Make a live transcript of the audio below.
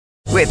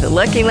With the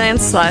Lucky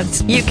Land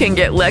Slots, you can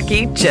get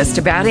lucky just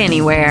about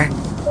anywhere.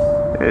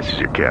 This is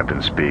your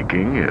captain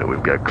speaking.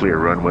 We've got clear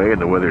runway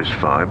and the weather's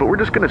fine, but we're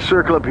just going to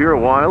circle up here a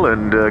while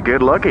and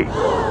get lucky.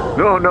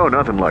 No,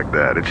 nothing like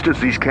that. It's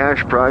just these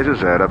cash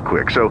prizes add up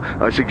quick. So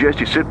I suggest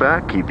you sit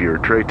back, keep your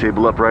tray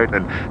table upright,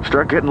 and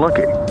start getting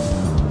lucky.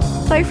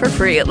 Play for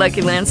free at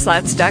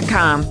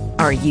LuckyLandSlots.com.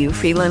 Are you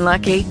feeling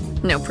lucky?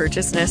 No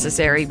purchase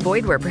necessary.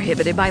 Void where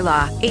prohibited by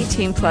law.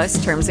 18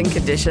 plus terms and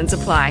conditions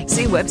apply.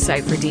 See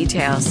website for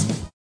details.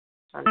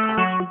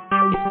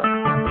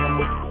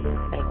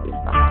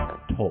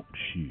 Talk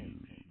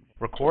shoes.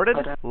 Recorded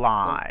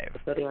live.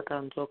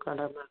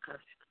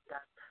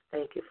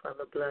 Thank you for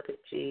the blood of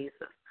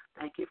Jesus.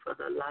 Thank you for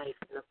the life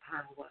and the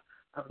power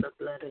of the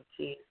blood of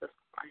Jesus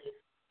Christ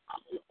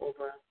all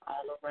over us,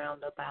 all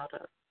around about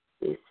us.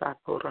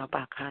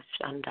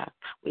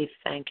 We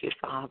thank you,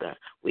 Father.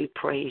 We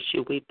praise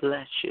you. We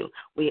bless you.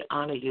 We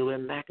honor you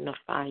and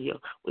magnify you.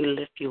 We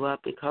lift you up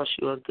because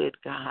you are a good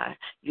God.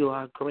 You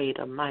are a great,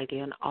 a mighty,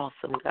 and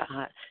awesome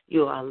God.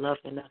 You are a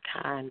loving, a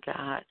kind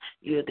God.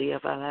 You are the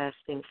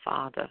everlasting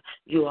Father.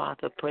 You are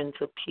the Prince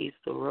of Peace,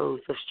 the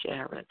Rose of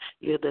Sharon.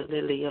 You're the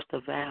lily of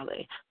the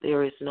valley.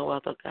 There is no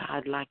other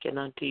God likened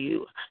unto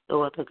you.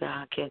 No other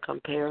God can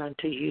compare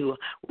unto you.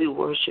 We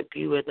worship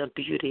you in the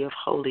beauty of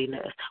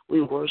holiness.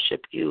 We worship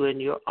you in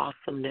your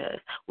awesomeness.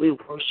 We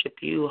worship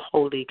you,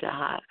 holy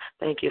God.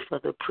 Thank you for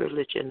the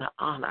privilege and the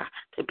honor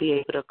to be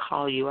able to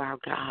call you our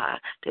God,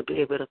 to be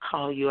able to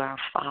call you our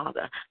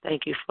Father.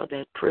 Thank you for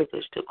that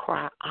privilege to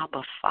cry,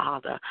 Abba,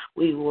 Father.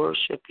 We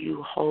worship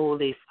you,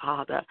 holy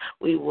Father.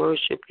 We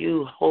worship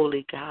you,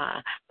 holy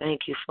God.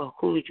 Thank you for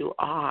who you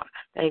are.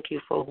 Thank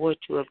you for what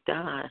you have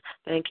done.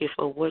 Thank you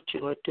for what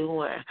you are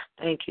doing.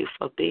 Thank you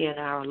for being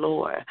our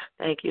Lord.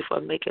 Thank you for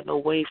making a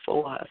way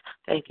for us.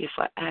 Thank you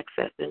for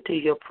access into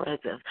your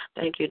presence.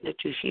 Thank you that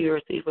you hear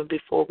us even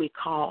before we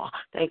call.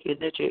 Thank you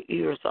that your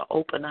ears are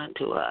open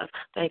unto us.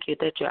 Thank you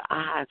that your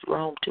eyes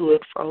roam to and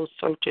fro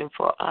searching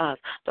for us,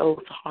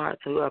 those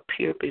hearts who are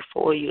pure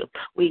before you.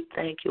 We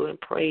thank you and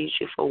praise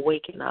you for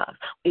waking us.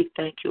 We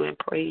thank you and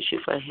praise you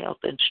for health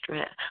and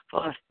strength,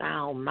 for a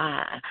sound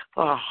mind,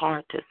 for a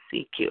heart to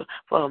seek you,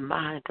 for a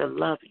mind to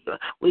love you.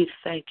 We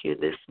thank you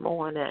this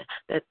morning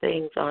that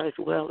things are as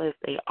well as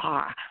they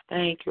are.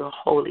 Thank you,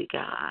 holy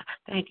God.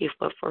 Thank you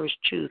for first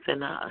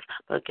choosing us.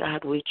 But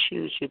God, we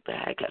choose you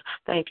back.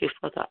 Thank you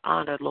for the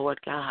honor, Lord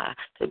God,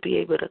 to be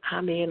able to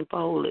come in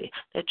boldly,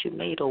 that you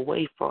made a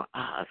way for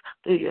us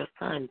through your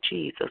Son,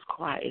 Jesus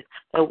Christ,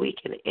 that we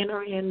can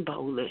enter in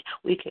boldly.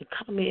 We can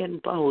come in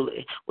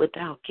boldly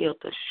without guilt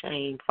or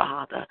shame,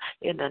 Father,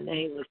 in the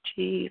name of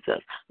Jesus,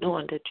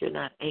 knowing that you're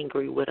not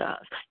angry with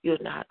us.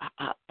 You're not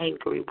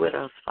angry with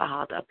us,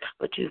 Father,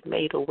 but you've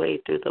made a way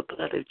through the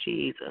blood of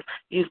Jesus.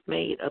 You've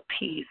made a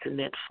peace in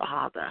it,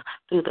 Father,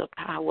 through the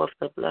power of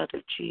the blood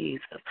of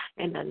Jesus.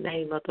 In the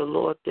name of the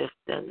Lord, the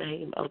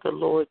name of the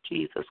Lord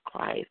Jesus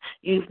Christ,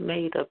 you've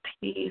made a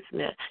peace.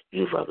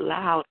 You've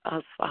allowed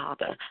us,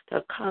 Father,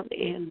 to come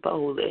in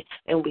boldly,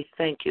 and we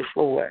thank you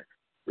for it.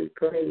 We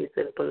praise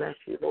and bless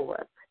you,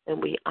 Lord. And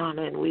we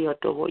honor and we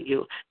adore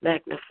you.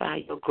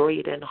 Magnify your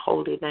great and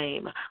holy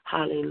name.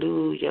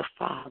 Hallelujah,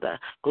 Father.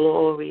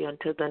 Glory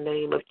unto the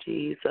name of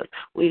Jesus.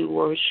 We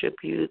worship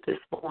you this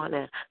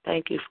morning.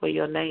 Thank you for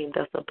your name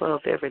that's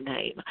above every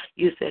name.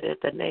 You said at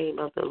the name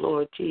of the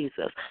Lord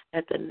Jesus,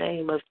 at the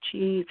name of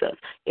Jesus,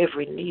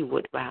 every knee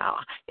would bow,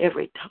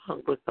 every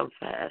tongue would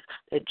confess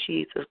that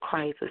Jesus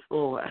Christ is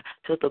Lord,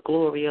 to the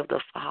glory of the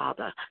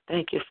Father.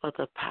 Thank you for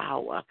the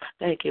power.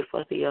 Thank you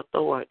for the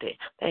authority.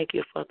 Thank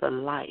you for the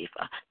life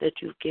that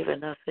you've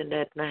given us in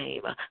that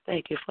name.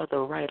 Thank you for the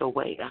right of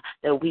way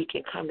that we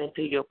can come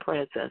into your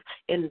presence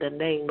in the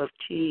name of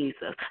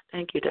Jesus.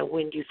 Thank you that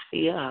when you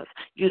see us,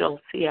 you don't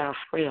see our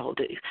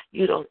frailties.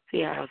 You don't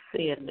see our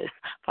sinness,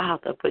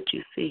 Father, but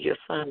you see your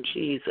Son,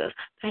 Jesus.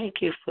 Thank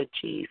you for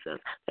Jesus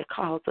that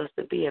calls us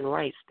to be in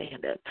right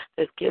standing,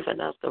 that's given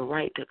us the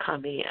right to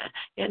come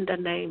in the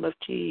name of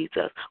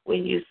Jesus.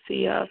 When you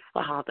see us,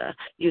 Father,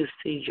 you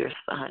see your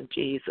Son,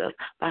 Jesus,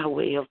 by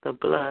way of the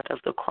blood of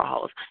the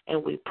cross,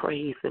 and we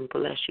praise and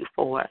bless you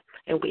for it.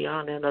 And we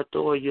honor and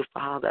adore you,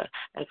 Father,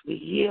 as we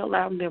yield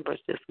our members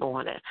this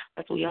morning,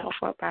 as we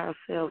offer up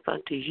ourselves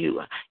unto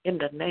you in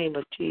the name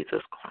of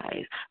Jesus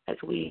Christ, as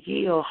we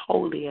yield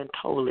wholly and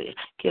totally,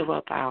 give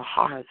up our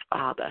hearts,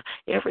 Father,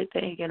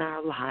 everything in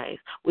our lives,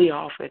 we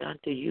offer it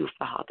unto you,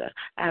 Father,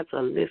 as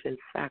a living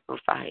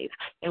sacrifice.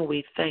 And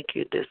we thank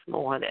you this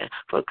morning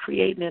for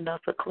creating in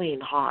us a clean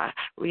heart,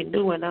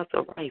 renewing us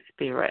a right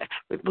spirit,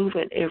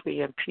 removing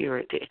every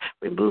impurity,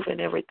 removing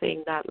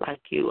everything not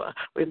like you,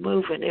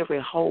 removing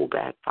every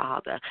holdback,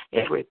 Father,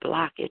 every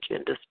blockage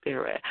in the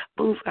spirit.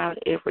 Move out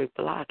every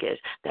blockage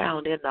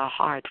down in the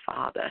heart,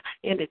 Father,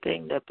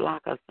 anything that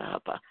block us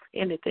up,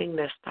 anything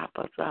that stop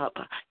us up,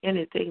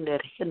 anything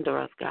that hinder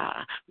us,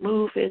 God.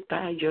 Move it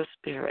by your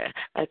spirit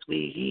as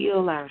we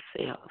yield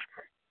ourselves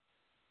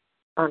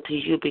unto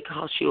you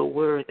because you're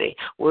worthy,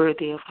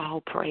 worthy of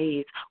all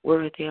praise,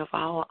 worthy of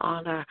all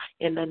honor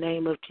in the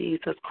name of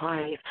Jesus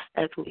Christ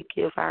as we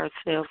give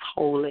ourselves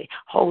wholly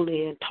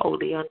and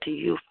totally unto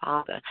you,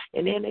 Father.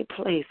 In any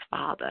place,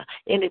 Father,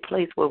 any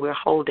place where we're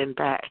holding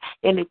back,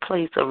 any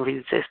place of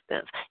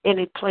resistance,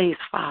 any place,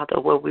 Father,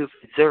 where we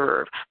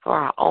reserve for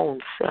our own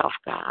self,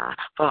 God,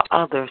 for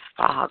others,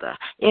 Father,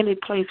 any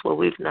place where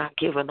we've not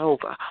given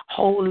over,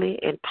 wholly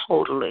and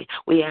totally,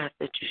 we ask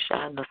that you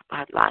shine the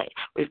spotlight,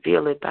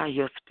 reveal it by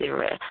your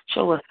Spirit.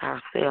 Show us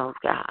ourselves,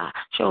 God.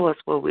 Show us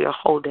where we are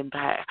holding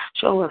back.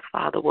 Show us,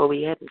 Father, where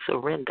we hadn't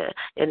surrendered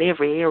in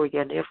every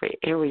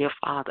area,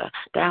 Father,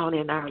 down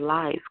in our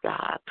lives,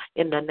 God.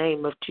 In the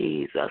name of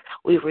Jesus,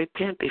 we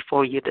repent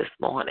before you this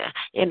morning.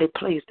 Any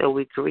place that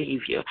we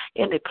grieve you,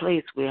 any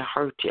place we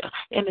hurt you,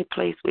 any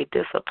place we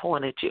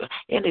disappointed you,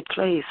 any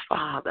place,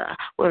 Father,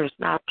 where it's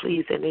not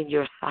pleasing in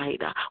your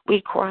sight,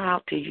 we cry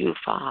out to you,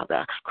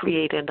 Father,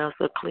 creating us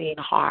a clean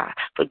heart.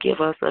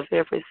 Forgive us of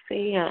every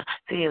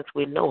sins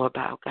we know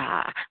about,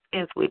 God,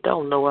 sins we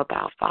don't know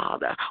about,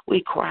 Father.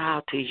 We cry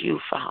out to you,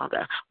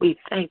 Father. We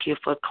thank you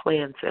for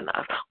cleansing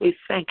us. We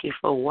thank you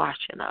for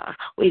washing us.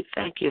 We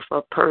thank you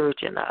for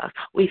purging us.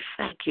 We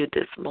thank you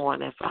this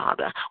morning,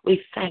 Father.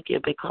 We thank you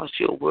because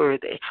you're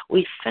worthy.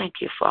 We thank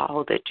you for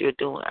all that you're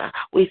doing.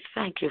 We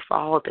thank you for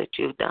all that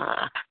you've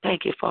done.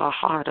 Thank you for a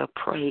heart of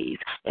praise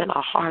and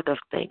a heart of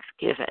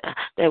thanksgiving,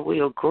 that we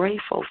are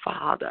grateful,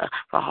 Father,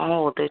 for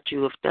all that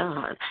you have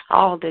done,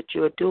 all that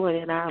you are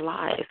doing in our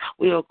lives.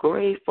 We are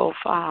grateful,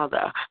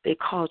 Father,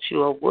 because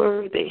you are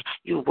worthy.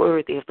 You're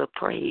worthy of the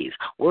praise,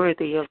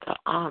 worthy of the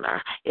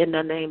honor. In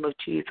the name of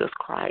Jesus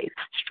Christ,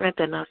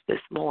 strengthen us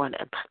this morning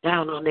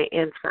down on the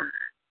inside.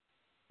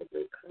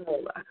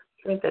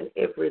 Strengthen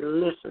every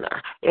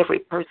listener, every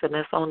person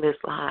that's on this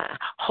line.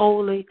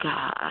 Holy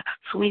God,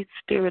 sweet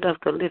Spirit of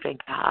the living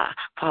God,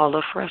 fall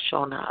afresh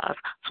on us.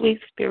 Sweet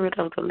Spirit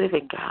of the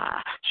living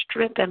God,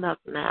 strengthen us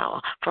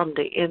now from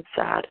the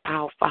inside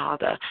out,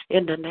 Father.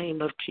 In the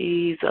name of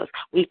Jesus,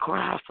 we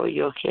cry for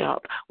your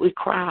help. We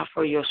cry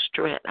for your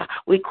strength.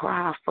 We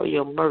cry for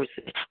your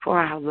mercy for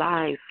our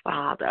lives,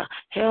 Father.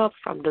 Help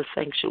from the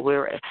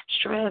sanctuary,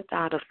 strength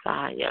out of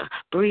Zion.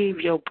 Breathe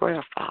your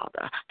breath,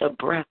 Father, the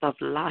breath of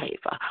life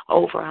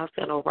over us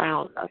and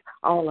around us,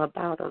 all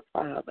about us,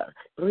 Father.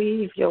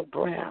 Breathe your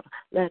breath.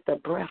 Let the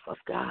breath of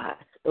God,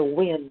 the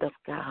wind of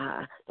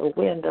God, the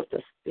wind of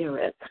the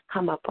Spirit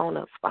come upon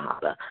us,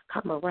 Father.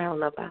 Come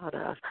around about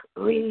us.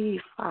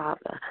 Breathe,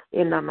 Father,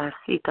 in the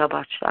Masita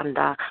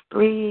Bashanda.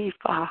 Breathe,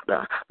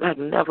 Father, like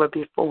never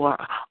before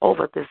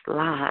over this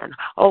line,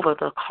 over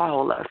the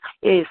callers.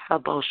 Isa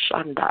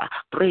Boshanda,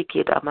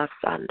 Brikida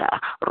Masanda,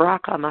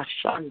 Raka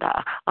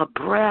Mashanda. A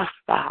breath,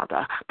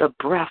 Father, the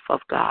breath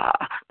of God,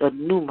 the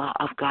pneuma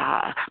of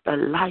God, the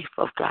life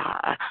of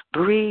God.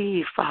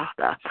 Breathe,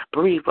 Father.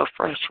 Breathe a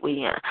fresh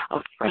wind, a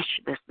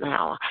freshness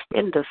now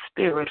in the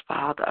Spirit,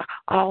 Father,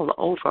 all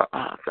over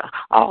us,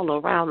 all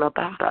around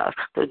about us,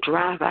 to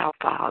drive out,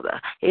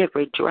 Father,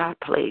 every dry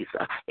place,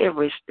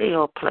 every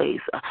stale place,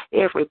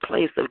 every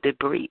place of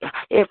debris,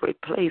 every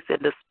place in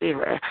the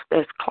Spirit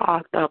that's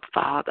clogged up,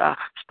 Father,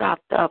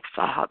 stopped up,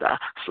 Father,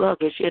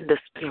 sluggish in the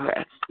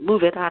Spirit.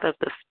 Move it out of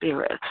the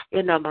Spirit.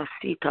 In the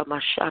Masita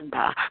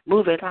Mashanda.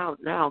 Move it out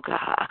now,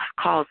 God.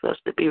 Cause us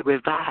to be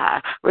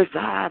revived.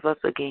 Revive us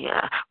again.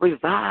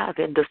 Revive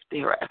in the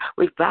Spirit.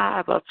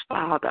 Revive us,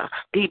 Father,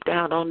 deep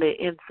down on the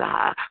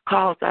inside.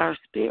 Cause our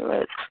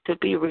spirits to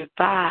be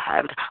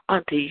revived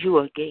unto you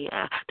again,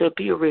 to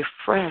be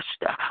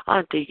refreshed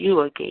unto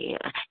you again.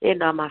 In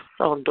the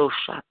Masondo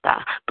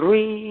Shata.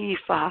 Breathe,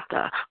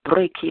 Father.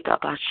 Break it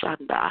up,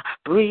 Ashanda.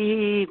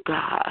 Breathe,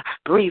 God.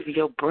 Breathe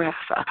your breath.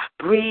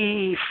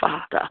 Breathe,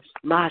 Father.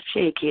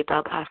 Mashake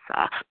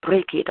Dabasa.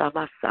 Break it up,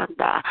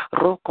 Asanda.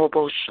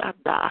 Rokobo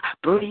Shanda.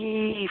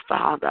 Breathe,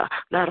 Father.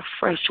 Let a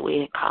fresh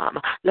wind come.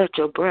 Let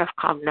your breath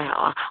come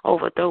now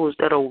over those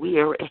that are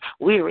weary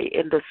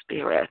in the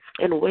Spirit,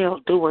 in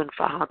well-doing,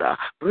 Father.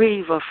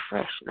 Breathe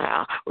afresh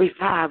now.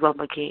 Revive them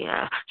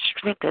again.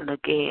 Strengthen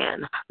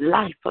again.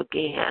 Life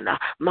again.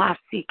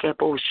 Masike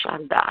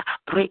Boshanda.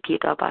 Break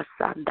it up,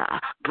 Asanda.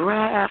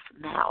 Breath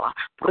now.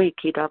 Break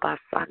it up,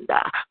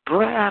 Asanda.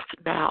 Breath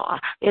now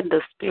in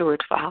the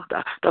Spirit,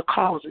 Father, to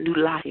cause new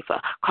life,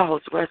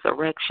 cause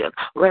resurrection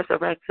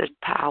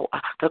power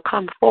to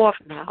come forth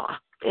now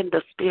in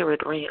the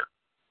Spirit realm.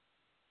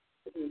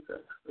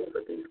 Over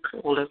these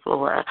callers,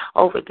 Lord,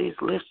 over these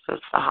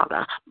listeners,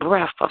 Father,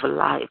 breath of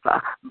life,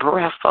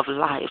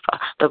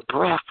 the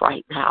breath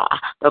right now,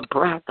 the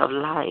breath of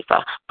life.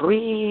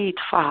 Breathe,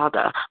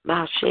 Father,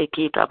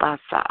 Mashekita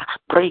Basa,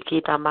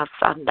 Breakita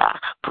Masanda,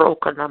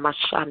 Brokana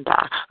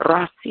Mashanda,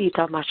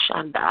 Rasita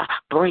Mashanda,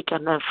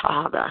 breaking them,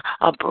 Father,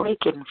 a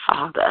breaking,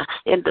 Father,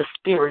 in the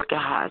Spirit,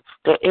 God,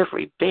 to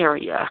every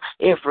barrier,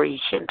 every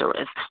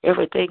hindrance,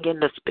 everything in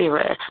the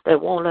Spirit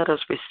that won't let us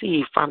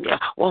receive from you,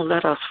 won't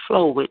let us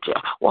flow with you,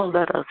 won't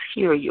let us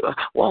hear you,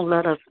 won't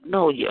let us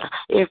know you.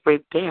 Every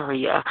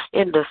barrier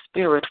in the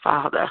Spirit,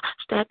 Father,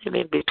 standing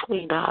in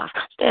between us,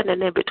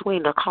 standing in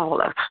between the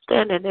callers,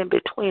 standing in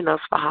between us,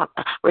 Father.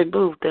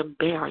 Remove them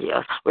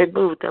barriers,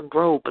 remove them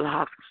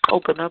roadblocks,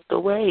 open up the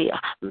way,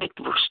 make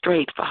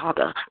straight,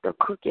 Father, the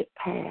crooked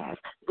path,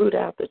 root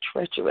out the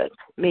treacherous.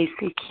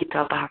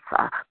 Mesikita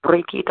basa,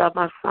 breakita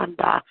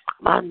masanda,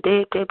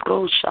 mandete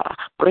brosha,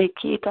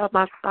 breakita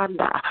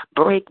masanda,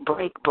 break,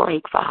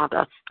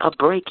 Father, a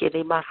breaking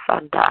in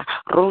masanda,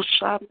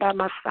 roshanda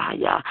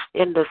Messiah,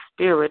 in the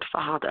spirit,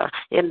 Father,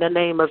 in the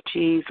name of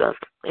Jesus.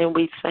 And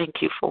we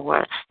thank you for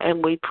it,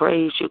 and we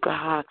praise you,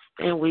 God,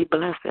 and we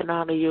bless and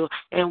honor you,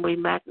 and we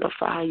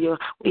magnify you.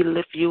 We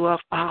lift you up,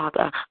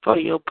 Father, for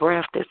your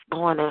breath this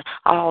morning,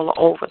 all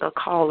over the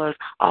callers,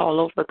 all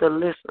over the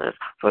listeners,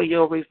 for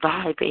your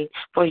reviving,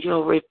 for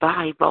your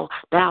revival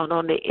down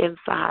on the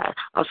inside,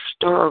 a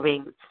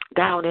stirring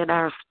down in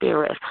our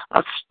spirits,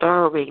 a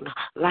stirring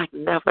like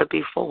never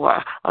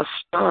before, a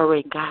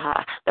stirring,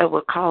 God, that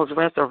will cause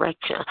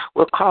resurrection,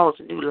 will cause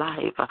new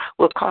life,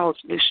 will cause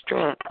new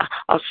strength,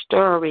 a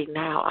stirring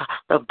now,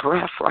 the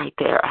breath right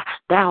there,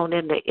 down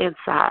in the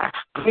inside.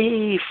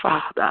 Breathe,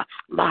 Father.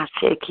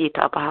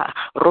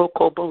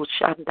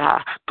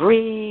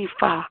 Breathe,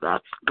 Father.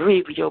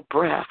 Breathe your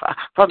breath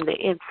from the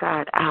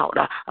inside out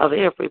of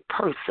every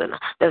person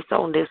that's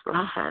on this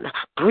line.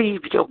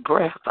 Breathe your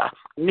breath,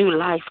 new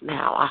life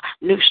now,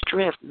 new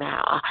strength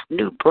now,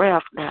 new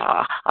breath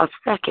now, a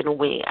second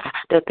wind,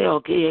 that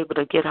they'll be able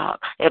to get up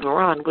and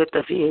run with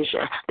the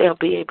vision. They'll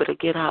be able to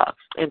get up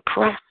and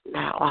press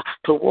now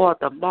toward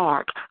the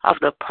mark of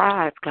the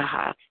prize,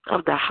 God,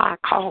 of the high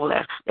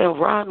calling. They'll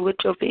run with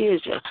your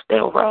vision.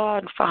 They'll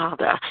run,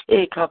 Father.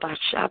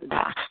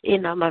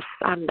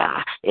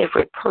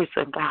 Every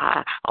person,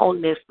 God,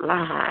 on this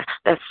line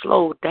that's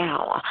slowed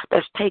down,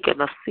 that's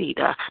taken a seat,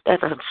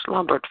 that has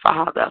slumbered,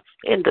 Father,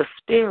 in the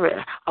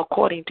spirit,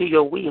 according to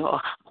your will,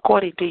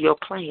 according to your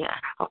plan,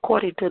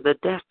 according to the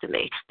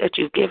destiny that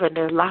you've given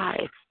their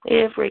life.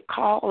 Every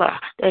caller,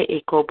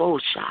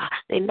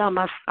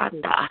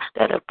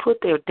 that have put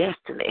their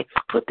destiny,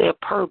 put their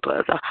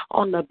purpose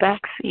on the back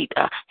seat,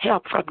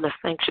 help from the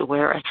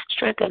sanctuary,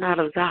 strengthen out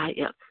of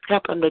Zion,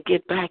 help them to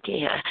get back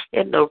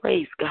in the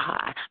race,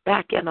 God,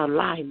 back in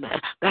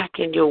alignment, back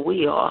in your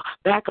will,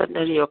 back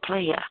under your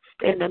plan.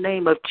 In the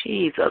name of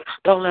Jesus,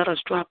 don't let us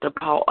drop the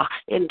ball.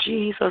 In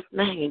Jesus'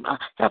 name,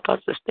 help us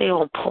to stay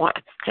on point,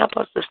 help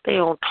us to stay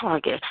on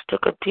target, to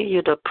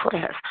continue to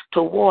press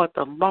toward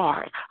the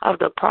mark of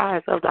the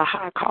prize of the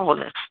high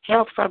calling,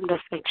 help from the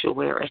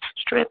sanctuary,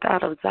 strength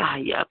out of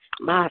Zion.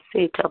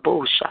 Masita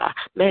Bosha,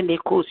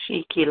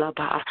 Menikushiki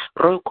Laba,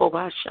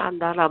 Rokoba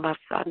Shandala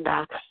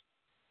Masanda.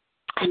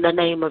 In the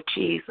name of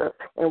Jesus,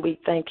 and we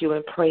thank you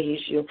and praise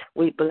you.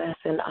 We bless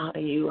and honor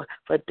you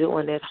for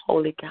doing it,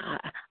 Holy God.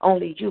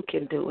 Only you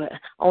can do it.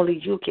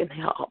 Only you can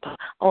help.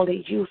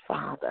 Only you,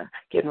 Father,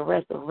 can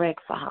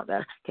resurrect,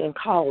 Father, can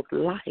cause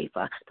life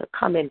to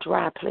come in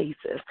dry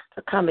places,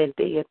 to come in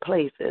dead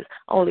places.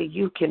 Only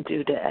you can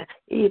do that.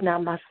 You're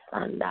not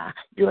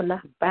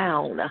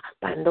bound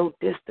by no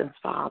distance,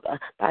 Father,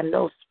 by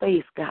no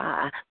space,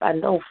 God, by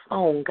no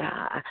phone,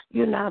 God.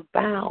 You're not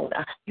bound.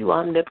 You're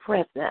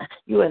omnipresent.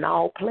 You're in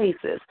all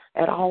places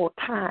at all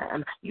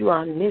times. You're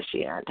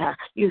omniscient.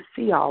 You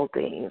see all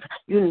things.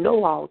 You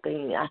know all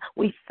things.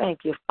 We thank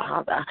you,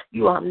 Father.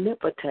 You're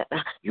omnipotent.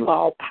 You're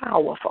all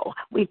powerful.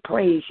 We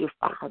praise you,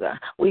 Father.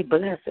 We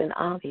bless and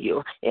honor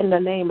you in the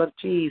name of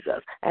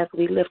Jesus as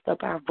we lift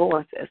up our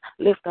voices,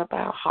 lift up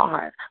our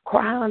hearts,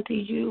 cry unto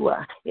you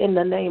in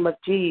the name of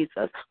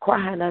Jesus,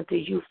 crying unto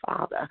you,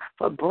 Father,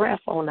 for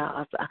breath on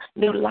us,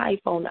 new life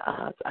on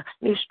us,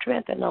 new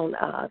strength on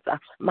us.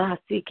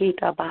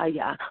 Masikita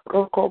Baya,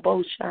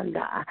 Rokobo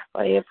Shanda,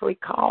 for every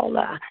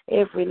caller,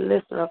 every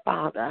listener,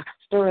 Father,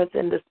 stir us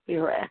in the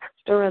spirit,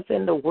 stir us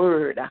in the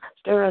word,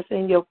 stir us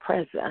in your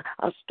presence,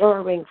 a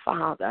stirring,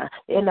 Father,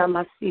 in a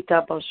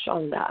Masita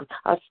Boshonda,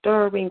 a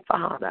stirring,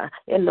 Father,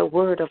 in the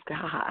word of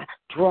God.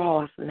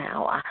 Draw us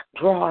now,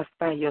 draw us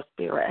by your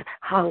spirit,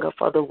 hunger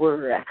for the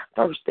word,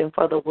 thirsting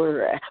for the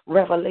word,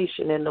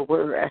 revelation in the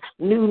word,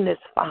 newness,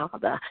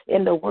 Father,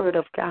 in the word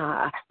of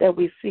God, that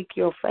we seek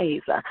your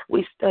face.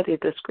 We study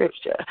the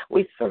scripture,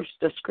 we search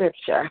the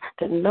scripture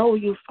to know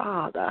you,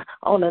 Father,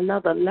 on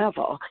another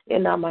level.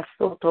 In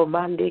Amasoto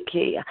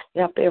Mandiki,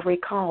 help every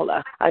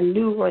caller, a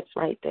newness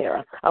right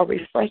there, a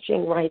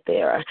refreshing right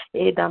there.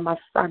 In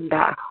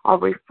Amasanda, a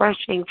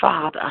refreshing,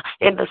 Father,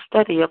 in the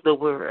study of the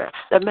word,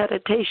 the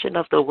meditation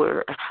of the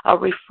word, a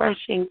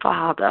refreshing,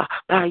 Father,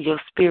 by your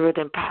spirit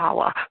and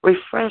power.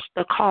 Refresh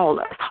the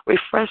callers,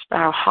 refresh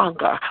our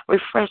hunger,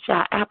 refresh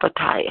our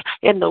appetite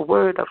in the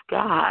word of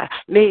God.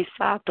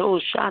 Mesato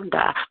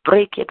Shanda,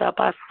 break it up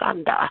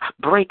asunder,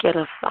 break it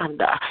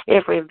asunder,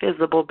 every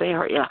invisible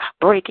barrier,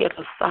 break it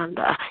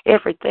asunder,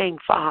 everything,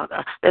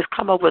 Father, that's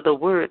come over the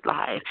word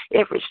life,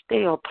 every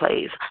stale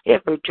place,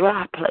 every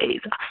dry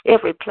place,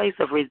 every place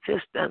of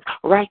resistance,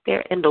 right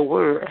there in the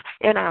word,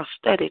 in our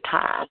study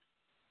time.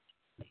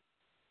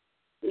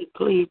 We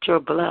plead your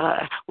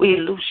blood. We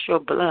loose your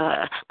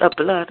blood, the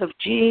blood of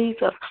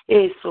Jesus.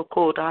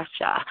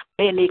 Esokodasha,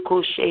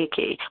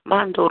 Menikosheke,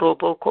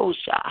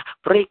 Mandorobokosha,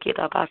 break it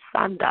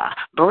abasanda,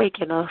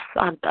 breaking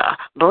asunder,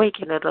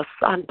 breaking it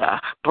asunder,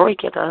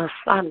 break it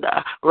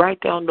asunder. Right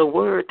there on the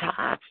word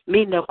time.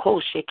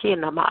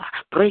 Minakoshekinama,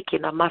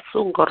 breaking a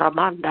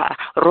masungoramanda,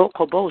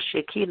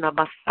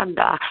 Rokoboshekinama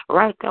masanda.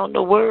 Right there on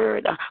the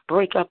word.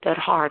 Break up that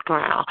hard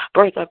ground.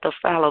 Break up the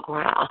fallow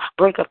ground.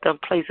 Break up them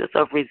places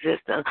of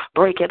resistance.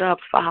 Break it up,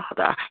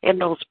 Father, in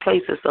those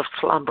places of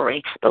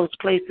slumbering, those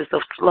places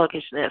of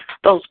sluggishness,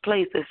 those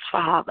places,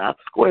 Father,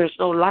 where there's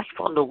no life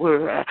on the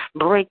word.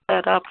 Break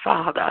that up,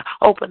 Father.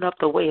 Open up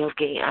the way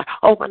again.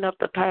 Open up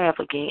the path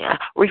again.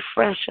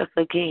 Refresh us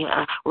again.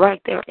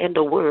 Right there in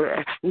the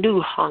word.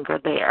 New hunger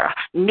there.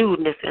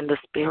 Newness in the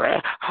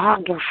spirit.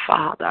 Hunger,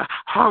 Father.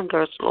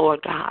 Hunger,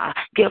 Lord God.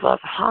 Give us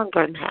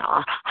hunger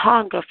now.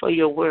 Hunger for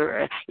your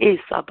word.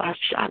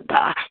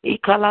 Isabashanda.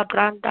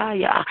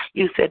 Ikalabrandaya.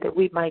 You said that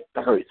we might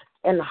thirst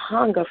and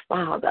hunger,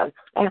 Father,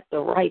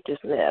 after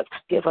righteousness.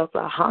 Give us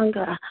a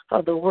hunger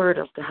for the word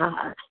of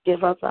God.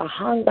 Give us a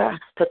hunger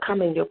to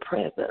come in your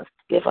presence.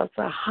 Give us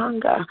a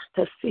hunger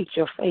to seek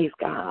your face,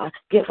 God.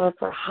 Give us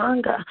a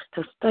hunger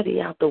to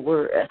study out the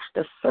word,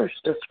 to search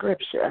the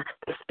scripture,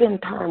 to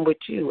spend time with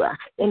you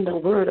in the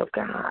word of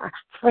God.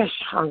 Fresh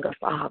hunger,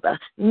 Father.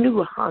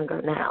 New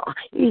hunger now.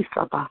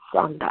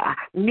 Isabasanda.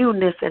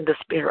 Newness in the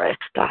spirit.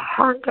 The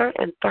hunger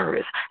and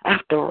thirst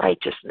after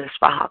righteousness,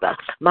 Father.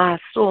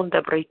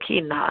 Masunda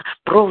brekina.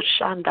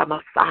 Broshanda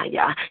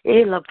Messiah.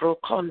 Ela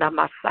brokonda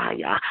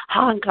Messiah.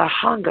 Hunger,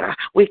 hunger.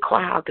 We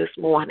cry out this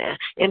morning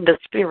in the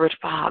spirit,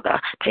 Father.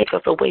 Take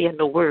us away in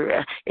the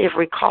word,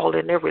 every call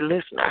and every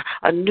listener,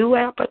 a new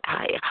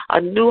appetite, a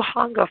new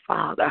hunger,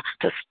 Father,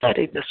 to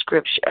study the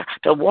scripture,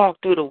 to walk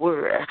through the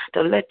word,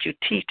 to let you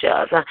teach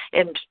us,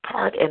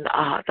 impart in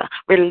us,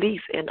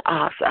 release in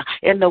us,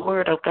 in the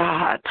word of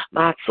God.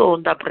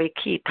 Masunda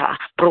brekita,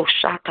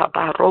 broshata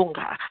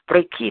baronga,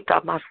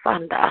 brekita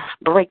masanda.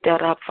 Break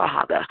that up,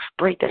 Father.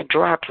 Break that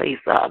dry place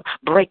up.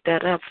 Break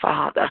that up,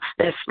 Father.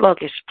 That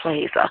sluggish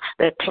place,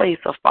 that place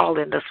of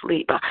falling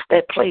asleep,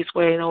 that place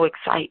where no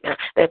excitement,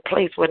 that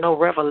place with no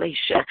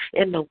revelation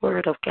in the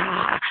word of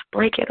God.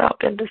 Break it up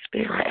in the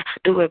spirit.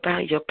 Do it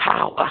by your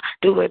power.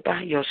 Do it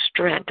by your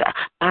strength.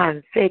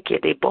 Break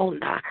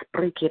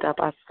it up,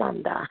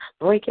 Asanda.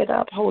 Break it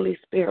up, Holy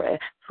Spirit.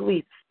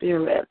 Sweet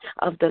Spirit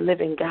of the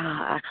living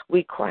God,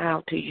 we cry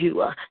out to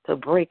you to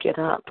break it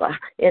up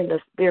in the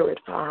spirit,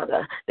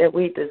 Father, that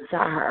we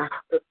desire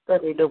to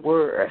study the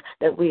word,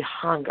 that we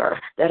hunger,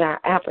 that our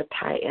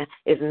appetite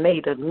is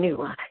made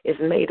anew, is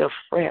made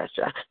afresh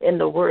in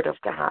the word of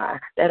God,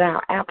 that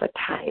our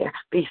appetite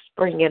be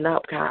springing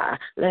up, God.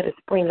 Let it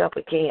spring up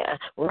again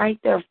right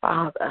there,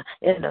 Father,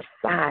 in the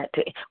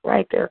society,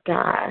 right there,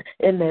 God,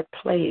 in that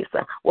place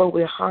where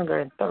we're hunger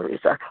and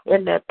thirst,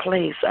 in that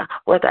place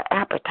where the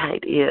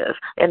appetite is,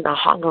 and the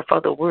hunger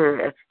for the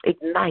word.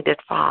 Ignite it,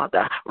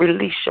 Father.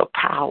 Release your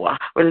power.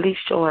 Release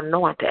your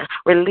anointing.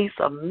 Release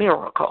a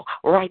miracle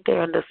right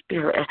there in the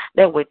spirit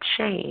that would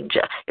change.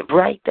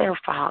 Right there,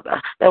 Father,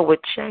 that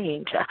would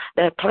change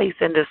that place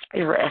in the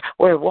spirit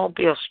where it won't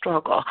be a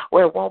struggle,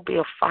 where it won't be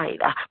a fight,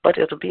 but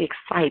it'll be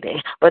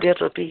exciting. But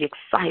it'll be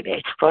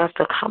exciting for us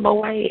to come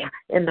away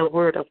in the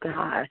word of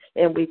God.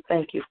 And we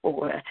thank you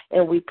for it.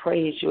 And we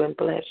praise you and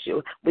bless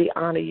you. We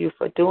honor you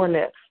for doing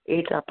it.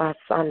 Ida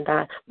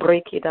basanda,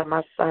 brekida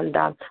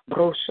masanda,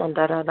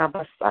 broshondara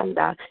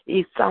basanda,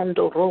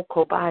 isando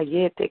roko ba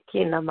yete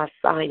kina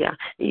masaya,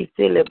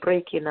 isile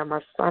brekina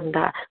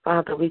masanda.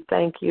 Father, we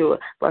thank you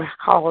for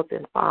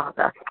causing,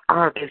 Father,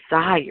 our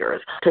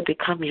desires to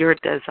become your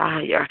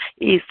desire.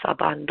 Isa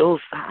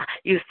bandosa.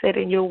 You said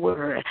in your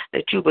word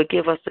that you would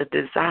give us the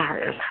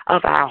desires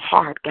of our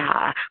heart,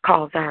 God.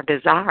 Cause our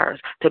desires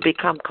to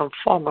become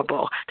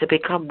conformable, to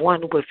become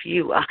one with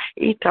you.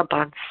 Ita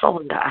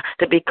bansonda,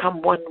 to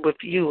become one with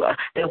you,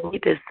 that we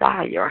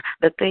desire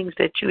the things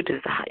that you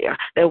desire,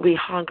 that we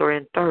hunger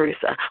and thirst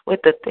with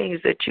the things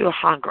that you're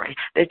hungering,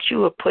 that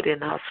you have put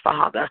in us,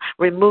 Father.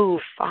 Remove,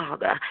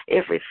 Father,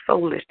 every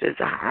soulish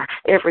desire,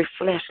 every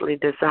fleshly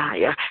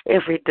desire,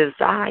 every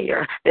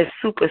desire that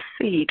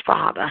supersedes,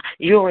 Father,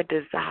 your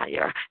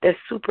desire, that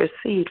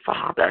supersedes,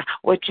 Father,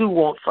 what you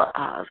want for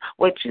us,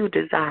 what you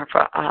desire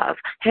for us.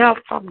 Help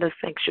from the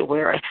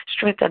sanctuary,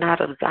 strengthen out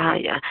of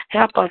Zion.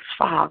 Help us,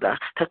 Father,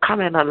 to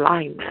come in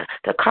alignment,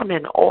 to come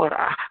in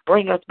order.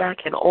 Bring us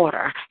back in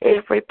order.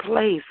 Every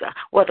place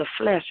where the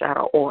flesh out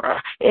of order.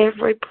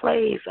 Every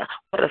place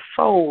where the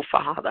soul,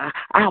 Father,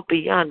 out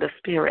beyond the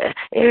spirit.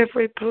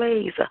 Every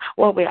place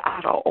where we're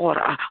out of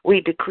order.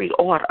 We decree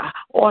order.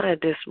 Order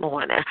this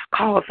morning.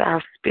 Cause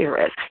our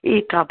spirits,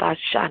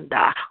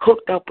 Itabashanda,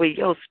 hooked up with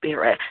your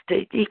spirit,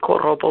 to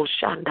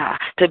Ikoroboshanda,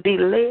 to be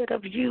led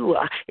of you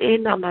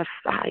in the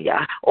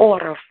Messiah.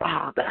 Order,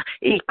 Father.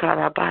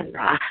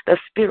 Ikarabanda, the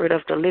Spirit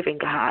of the living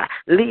God,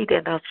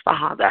 leading us,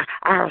 Father.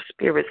 Our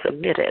spirit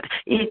submitted.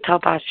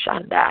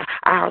 Itabashanda,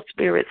 our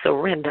spirit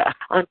surrender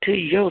unto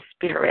your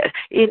spirit.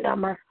 In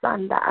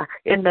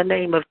the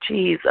name of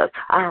Jesus,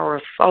 our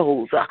our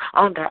souls,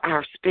 under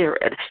our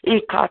spirit.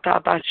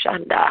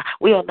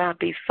 We'll not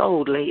be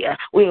soul-led.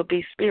 We'll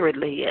be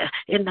spirit-led.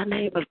 In the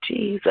name of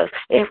Jesus,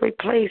 every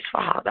place,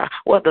 Father,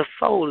 where the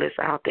soul is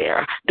out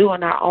there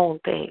doing our own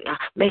thing,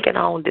 making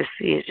our own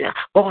decision,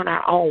 going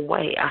our own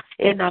way,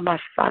 in the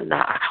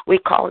Masana, we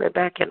call it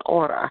back in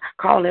order,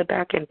 call it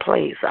back in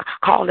place,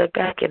 call it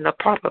back in the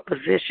proper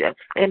position.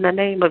 In the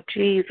name of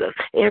Jesus,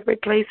 every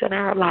place in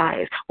our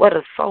lives where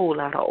the soul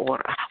out of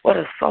order, where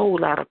the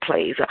soul out of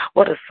place,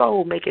 where the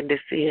soul making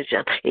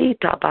decisions,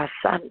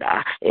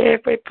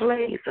 every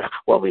place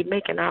where we're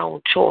making our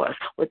own choice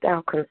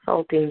without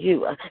consulting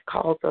you,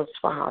 cause us,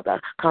 Father,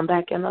 come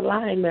back in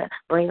alignment,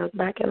 bring us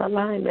back in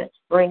alignment,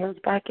 bring us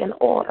back in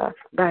order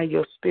by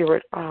your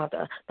Spirit,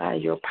 Father, by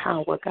your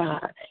power,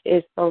 God.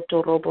 It's so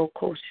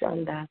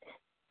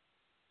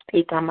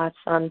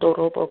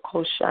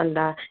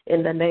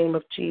in the name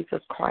of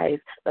Jesus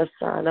Christ, the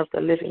Son of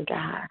the living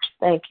God.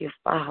 Thank you,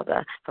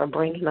 Father, for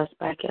bringing us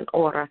back in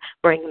order,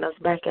 bringing us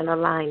back in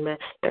alignment.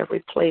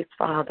 Every place,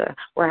 Father,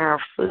 where our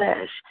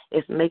flesh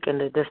is making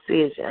the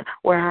decision,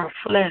 where our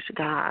flesh,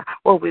 God,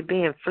 where we're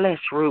being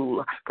flesh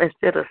ruled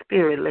instead of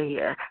spirit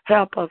led.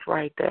 Help us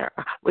right there.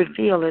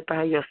 Reveal it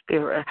by your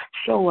Spirit.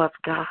 Show us,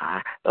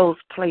 God, those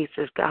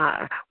places,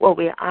 God, where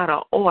we're out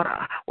of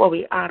order, where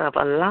we're out of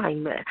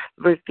alignment.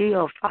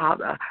 Reveal,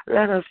 Father,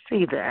 let us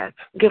see that.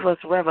 Give us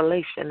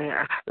revelation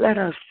there. Let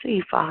us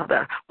see,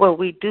 Father, where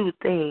we do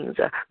things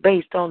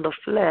based on the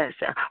flesh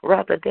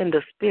rather than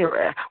the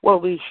Spirit, where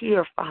we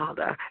hear,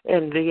 Father,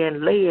 and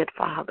being led,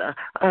 Father,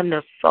 on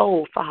the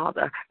soul,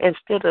 Father,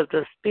 instead of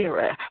the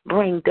Spirit.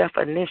 Bring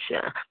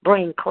definition,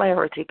 bring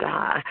clarity,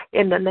 God,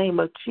 in the name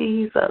of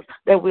Jesus,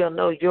 that we'll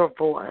know your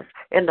voice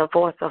and the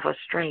voice of a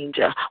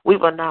stranger. We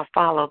will not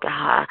follow,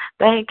 God.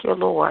 Thank you,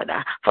 Lord,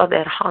 for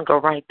that hunger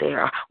right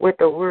there with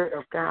the word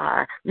of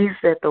God. You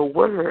said the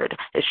word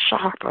is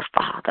sharper,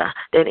 Father,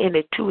 than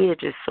any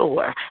two-edged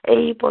sword,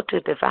 able to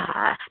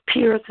divide,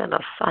 piercing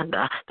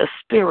asunder the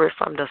spirit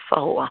from the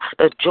soul,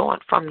 the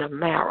joint from the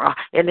marrow,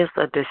 and it's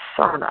a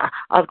discerner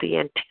of the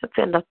intents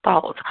and the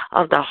thoughts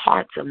of the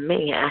hearts of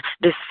men.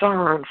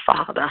 Discern,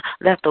 Father,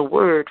 let the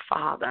word,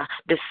 Father,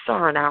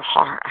 discern our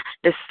heart,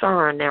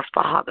 discern their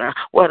Father,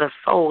 where the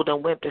soul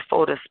done went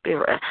before the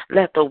Spirit.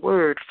 Let the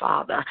word,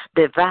 Father,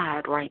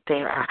 divide right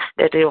there,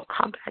 that they'll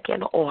come back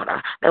in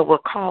order, that will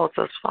cause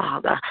us,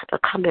 Father, to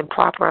come in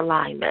proper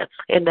alignment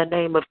in the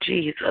name of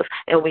Jesus.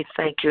 And we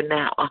thank you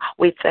now.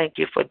 We thank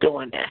you for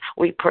doing it.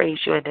 We praise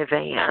you in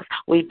advance.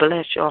 We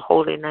bless your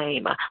holy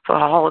name for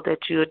all that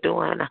you're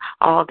doing,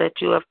 all that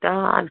you have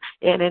done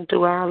in and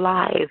through our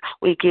lives.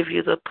 We give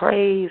you the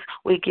praise.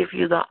 We give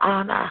you the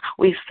honor.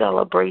 We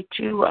celebrate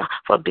you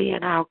for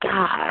being our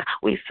God.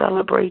 We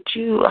celebrate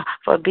you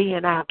for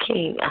being our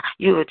King.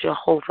 You are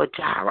Jehovah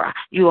Jireh.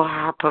 You are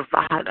our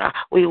provider.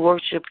 We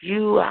worship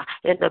you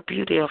in the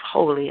beauty of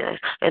holiness.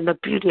 In the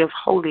beauty of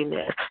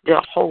holiness,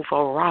 Jehovah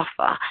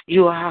Rapha.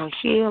 You are our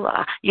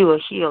healer. You are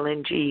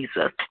healing,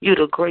 Jesus. You're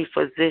the great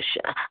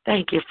physician.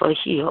 Thank you for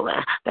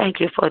healing. Thank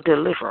you for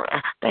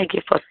delivering. Thank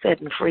you for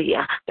setting free.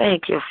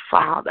 Thank you,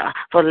 Father,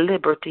 for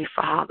liberty,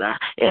 Father,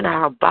 in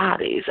our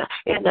bodies,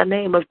 in the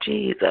name of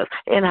Jesus,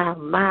 in our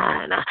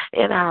mind,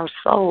 in our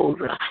souls,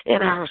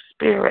 in our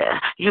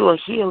spirit. You are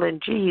healing,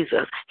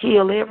 Jesus.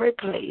 Heal every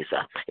place,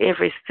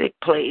 every sick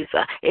place,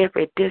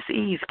 every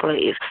diseased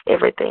place,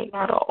 everything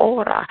out of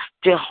order.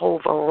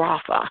 Jehovah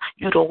Rapha,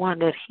 you're the one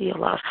that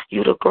heals us.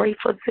 You're the great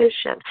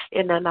physician.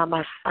 In the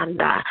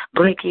Namasanda,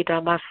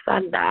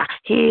 Brekidamasanda,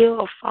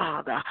 heal,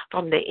 Father,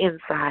 from the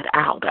inside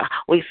out.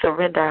 We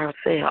surrender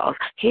ourselves.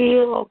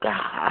 Heal,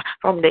 God,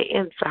 from the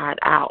inside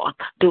out.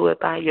 Do it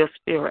by your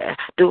Spirit.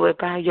 Do it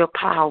by your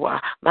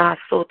power.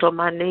 Masoto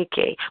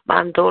Maneke,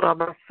 Mandora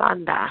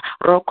Masanda,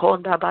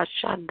 Rokonda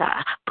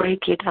Bashanda,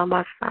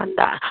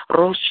 Brekidamasanda,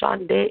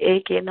 Roshande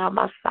Ekena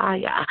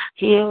Masaya,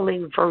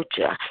 healing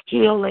virtue,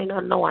 healing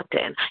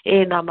anointing,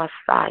 in a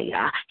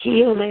Messiah,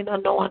 healing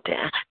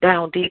anointing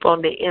down deep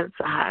on the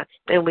inside.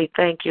 And we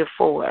thank you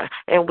for it.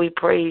 And we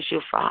praise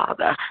you,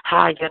 Father.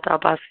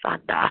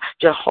 Hayatabasanda,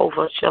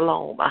 Jehovah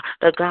Shalom,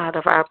 the God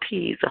of our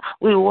peace.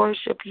 We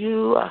worship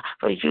you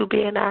for you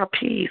being our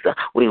peace.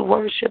 We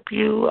worship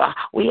you.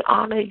 We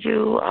honor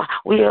you.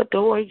 We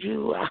adore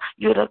you.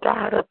 You're the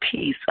God of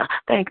peace.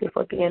 Thank you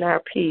for being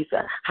our peace.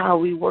 How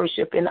we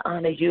worship and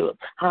honor you.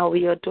 How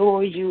we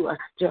adore you,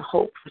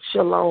 Jehovah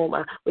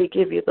Shalom. We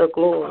give you the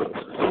glory.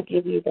 We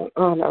give you the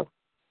honor.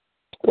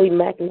 We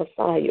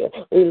magnify you.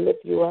 We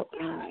lift you up,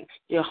 God.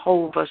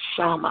 Jehovah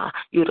Shammah.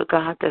 You're the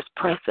God that's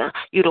present.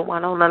 You're the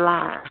one on the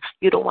line.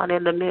 You're the one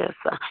in the midst.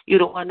 You're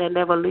the one that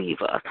never leave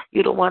us.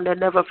 You're the one that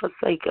never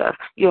forsake us.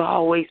 You're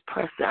always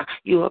present.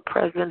 You're a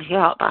present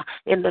help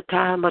in the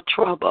time of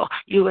trouble.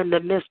 You're in the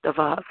midst of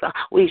us.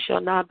 We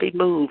shall not be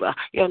moved.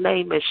 Your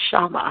name is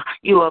Shammah.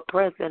 You are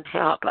present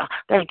help.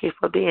 Thank you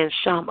for being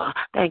Shammah.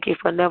 Thank you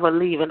for never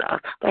leaving us.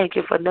 Thank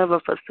you for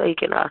never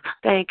forsaking us.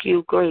 Thank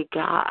you, great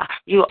God.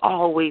 You're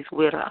always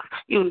with us.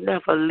 You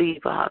never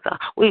leave us.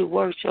 We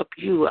worship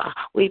you.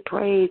 We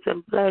praise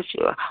and bless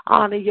you.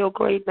 Honor your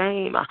great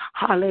name.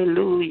 Hallelujah.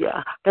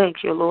 Hallelujah.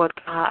 Thank you, Lord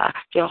God.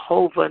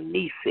 Jehovah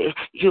Nisi,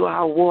 you are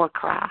our war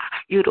cry.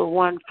 You the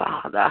one,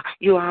 Father.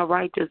 You are our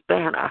righteous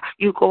banner.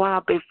 You go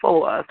out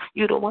before us.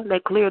 You the one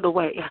that cleared the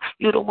way.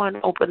 You the one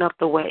that opened up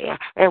the way.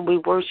 And we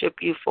worship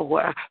you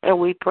for it. And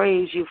we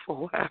praise you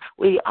for it.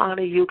 We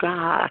honor you,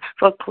 God,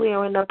 for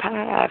clearing the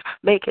path,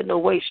 making the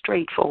way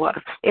straight for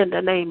us. In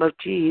the name of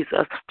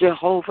Jesus,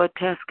 Jehovah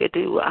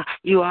Teskadu,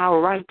 you are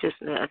our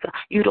righteousness.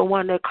 You the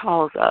one that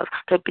calls us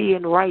to be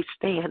in right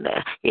standing.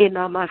 In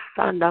our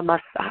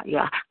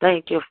Messiah.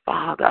 Thank you,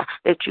 Father,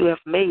 that you have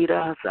made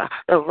us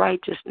the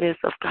righteousness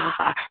of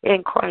God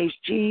in Christ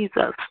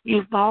Jesus.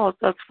 You've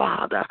caused us,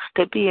 Father,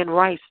 to be in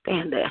right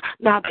standing,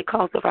 not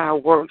because of our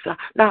works,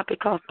 not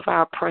because of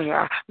our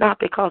prayer, not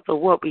because of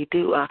what we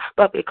do,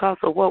 but because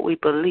of what we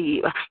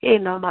believe.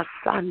 In our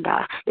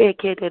Messiah,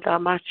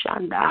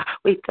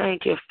 we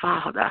thank you,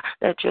 Father,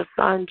 that your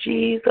Son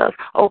Jesus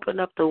opened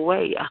up the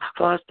way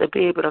for us to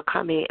be able to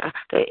come in,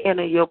 to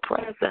enter your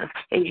presence,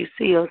 and you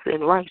see us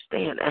in right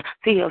standing,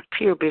 see us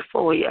pure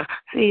before you,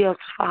 see us,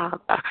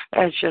 Father,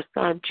 as your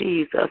Son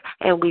Jesus,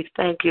 and we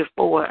thank you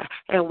for it,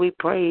 and we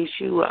praise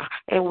you,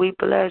 and we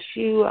bless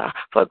you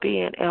for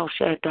being El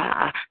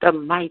Shaddai, the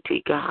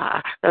mighty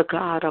God, the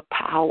God of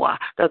power,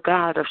 the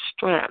God of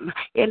strength.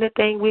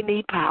 Anything we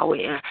need power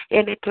in,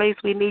 any place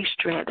we need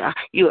strength,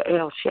 you're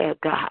El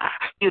Shaddai.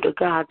 You're the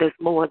God that's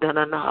more than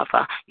enough.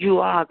 You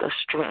are the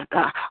strength.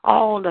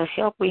 All the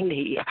help we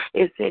need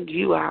is in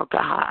you, our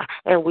God,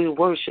 and we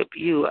worship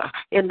you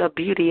in the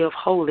beauty of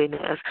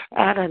holiness.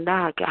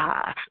 Adonai,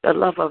 God, the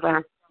love of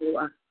our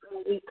soul.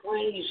 We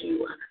praise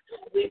you.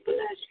 We bless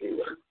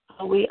you.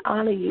 We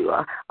honor you.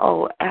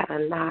 Oh,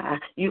 Adonai,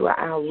 you are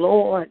our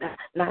Lord,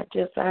 not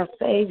just our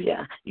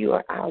Savior. You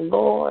are our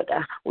Lord.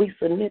 We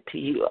submit to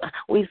you.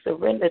 We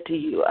surrender to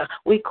you.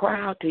 We cry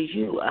out to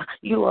you.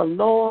 You are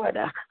Lord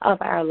of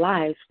our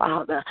lives,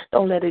 Father.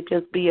 Don't let it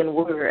just be in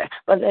word,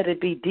 but let it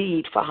be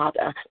deed,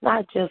 Father.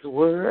 Not just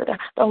word.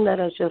 Don't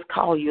let us just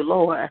call you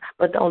Lord,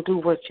 but don't do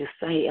what you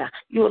say.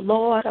 You're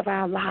Lord of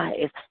our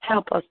lives.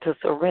 Help us to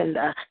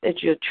surrender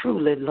that you're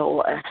truly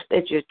Lord,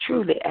 that you're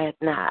truly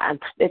Adonai,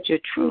 that you're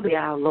truly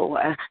our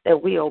Lord,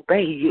 that we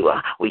obey you.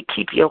 We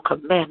keep your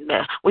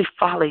commandment. We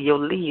follow your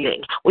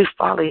leading. We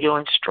follow your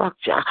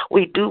instruction.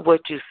 We do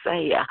what you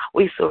say.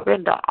 We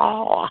surrender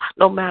all,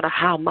 no matter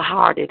how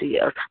hard it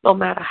is, no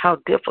matter how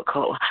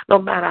difficult,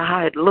 no matter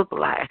how it looks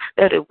like,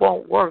 that it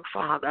won't work,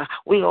 Father.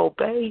 We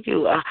obey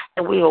you,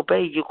 and we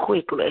obey you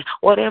quickly.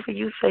 Whatever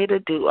you say to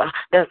do,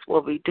 that's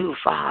what we do,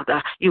 Father.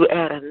 You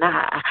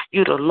Adonai.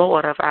 You the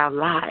Lord of our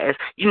lives.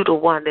 You the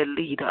one that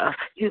lead us.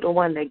 You the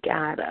one that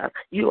guide us.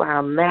 You are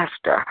our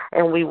master,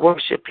 and we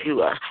worship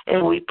you,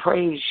 and we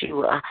praise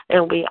you,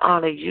 and we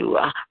honor you.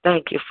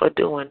 Thank you for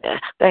doing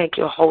that. Thank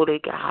you,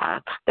 Holy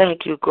God.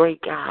 Thank you,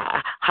 great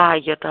God.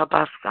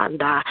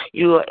 Hayatabasanda.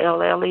 You are El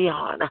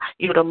Elyon.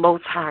 You're the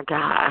Most High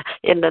God.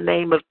 In the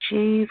name of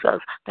Jesus,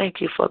 thank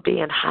you for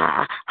being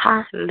high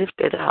and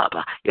lifted up.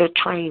 Your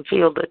train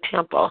filled the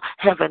temple.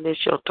 Heaven is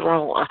your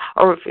throne.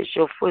 Earth is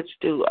your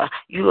footstool.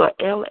 You are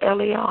El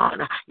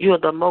Elyon. You are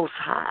the Most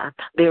High.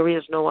 There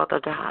is no other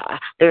God.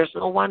 There's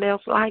no one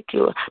else like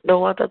you.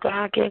 No other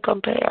God can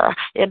compare.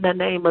 In the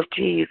name of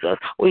Jesus,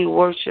 we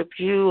worship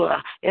you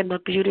in the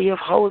beauty of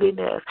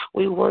holiness.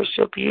 We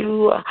worship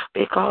you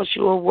because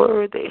you are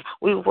worthy.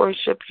 We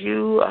worship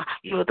you.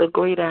 You are the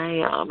great I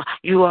am.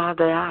 You are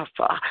the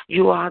Alpha.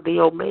 You are the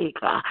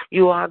Omega.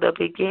 You are the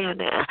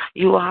beginning.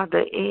 You are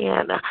the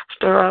end.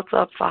 Stir us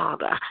up,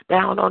 Father,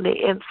 down on the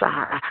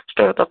inside.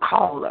 Stir the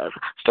callers.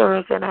 Stir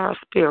us in our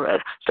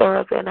spirit. Stir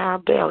us in our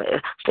belly.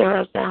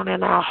 Stir us down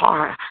in our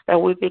heart, that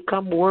we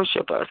become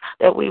worshipers,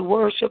 that we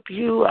worship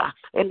you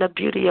in the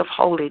beauty of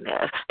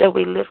holiness, that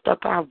we lift up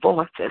our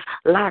voices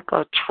like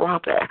a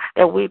trumpet,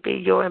 that we be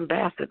your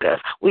ambassadors,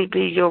 we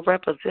be your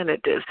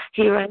representatives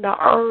here in the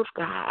earth,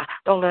 God.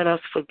 Don't let us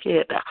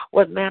forget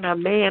what manner of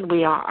man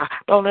we are.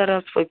 Don't let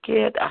us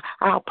forget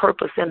our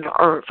purpose in the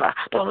earth.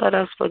 Don't let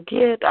us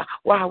forget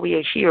why we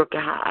are here,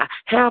 God.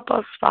 Help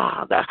us,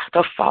 Father,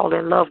 to fall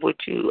in love with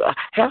you.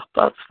 Help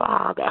us,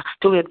 Father,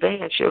 to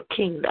advance your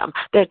kingdom,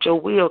 that your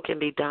will can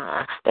be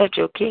done, that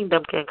your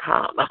kingdom can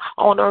come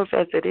on earth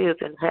as it is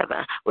in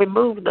heaven.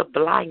 Remove the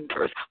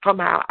blinders from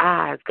our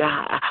eyes,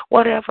 God.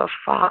 Whatever,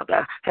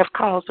 Father, have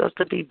caused us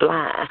to be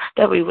blind,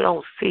 that we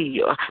don't see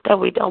you, that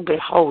we don't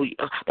behold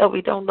you, that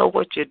we don't know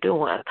what you're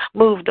doing.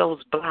 Move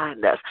those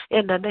blinders.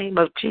 In the name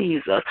of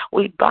Jesus,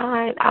 we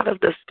bind out of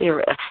the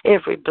spirit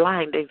every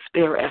blinding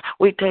spirit.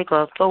 We take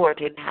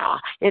authority now.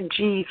 In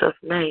Jesus'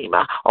 name,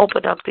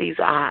 open up these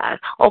eyes.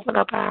 Open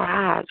up our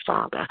eyes,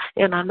 Father,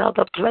 in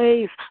another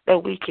place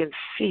that we can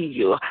see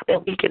you,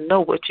 that we can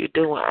know what you're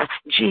doing.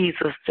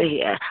 Jesus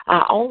said,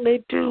 I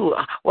only do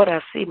what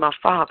I see my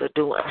Father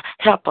doing.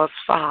 Help us,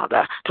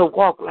 Father, to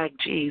walk like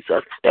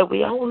Jesus, that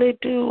we only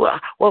do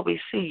what we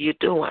see you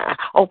doing.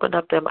 Open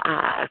up them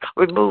eyes.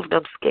 Remove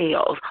them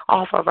scales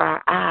off of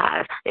our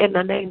eyes. In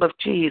the name of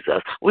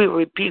Jesus, we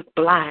rebuke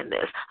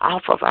blindness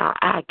off of our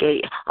eye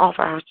gate, off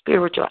our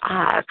spiritual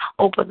eyes.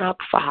 Open up,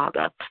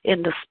 Father,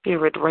 in the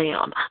spirit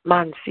realm.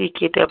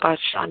 Mansiki de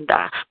Bashanda.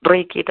 Shanda,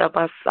 break it up,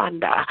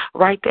 Sanda,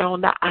 right there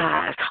on the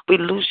eyes. We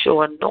loose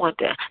your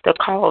anointing to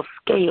cause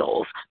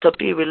scales to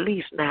be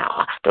released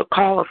now, to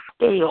cause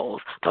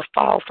scales to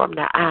fall from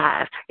the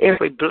eyes,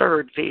 every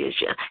blurred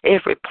vision,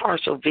 every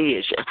partial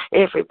vision,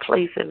 every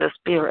place in the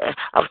spirit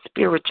of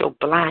spiritual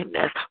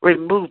blindness.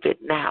 Remove it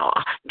now.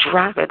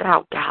 Drive it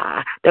out,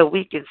 God, that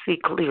we can see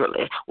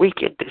clearly, we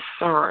can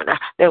discern,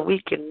 that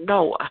we can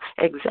know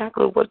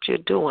exactly what you're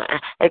doing,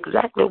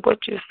 exactly what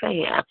you're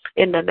saying.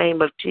 In the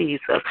name of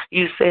Jesus,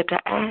 you said to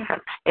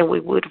ask and we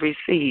would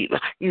receive.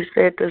 You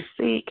said to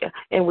seek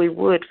and we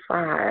would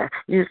find.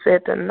 You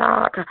said to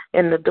knock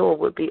and the door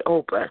would be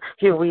open.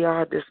 Here we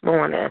are this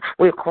morning.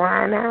 We're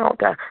crying out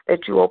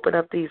that you open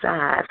up these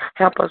eyes.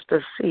 Help us to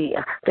see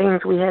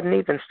things we hadn't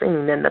even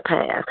seen in the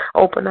past.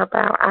 Open up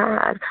our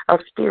eyes of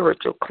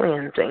spiritual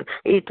cleansing.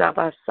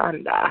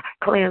 Itabasanda,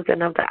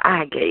 cleansing of the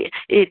eye gate.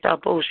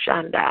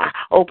 Itaboshanda,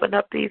 open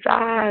up these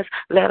eyes.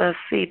 Let us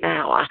see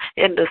now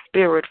in the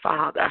spirit,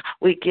 Father.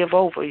 We give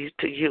over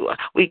to you.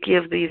 We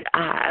give these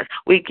eyes.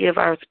 We give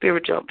our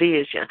spiritual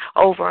vision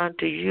over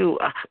unto you,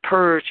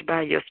 purged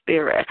by your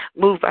spirit.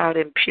 Move out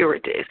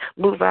impurities.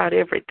 Move out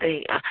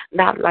everything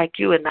not like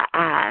you in the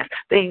eyes,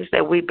 things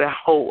that we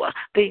behold,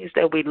 things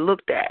that we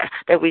looked at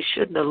that we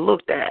shouldn't have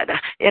looked at.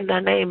 In the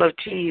name of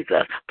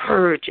Jesus,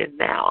 purge it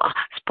now.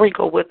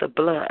 Sprinkle with the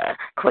blood.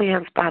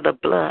 Cleanse by the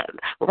blood.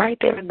 Right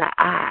there in the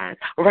eyes.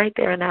 Right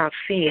there in our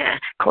sin.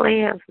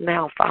 Cleanse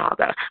now,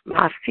 Father.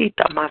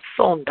 Masita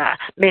masonda.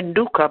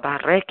 Menduka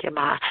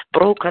barekema.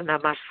 Brokana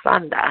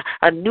masanda.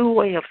 A new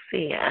way of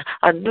sin.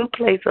 A new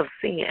place of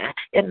sin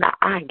in the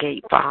eye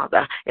gate,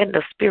 Father. In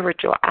the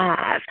spiritual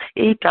eyes.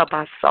 Ita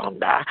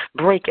basonda.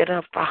 Break it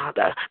up,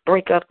 Father.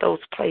 Break up those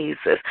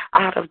places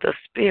out of the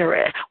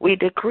spirit. We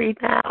decree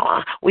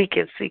now we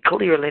can see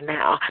clearly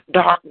now.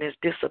 Darkness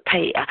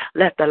dissipate.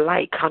 Let the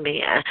light come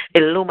in.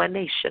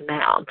 Illumination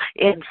now.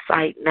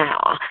 Insight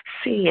now.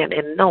 Seeing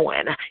and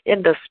knowing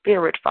in the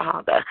spirit,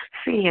 Father.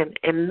 Seeing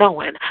and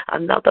knowing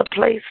another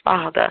place,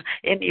 Father,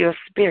 in your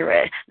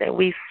spirit that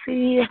we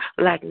see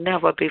like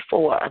never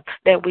before.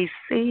 That we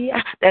see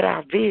that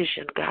our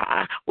vision,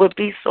 God, will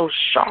be so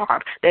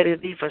sharp that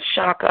it even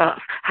shock us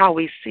how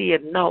we see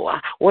and know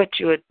what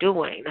you are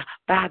doing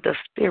by the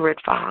Spirit,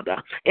 Father,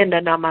 in the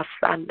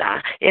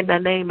Namasanda, in the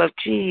name of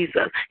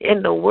Jesus,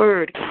 in the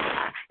Word,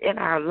 God, in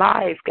our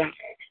lives, God,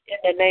 in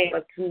the name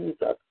of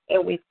Jesus.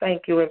 And we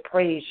thank you and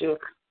praise you.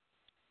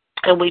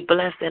 And we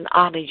bless and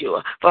honor you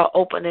for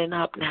opening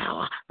up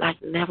now like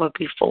never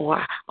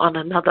before on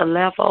another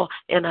level,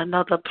 in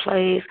another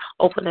place,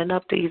 opening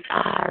up these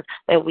eyes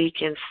that we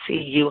can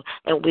see you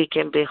and we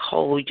can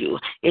behold you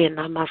in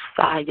the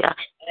Messiah.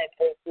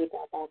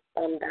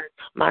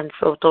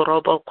 Mansoto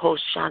robo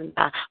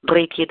koshanda,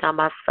 breakida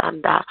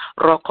masanda,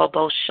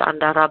 rokobo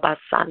shanda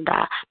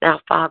rabasanda. Now,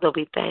 Father,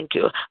 we thank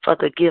you for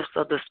the gifts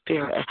of the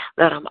Spirit.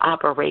 Let them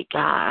operate,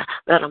 God.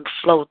 Let them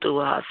flow through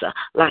us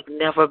like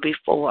never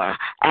before.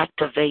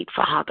 Activate,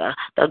 Father,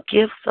 the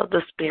gifts of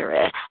the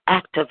Spirit.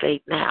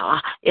 Activate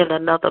now in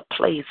another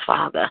place,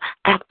 Father.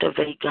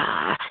 Activate,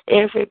 God,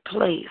 every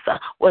place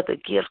where the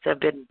gifts have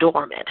been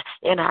dormant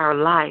in our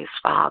lives,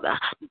 Father.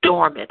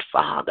 Dormant,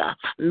 Father.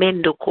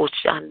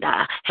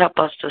 Mendukoshanda. Help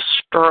us to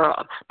stir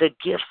up the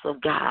gifts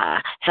of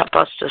God. Help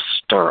us to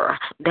stir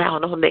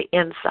down on the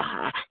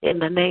inside in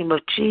the name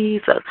of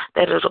Jesus,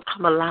 that it'll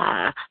come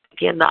alive.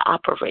 Begin to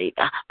operate,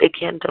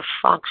 begin to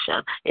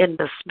function in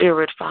the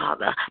Spirit,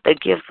 Father, the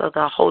gifts of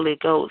the Holy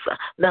Ghost,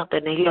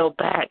 nothing held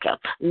back,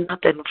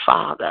 nothing,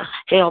 Father,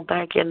 held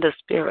back in the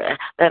Spirit,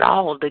 that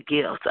all the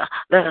gifts,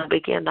 let them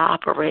begin to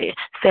operate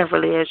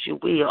severally as you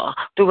will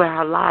through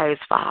our lives,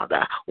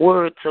 Father,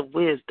 words of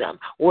wisdom,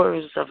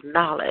 words of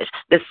knowledge,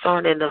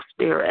 discerning the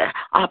Spirit,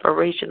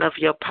 operation of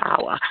your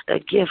power,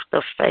 the gift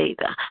of faith,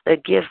 the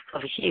gift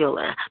of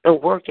healing, the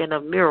working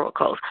of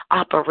miracles,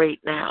 operate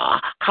now,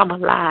 come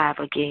alive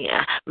again.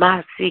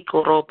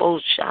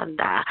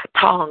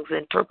 Tongues,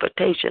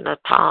 interpretation of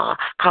tongue,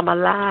 come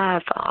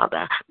alive,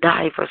 Father,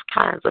 diverse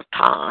kinds of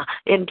tongue.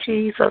 In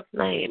Jesus'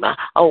 name,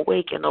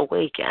 awaken,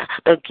 awaken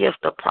the gift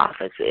of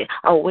prophecy.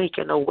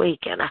 Awaken,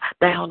 awaken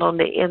down on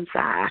the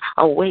inside.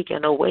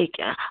 Awaken,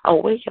 awaken,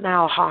 awaken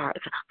our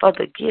hearts for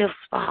the gifts,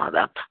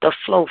 Father, to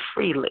flow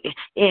freely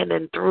in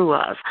and through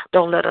us.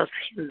 Don't let us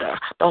hinder.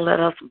 Don't let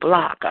us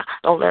block.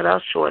 Don't let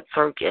us short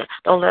circuit.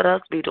 Don't let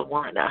us be the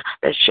one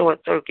that short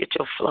circuit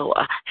your flow.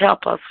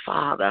 Help us,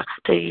 Father,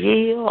 to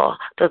yield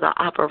to the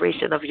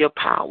operation of your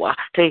power,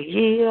 to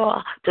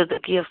yield to the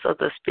gifts of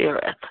the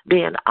Spirit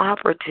being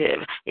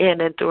operative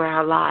in and through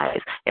our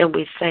lives. And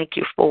we thank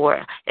you for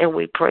it, and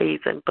we praise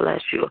and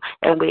bless you,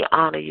 and we honor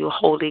honor you,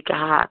 holy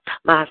God.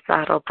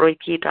 Masara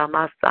brekita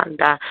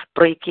masanda,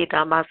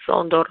 brekita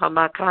masondo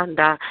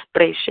ramakanda,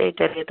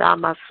 breshete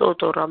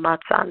masoto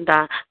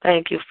ramasanda.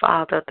 Thank you,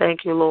 Father.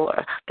 Thank you,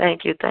 Lord.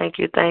 Thank you, thank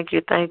you, thank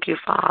you, thank you,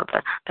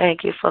 Father.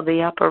 Thank you for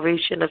the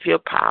operation of your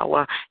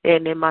power.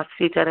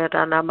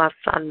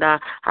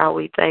 How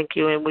we thank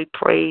you and we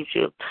praise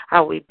you.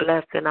 How we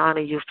bless and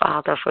honor you,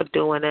 Father, for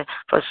doing it,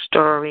 for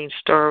stirring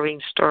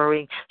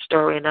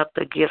up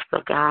the gifts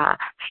of God.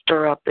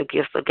 Stir up the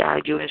gifts of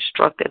God. You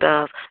instructed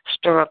us.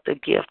 Stir up the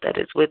gift that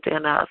is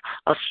within us.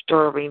 A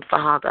stirring,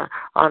 Father.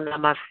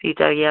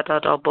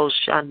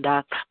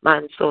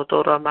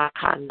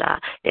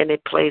 Any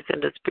place in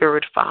the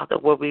spirit, Father,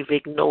 where we've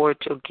ignored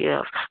your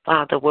gift,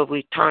 Father, where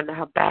we turned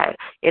our back.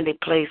 Any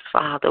place,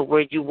 Father,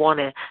 where you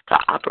wanted to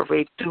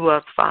operate through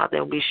us, Father,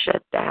 and we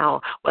shut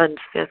down,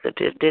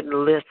 unsensitive,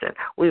 didn't listen.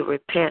 We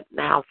repent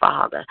now,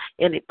 Father.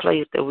 Any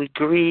place that we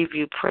grieve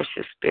you,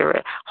 precious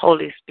Spirit,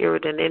 Holy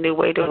Spirit, in any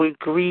way that we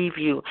grieve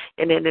you,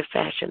 in any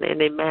fashion,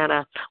 any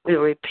manner, we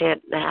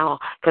repent now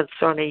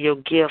concerning your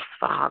gifts,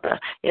 Father,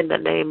 in the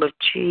name of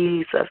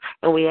Jesus.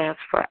 And we ask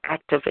for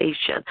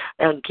activation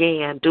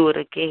again. Do it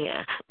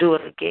again. Do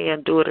it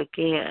again. Do it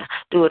again.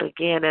 Do it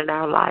again in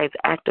our lives.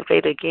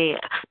 Activate again.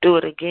 Do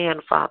it again,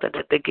 Father,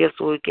 that the gifts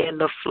will begin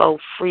to flow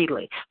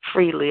freely,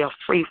 a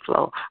free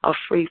flow,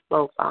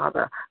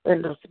 Father,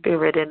 in the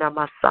Spirit, in our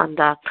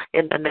Masanda,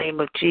 in the name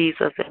of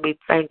Jesus. And we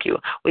thank you.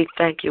 We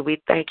thank you.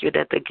 We thank you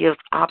that the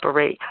gifts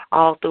operate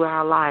all through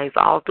our lives,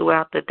 all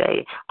throughout the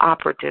day.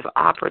 Operative,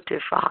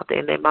 Father,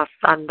 in the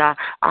Masanda,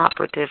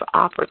 operative,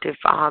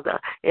 Father,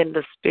 in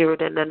the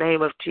Spirit, in the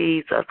name of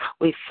Jesus.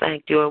 We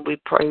thank you and we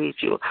praise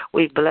you.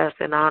 We bless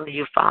and honor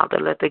you, Father.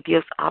 Let the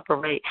gifts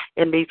operate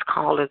in these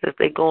callers as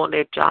they go on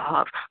their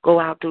jobs, go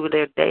out through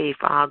their day,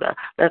 Father.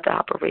 Let the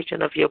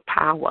operation of your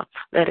power,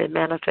 let it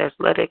manifest,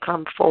 let it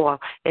come forth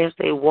as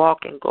they walk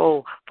and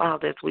go,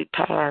 Father, as we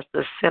pass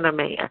the sinner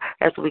man,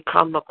 as we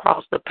come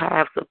across the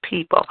paths of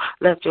people.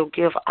 Let your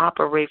gift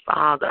operate,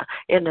 Father,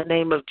 in the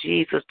name of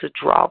Jesus, to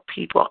draw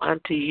people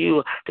unto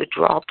you, to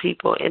draw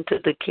people into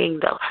the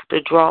kingdom,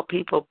 to draw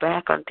people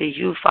back unto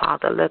you,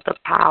 Father. Let the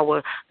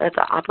power, let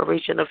the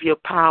operation of your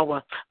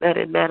power, let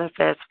it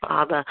manifest,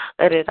 Father.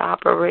 Let it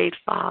operate,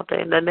 Father,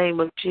 in the name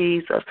of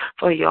Jesus,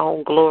 for your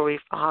own glory,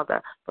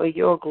 Father, for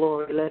your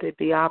glory. Let it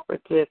be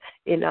operative.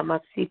 In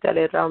Amasita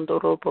le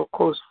Randorobo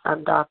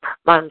Kosanda,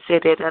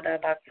 Mansede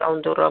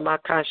Sandora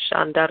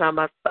Makashandara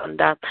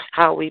Masanda.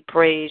 How we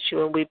praise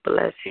you and we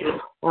bless you.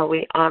 While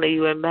we honor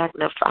you and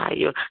magnify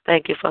you.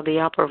 Thank you for the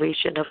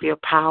operation of your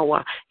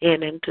power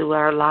in and through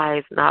our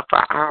lives, not for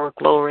our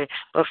glory,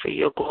 but for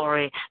your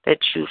glory, that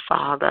you,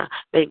 Father,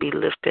 may be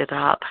lifted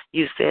up.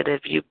 You said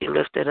if you be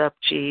lifted up,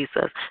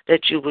 Jesus,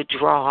 that you would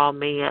draw all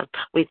men.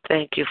 We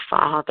thank you,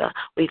 Father.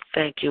 We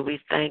thank you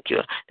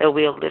that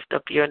we'll lift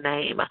up your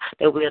name,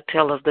 that we'll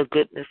tell of the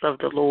goodness of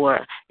the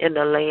Lord in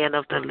the land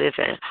of the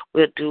living.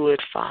 We'll do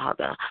it,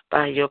 Father,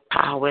 by your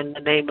power in the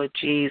name of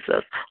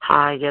Jesus.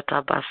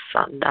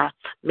 Hayatabasanda.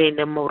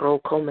 Mene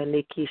moroko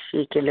meniki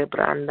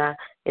shikelebranda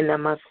in the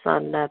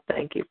masanda.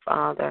 Thank you,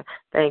 Father.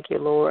 Thank you,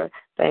 Lord.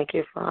 Thank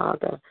you,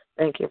 Father.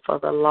 Thank you for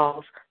the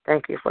lost.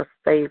 Thank you for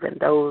saving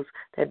those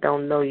that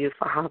don't know you,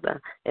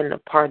 Father, in the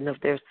pardon of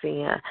their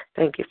sin.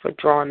 Thank you for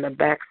drawing the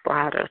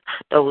backsliders,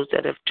 those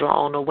that have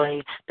drawn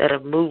away, that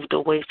have moved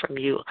away from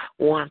you,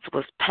 once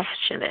was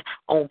passionate,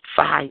 on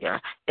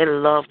fire,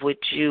 in love with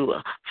you,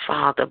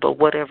 Father. But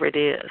whatever it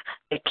is,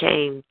 it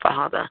came,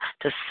 Father,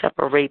 to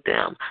separate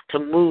them, to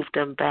move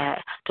them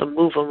back, to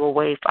move them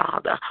away,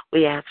 Father.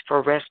 We ask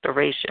for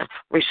restoration.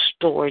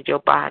 Restore your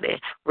body.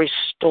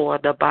 Restore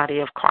the body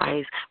of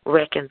Christ.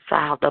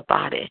 Reconcile the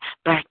body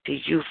back to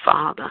you,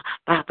 Father,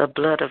 by the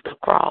blood of the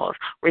cross.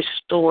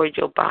 Restore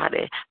your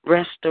body.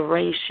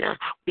 Restoration.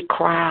 We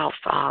cry out,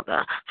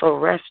 Father, for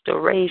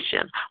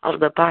restoration of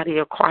the body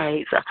of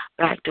Christ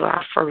back to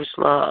our first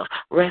love.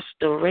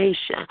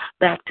 Restoration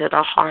back to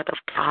the heart of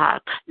God.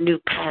 New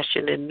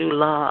passion and new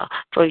love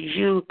for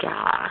you,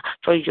 God,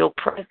 for your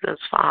presence,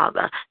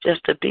 Father,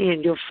 just to be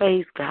in your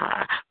face,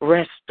 God.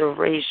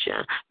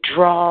 Restoration.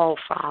 Draw,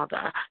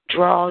 Father.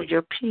 Draw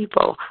your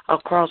people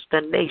across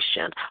the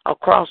nation,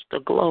 across the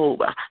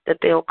globe, that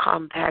they'll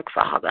come back,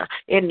 Father,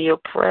 in your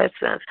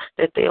presence,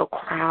 that they'll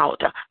crowd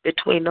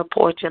between the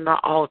porch and the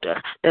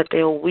altar, that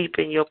they'll weep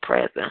in your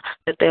presence,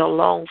 that they'll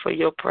long for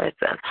your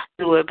presence.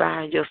 Do it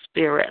by your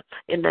Spirit.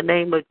 In the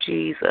name of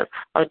Jesus,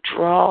 a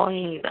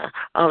drawing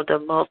of the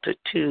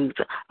multitudes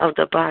of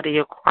the body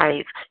of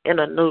Christ in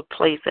a new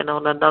place and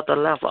on another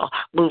level.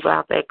 Move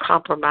out that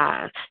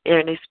compromise,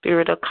 any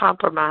spirit of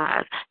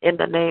compromise, in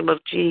the name of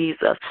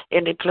Jesus,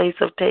 any place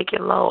of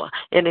taking low,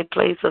 any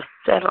place of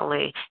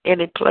settling,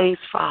 any place,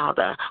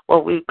 Father, where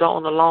we've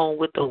gone along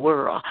with the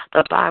world.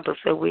 The Bible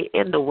said we're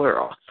in the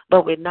world,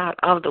 but we're not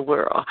of the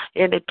world.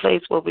 Any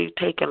place where we've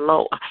taken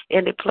low,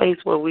 any place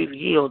where we've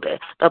yielded,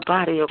 the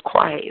body of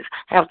Christ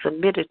have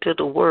submitted to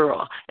the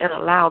world and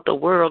allowed the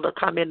world to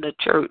come in the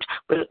church.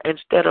 But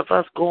instead of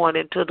us going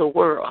into the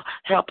world,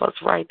 help us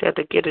right there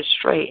to get it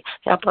straight.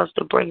 Help us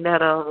to bring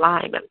that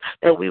alignment,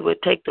 that we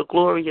would take the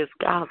glorious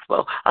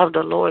gospel of the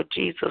Lord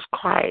Jesus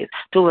Christ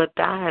to a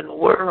dying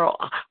world.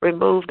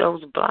 Remove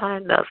those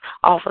blindness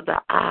off of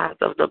the eyes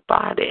of the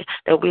body,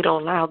 that we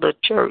don't allow the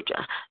church,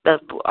 the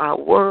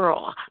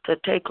world to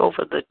take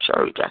over the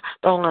church.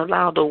 Don't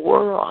allow the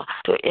world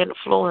to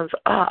influence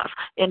us.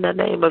 In the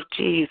name of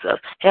Jesus,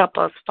 help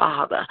us,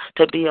 Father,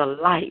 to be a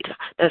light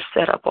that's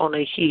set up on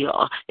a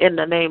hill. In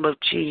the name of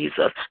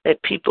Jesus,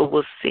 that people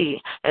will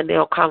see and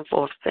they'll come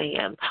forth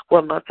saying,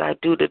 what must I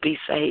do to be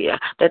saved?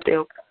 That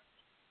they'll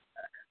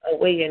come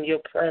away in your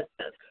presence.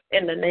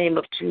 In the name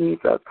of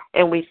Jesus,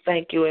 and we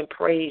thank you and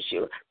praise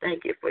you.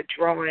 Thank you for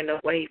drawing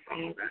away,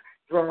 Father,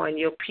 drawing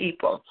your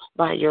people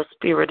by your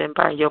spirit and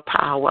by your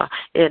power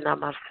in the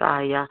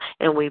Messiah.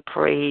 And we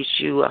praise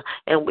you,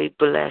 and we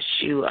bless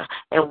you,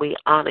 and we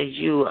honor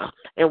you,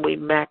 and we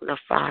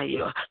magnify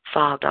you,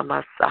 Father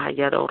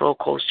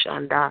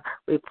Messiah.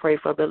 We pray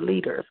for the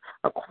leaders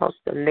across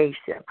the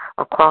nation,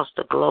 across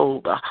the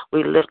globe.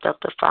 We lift up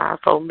the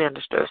fivefold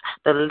ministers,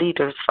 the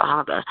leaders,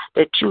 Father,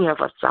 that you have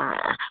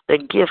assigned, the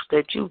gifts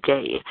that you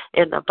gave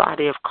in the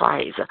body of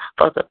Christ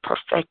for the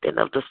perfecting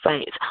of the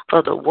saints,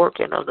 for the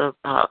working of the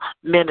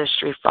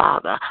ministry,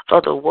 Father,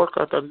 for the work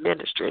of the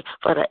ministry,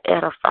 for the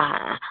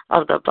edifying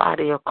of the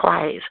body of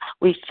Christ.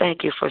 We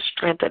thank you for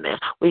strengthening.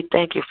 We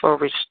thank you for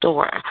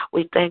restoring.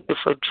 We thank you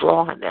for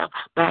drawing them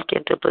back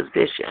into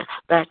position,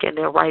 back in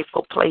their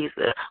rightful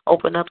places.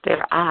 Open up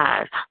their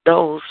eyes,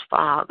 those,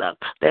 Father,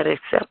 that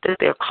accepted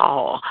their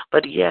call,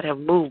 but yet have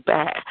moved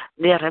back,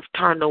 yet have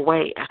turned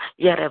away,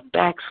 yet have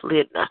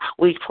backslidden.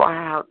 We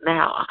cry out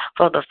now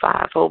for the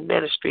fivefold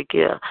ministry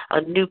give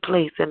a new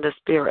place in the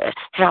spirit.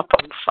 Help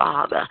them,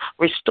 Father.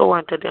 Restore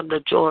unto them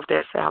the joy of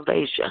their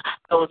salvation.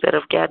 Those that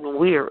have gotten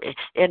weary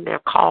in their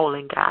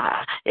calling,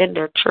 God, in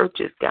their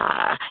churches,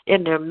 God,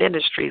 in their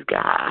ministries,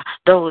 God.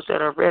 Those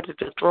that are ready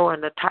to throw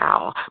in the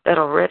towel, that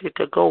are ready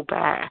to go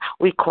back.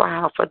 We cry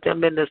out for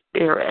them in the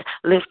spirit.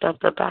 Lift up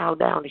the bowed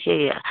down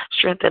head.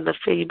 Strengthen the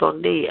feeble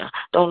knee.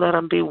 Don't let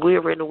them be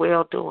weary in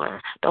well-doing.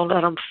 Don't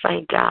let them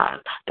faint, God.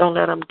 Don't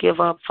let them give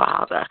up,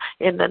 Father.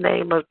 In the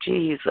name of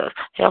Jesus,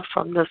 help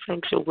from the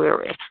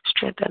sanctuary.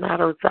 Strengthen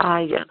out of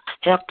Zion.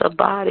 Help the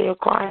body of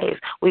Christ.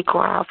 We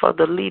cry out for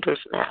the leaders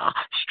now.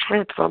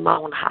 Strength from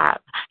on high.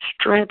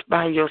 Strength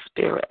by your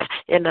spirit.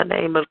 In the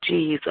name of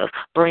Jesus,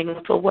 bring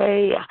us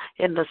away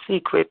in the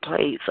secret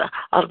place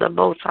of the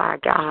Most High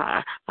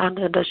God,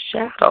 under the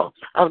shadow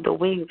of the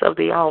wings of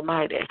the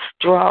Almighty.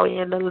 Draw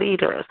in the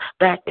leaders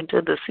back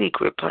into the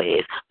secret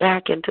place,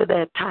 back into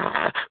that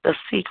time, the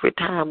secret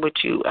time with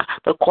you,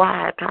 the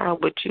quiet time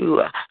with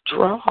you.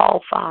 Draw,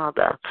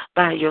 Father,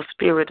 by your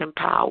spirit and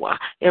power.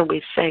 And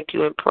we thank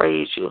you and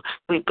praise you.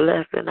 We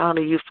bless and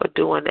honor you for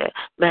doing it.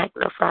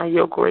 Magnify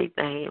your great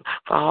name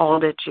for all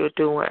that you're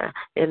doing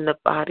in the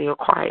body of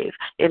Christ,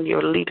 in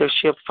your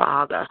leadership,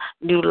 Father.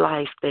 New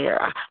life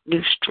there,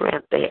 new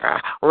strength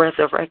there,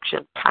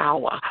 resurrection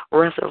power,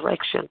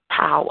 resurrection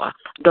power.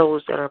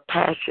 Those that are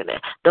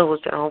passionate, those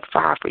that are on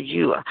fire for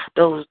you,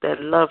 those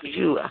that love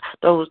you,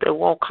 those that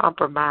won't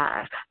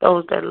compromise,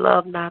 those that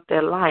love not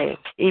their life,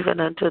 even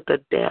unto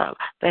the death.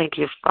 Thank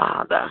you,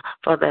 Father,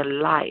 for their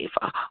life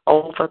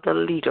over the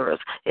leaders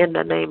in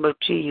the name of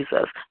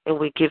Jesus. And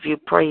we give you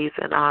praise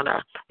and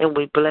honor, and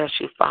we bless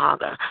you,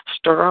 Father.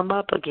 Stir them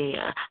up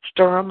again.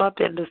 Stir them up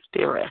in the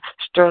spirit.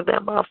 Stir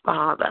them up,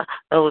 Father,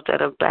 those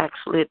that are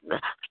backslidden.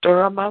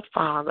 Stir them up,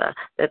 Father,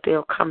 that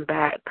they'll come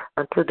back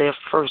unto their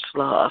first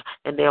love,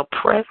 and they'll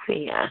press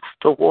in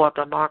toward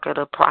the mark of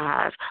the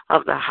prize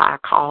of the high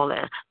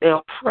calling.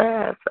 They'll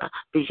press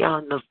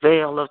beyond the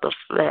veil of the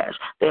flesh.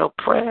 They'll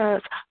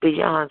press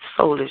beyond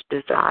soulish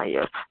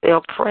desires.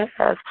 They'll press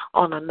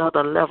on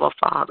another level,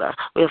 Father.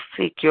 We'll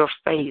seek your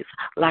face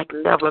like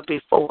never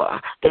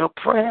before. They'll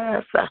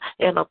press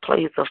in a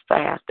place of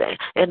fasting,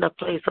 in a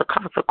place of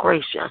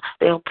consecration.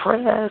 They'll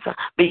press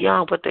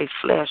beyond what their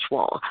flesh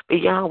wants,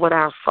 beyond what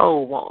our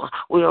soul wants.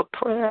 We'll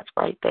press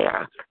right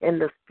there in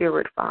the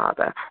spirit,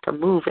 Father, to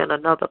move in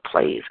another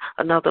place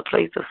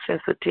of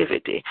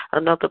sensitivity,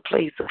 another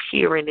place of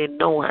hearing and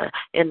knowing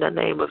in the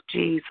name of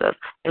Jesus.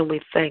 And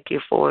we thank you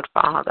for it,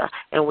 Father.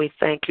 And we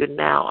thank you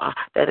now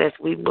that as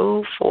we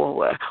move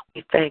forward,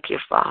 we thank you,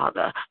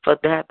 Father, for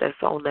that's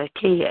on the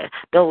head,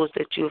 those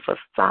that you've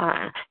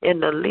assigned in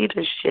the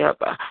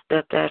leadership,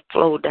 that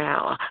flow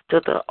down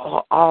to the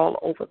all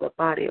over the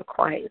body of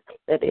Christ,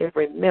 that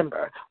every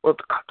member will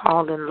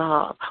fall in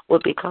love, will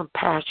become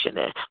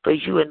passionate for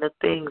you and the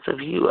things of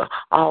you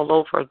all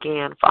over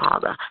again,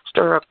 Father.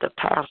 Stir up the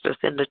pastors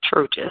in the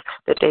churches,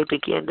 that they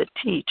begin to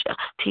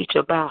teach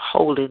about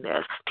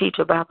holiness, teach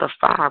about the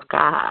fire of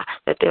God,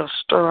 that they'll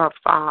stir up,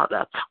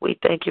 Father. We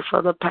thank you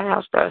for the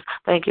pastors.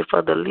 Thank you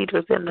for the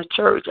leaders in the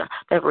church.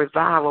 That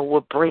revival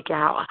will break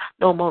out.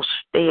 No more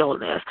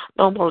staleness.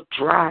 No more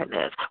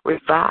dryness.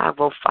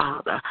 Revival,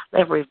 Father.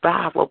 Let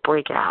revival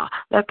break out.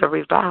 Let the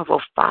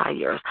revival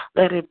fires.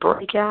 Let it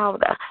break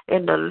out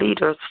in the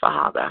leaders,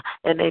 Father.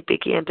 And they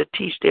begin to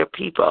teach their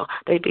people.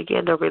 They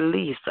begin to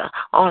release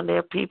on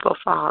their people,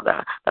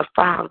 Father, the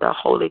fire of the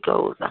Holy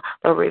Ghost,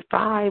 the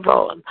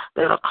revival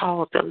that'll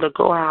cause them to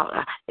go out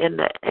in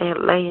the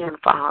land,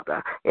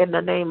 Father, in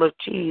the name of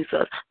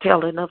Jesus,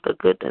 telling of the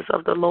goodness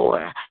of the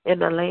Lord in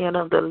the land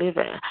of the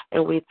living.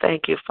 And we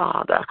thank you,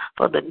 Father,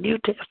 for the New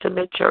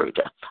Testament church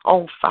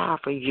on fire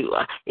for you,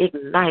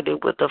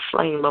 ignited with the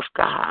flame of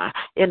God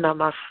in the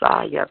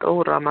Messiah,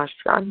 Dora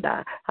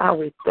Mashanda. How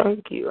we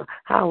thank you,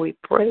 how we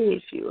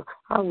praise you,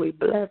 how we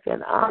bless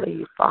and honor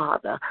you,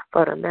 Father,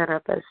 for the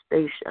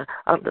manifestation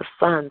of the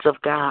sons of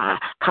God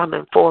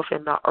coming forth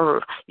in the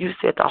earth. You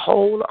said the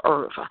whole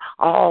earth,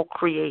 all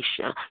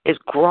creation is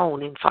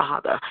groaning,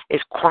 Father,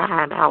 is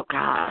crying out,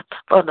 God,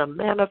 for the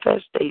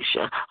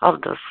manifestation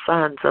of the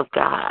sons of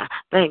God.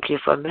 Thank you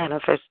for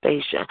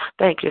manifestation.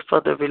 Thank you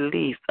for the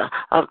release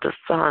of the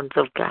sons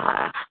of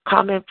God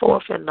coming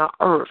forth in the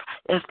earth.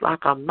 It's like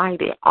a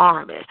mighty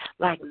army,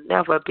 like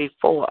never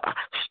before,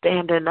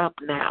 standing up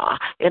now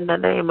in the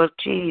name of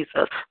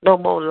Jesus. No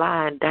more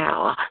lying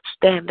down,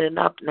 standing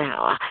up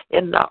now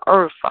in the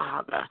earth,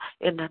 Father,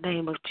 in the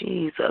name of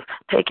Jesus,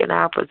 taking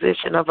our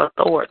position of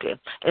authority.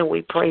 And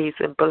we praise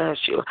and bless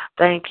you.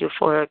 Thank you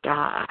for it,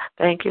 God.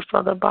 Thank you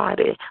for the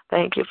body.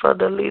 Thank you for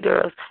the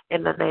leaders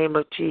in the name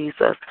of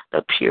Jesus,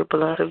 the pure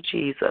blood of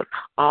Jesus,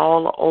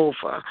 all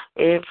over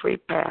every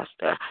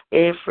pastor,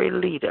 every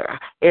leader,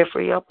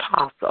 every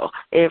apostle,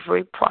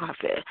 every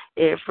prophet,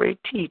 every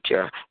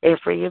teacher,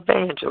 every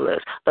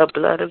evangelist, the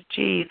blood of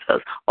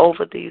Jesus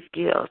over these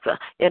gifts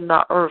in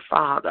the earth,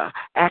 Father.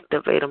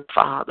 Activate them,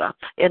 Father.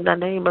 In the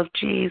name of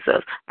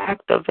Jesus,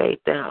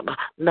 activate them.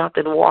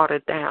 Nothing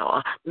watered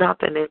down,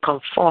 nothing in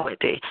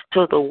conformity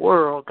to the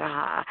world,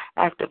 God.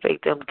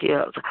 Activate them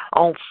gifts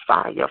on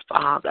fire,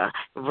 Father,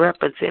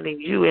 representing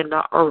you in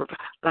the earth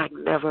like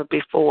never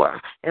before.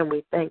 And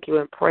we thank you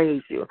and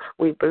praise you.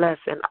 We bless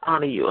and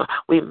honor you.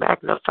 We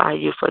magnify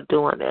you for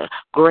doing it.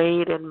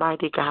 Great and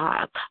mighty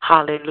God.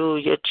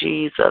 Hallelujah,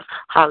 Jesus.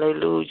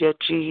 Hallelujah,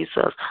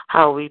 Jesus.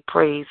 How we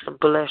praise and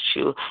bless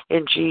you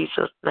in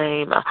Jesus'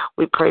 name.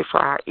 We pray for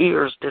our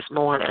ears this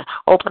morning.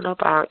 Open up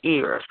our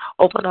ears.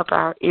 Open up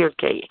our ear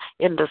gate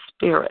in the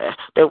spirit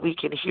that we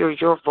can hear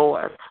your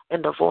voice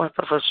and the voice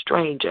of a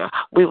stranger.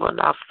 We will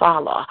not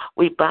follow.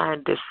 We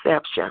bind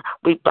deception.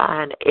 We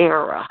bind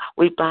error.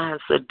 We bind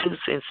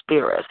seducing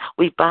spirits.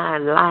 We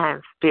bind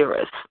lying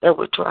spirits that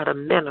would try to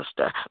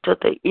minister to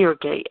the ear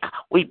gate.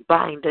 We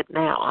bind it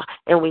now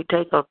and we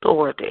take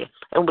authority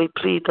and we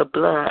plead the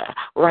blood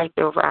right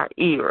there over our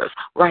ears,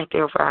 right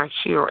there over our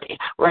hearing,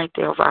 right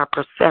there over our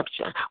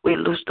perception. We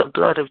loose the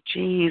blood of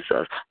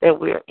Jesus that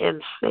we're in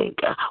sync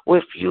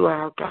with you,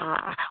 our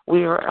God.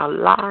 We are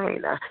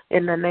aligned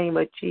in the name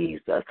of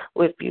Jesus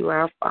with you,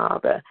 our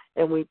Father.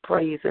 And we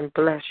praise and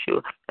bless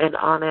you and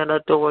honor and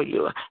adore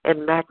you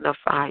and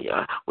magnify you.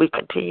 We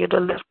continue to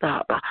lift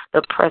up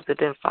the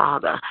President,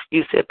 Father.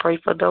 You said pray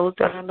for those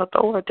that are in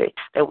authority,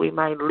 that we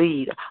might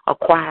lead a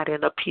quiet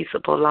and a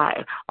peaceable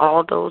life.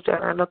 All those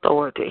that are in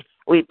authority,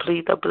 we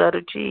plead the blood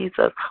of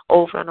Jesus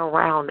over and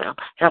around them.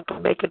 Help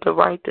them make it the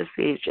right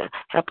decision.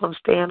 Help them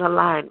stay in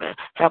alignment.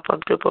 Help them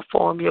to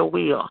perform your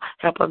will.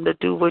 Help them to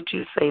do what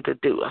you say to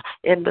do.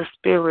 In the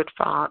Spirit,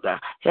 Father.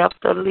 Help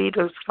the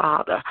leaders,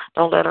 Father.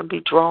 Don't let them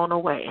be drawn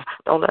away.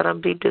 Don't let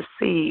them be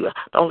deceived.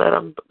 Don't let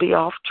them be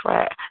off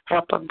track.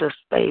 Help them to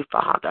stay,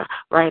 Father,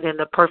 right in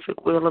the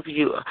perfect will of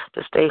you,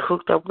 to stay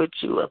hooked up with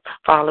you,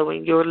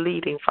 following your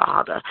leading,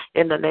 Father,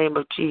 in the name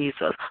of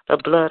Jesus. The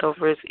blood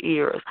over his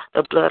ears,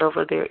 the blood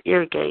over their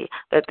ear gate,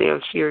 that they'll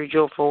hear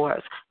your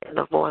voice and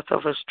the voice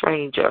of a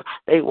stranger.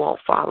 They won't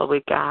follow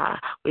it, God.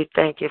 We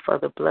thank you for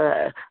the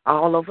blood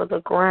all over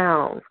the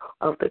grounds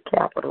of the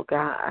Capitol,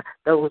 God.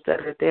 Those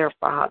that are there,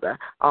 Father,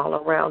 all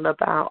around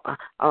about,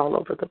 all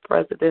over the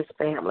president's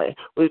family.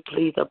 We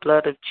plead the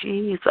blood of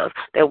Jesus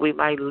that we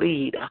might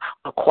lead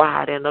a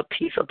quiet and a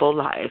peaceable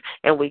life.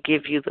 And we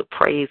give you the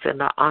praise and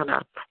the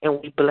honor.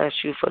 And we bless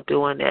you for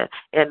doing it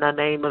in the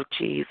name of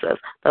Jesus.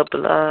 The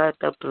blood,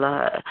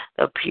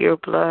 the pure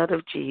blood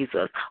of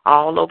Jesus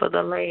all over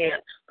the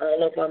land,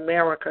 all over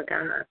America,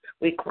 God.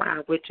 We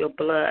cry with your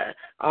blood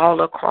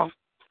all across.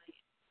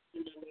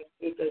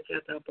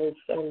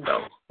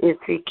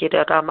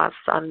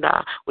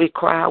 We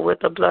cry with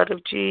the blood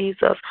of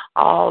Jesus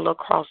all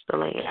across the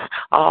land,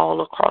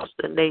 all across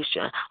the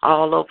nation,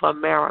 all over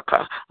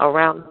America,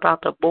 around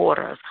about the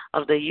borders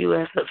of the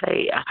U.S. of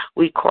A.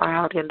 We cry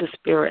out in the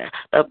Spirit,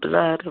 the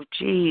blood of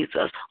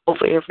Jesus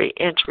over every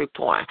entry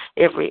point,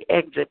 every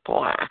exit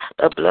point,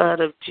 the blood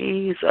of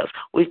Jesus.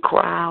 We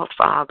cry out,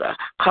 Father,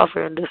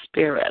 cover in the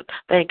Spirit.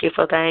 Thank you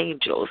for the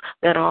angels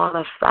that are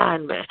on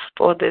assignment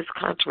for this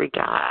country,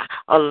 God.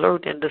 Alert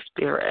alert in the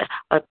spirit,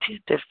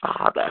 attentive,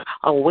 Father,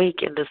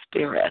 awake in the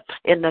spirit,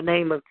 in the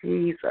name of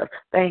Jesus.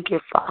 Thank you,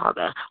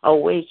 Father.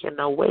 Awaken,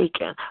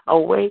 awaken,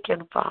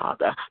 awaken,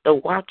 Father. The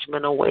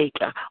watchmen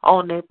awaken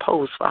on their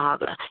post,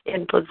 Father,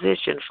 in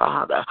position,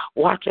 Father,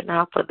 watching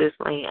out for this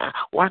land,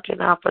 watching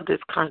out for this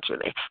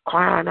country,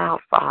 crying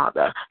out,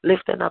 Father,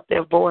 lifting up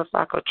their voice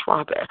like a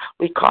trumpet.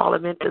 We call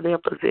them into their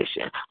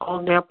position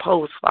on their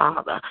post,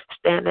 Father,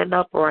 standing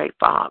upright,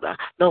 Father,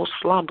 no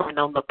slumbering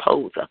on the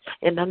post.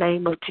 In the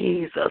name of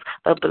Jesus,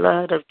 the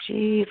blood of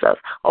Jesus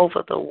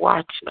over the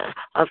watchmen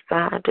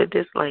assigned to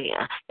this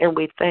land. And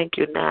we thank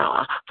you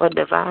now for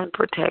divine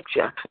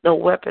protection. No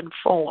weapon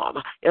form,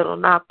 it'll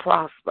not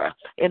prosper.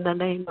 In the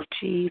name of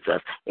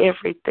Jesus,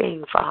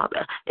 everything,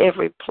 Father,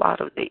 every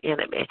plot of the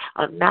enemy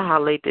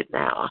annihilated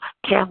now,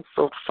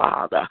 canceled,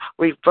 Father,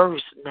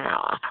 reversed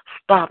now,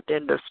 stopped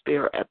in the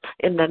spirit.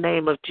 In the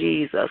name of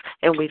Jesus,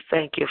 and we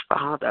thank you,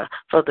 Father,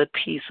 for the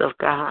peace of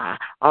God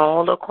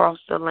all across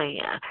the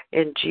land.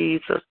 In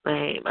Jesus'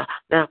 name,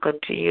 now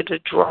continue to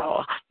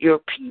draw your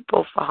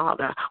people,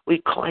 Father.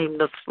 We claim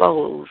the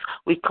souls.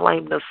 We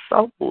claim the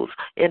souls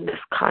in this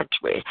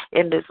country,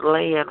 in this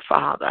land,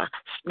 Father.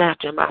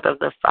 Snatch them out of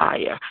the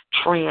fire.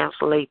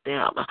 Translate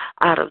them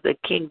out of the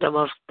kingdom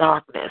of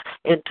darkness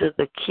into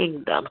the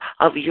kingdom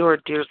of your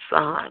dear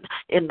Son,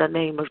 in the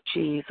name of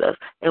Jesus.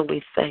 And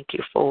we thank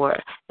you for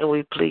it. And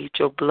we plead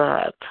your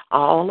blood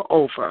all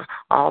over,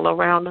 all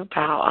around the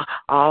power,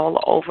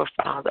 all over,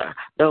 Father,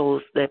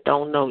 those that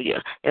don't know you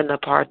in the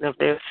pardon of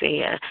their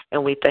sin.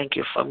 And we thank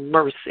you for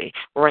mercy,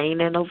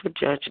 reigning over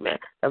judgment,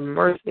 the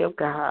mercy of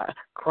God,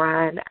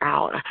 crying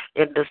out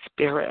in the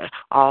spirit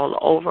all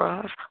over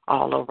us,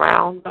 all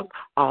around them,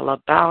 all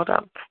about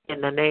them,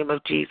 in the name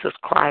of Jesus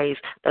Christ,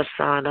 the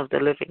Son of the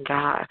living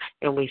God.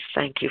 And we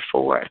thank you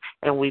for it.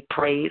 And we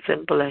praise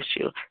and bless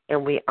you.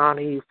 And we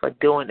honor you for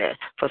doing it,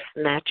 for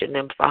snatching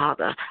them,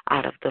 Father,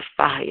 out of the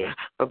fire,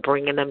 for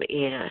bringing them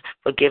in,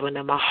 for giving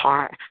them a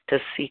heart to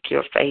seek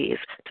your face,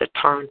 to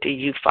turn to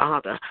you,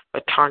 Father,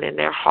 for turning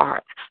their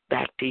hearts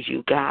back to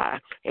you, God.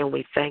 And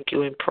we thank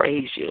you and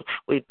praise you.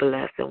 We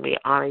bless and we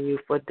honor you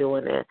for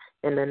doing it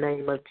in the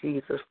name of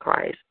Jesus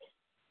Christ.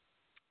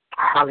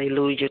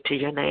 Hallelujah to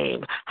your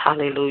name.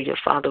 Hallelujah.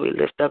 Father, we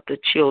lift up the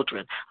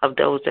children of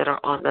those that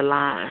are on the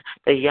line,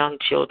 the young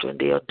children,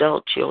 the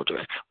adult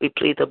children. We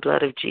plead the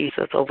blood of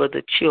Jesus over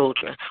the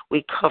children.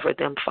 We cover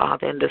them,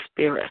 Father, in the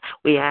spirit.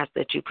 We ask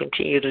that you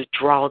continue to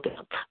draw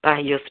them by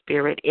your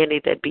spirit. Any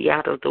that be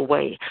out of the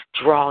way,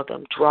 draw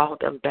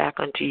them back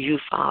unto you,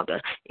 Father.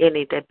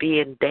 Any that be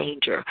in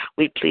danger,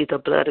 we plead the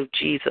blood of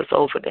Jesus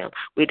over them.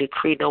 We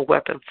decree no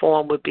weapon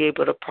formed would be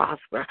able to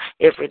prosper.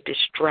 Every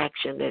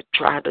distraction that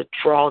try to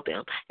draw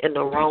them in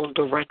the wrong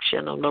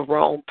direction, on the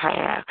wrong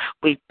path,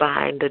 we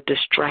bind the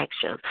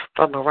distractions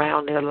from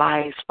around their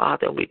lives,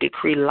 Father, and we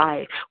decree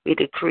life. We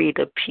decree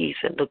the peace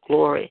and the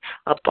glory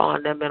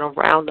upon them and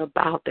around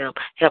about them.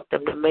 Help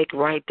them to make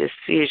right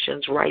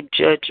decisions, right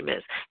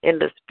judgments in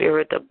the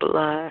spirit, the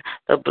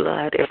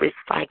blood, every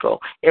cycle,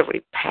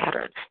 every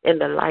pattern in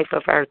the life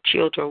of our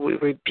children. We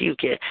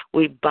rebuke it.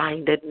 We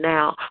bind it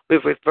now. We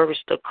reverse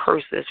the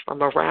curses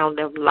from around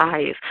their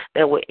lives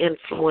that will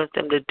influence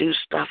them to do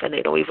stuff and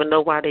they don't even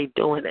know why they're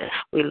doing it.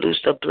 We loose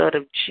the blood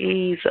of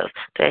Jesus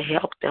to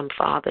help them,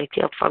 Father,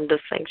 help from the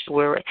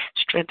sanctuary,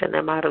 strengthen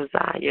them out of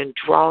Zion,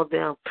 draw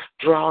them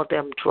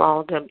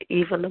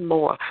even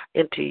more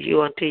into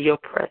you, into your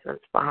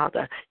presence,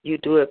 Father. You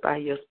do it by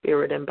your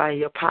spirit and by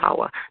your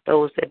power.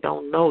 Those that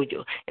don't know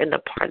you in the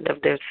pardon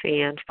of their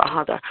sins,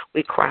 Father,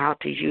 we cry out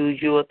to you.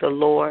 You are the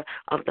Lord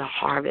of the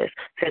harvest.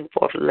 Send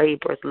forth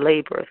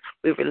laborers.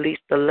 We release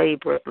the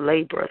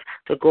laborers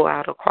to go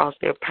out across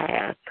their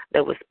path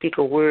that will speak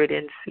a word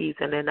in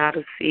season and out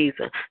of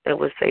season, that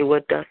will say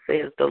what thus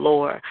says the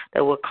Lord,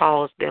 that will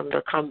cause them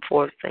to come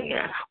forth saying,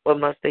 what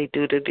must they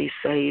do to be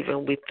saved?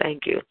 And we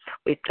thank you.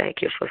 We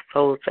thank you for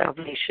soul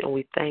salvation.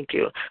 We thank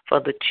you for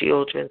the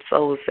children's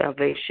soul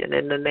salvation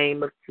in the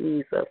name of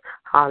Jesus.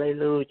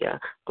 Hallelujah.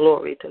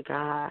 Glory to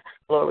God.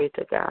 Glory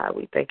to God.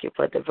 We thank you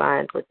for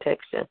divine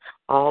protection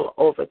all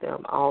over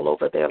them, all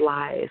over their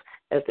lives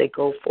as they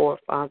go forth,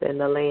 Father, in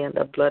the land.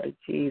 The blood of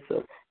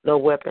Jesus. No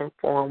weapon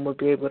formed will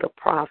be able to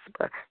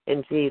prosper.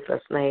 In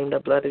Jesus' name, the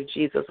blood of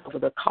Jesus over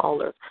the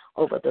callers,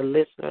 over the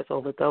listeners,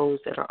 over those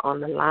that are on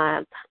the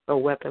line. No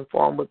weapon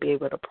formed will be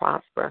able to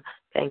prosper.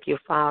 Thank you,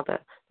 Father,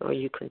 for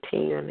you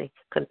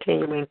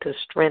continuing to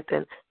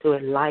strengthen, to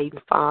enlighten,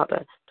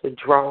 Father, to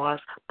draw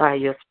us by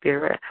your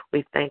spirit.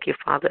 We thank you,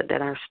 Father,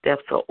 that our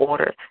steps are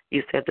ordered.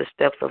 You said the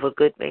steps of a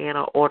good man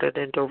are ordered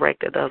and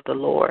directed of the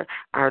Lord.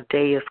 Our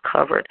day is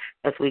covered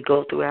as we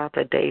go throughout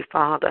the day,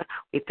 Father.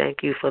 We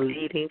thank you for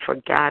leading, for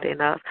guiding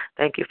us.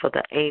 Thank you for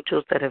the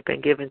angels that have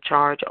been given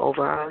charge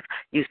over us.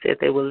 You said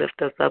they will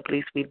lift us up,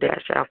 lest we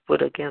dash our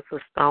foot against a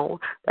stone.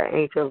 The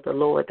angel of the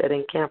Lord that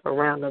encamp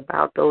around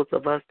about those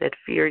of us that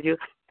fear you.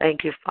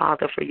 Thank you,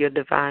 Father, for your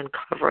divine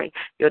covering,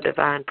 your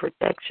divine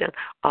protection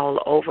all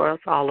over us,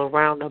 all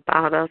around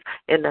about us.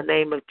 In the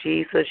name of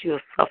Jesus, you'll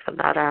suffer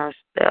not our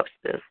steps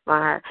to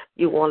slide.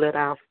 You won't let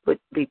our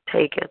foot be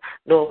taken,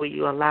 nor will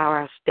you allow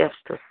our steps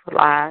to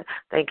slide.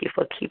 Thank you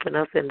for keeping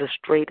us in the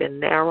straight and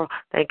narrow.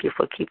 Thank you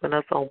for keeping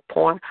us on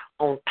point,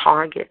 on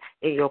target,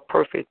 in your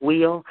perfect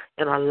will,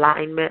 in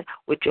alignment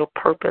with your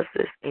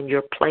purposes and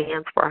your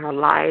plans for our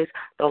lives.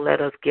 Don't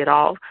let us get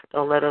off.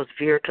 Don't let us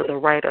veer to the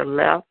right or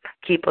left.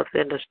 Keep us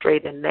in the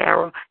straight and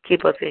narrow.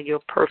 Keep us in your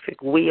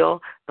perfect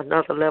will.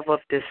 Another level of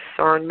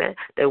discernment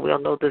that we'll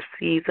know the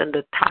season,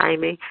 the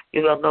timing.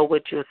 You will know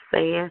what you're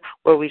saying,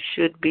 where we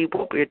should be,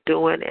 what we're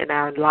doing in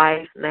our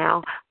lives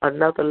now.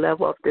 Another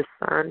level of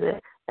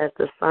discernment as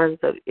the sons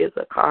of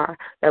Issachar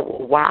that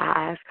were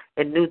wise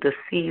and knew the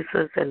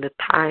seasons and the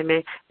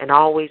timing and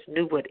always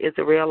knew what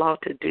Israel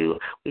ought to do.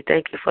 We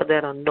thank you for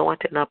that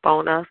anointing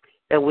upon us,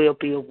 that we'll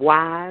be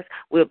wise,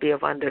 we'll be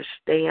of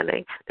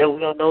understanding, that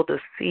we'll know the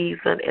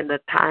season and the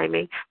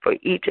timing for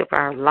each of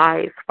our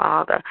lives,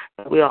 Father,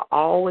 and we'll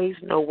always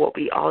know what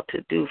we ought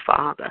to do,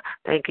 Father.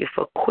 Thank you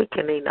for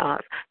quickening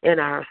us in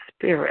our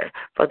spirit,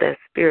 for that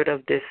spirit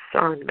of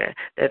discernment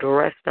that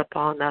rests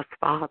upon us,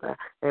 Father,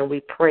 and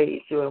we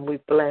praise you and we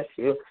bless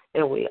you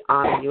and we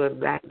honor you and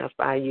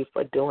magnify you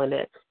for doing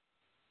it.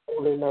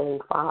 Holy name,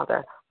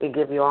 Father, we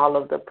give you all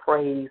of the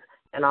praise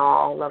and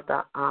all of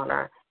the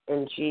honor.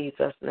 In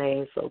Jesus'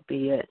 name, so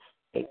be it.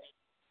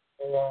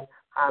 Amen.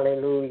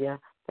 Hallelujah.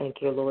 Thank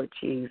you, Lord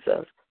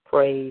Jesus.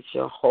 Praise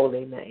your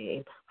holy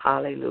name.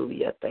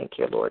 Hallelujah. Thank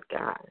you, Lord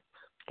God.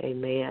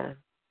 Amen.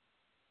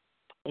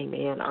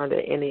 Amen. Are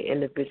there any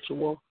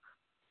individual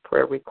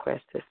prayer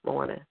requests this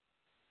morning?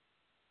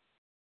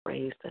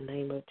 Praise the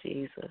name of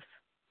Jesus.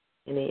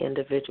 Any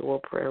individual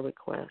prayer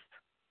requests?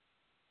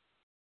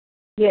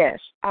 Yes,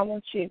 I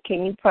want you.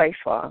 Can you pray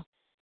for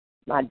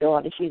my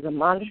daughter? She's a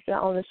monitor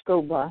on the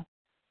school bus.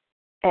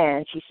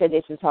 And she said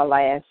this is her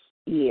last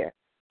year.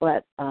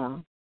 But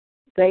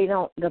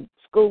the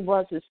school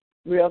bus is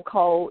real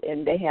cold,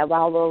 and they have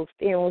all those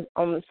fumes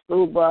on the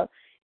school bus.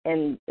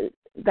 And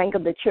think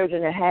of the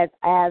children that has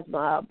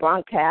asthma,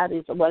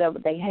 bronchitis, or whatever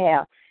they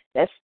have.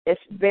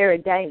 It's very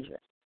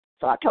dangerous.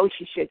 So I told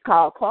she should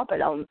call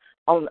corporate on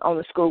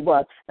the school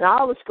bus. And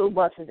all the school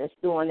buses that's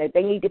doing it,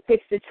 they need to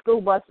fix the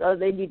school bus or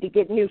they need to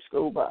get new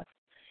school bus.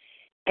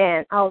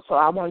 And also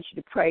I want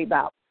you to pray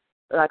about,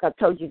 like I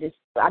told you, this.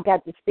 I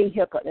got this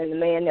vehicle, and the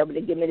man never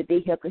did give me the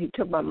vehicle. He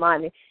took my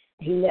money.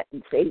 He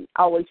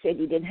always said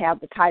he didn't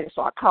have the title,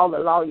 so I called the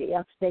lawyer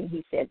yesterday, and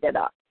he said that,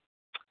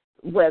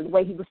 the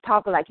way he was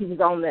talking, like he was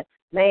on the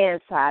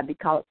man's side,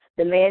 because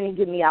the man didn't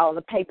give me all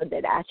the paper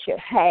that I should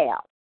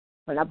have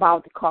when I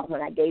bought the car,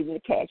 when I gave him the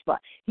cash. But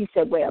he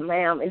said, well,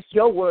 ma'am, it's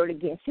your word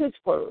against his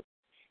word.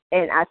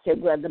 And I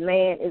said, well, the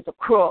man is a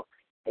crook.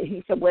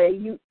 He said, well,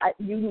 you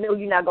know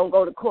you're not going to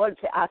go to court.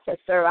 I said,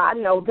 sir, I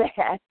know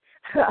that.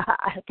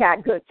 I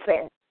got good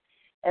sense.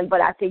 But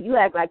I said, you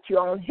act like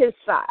you're on his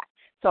side.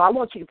 So I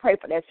want you to pray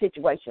for that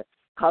situation,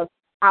 because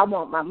I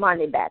want my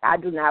money back. I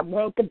do not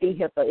want the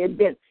vehicle.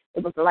 It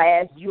was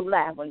last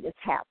July when this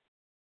happened.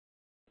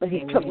 But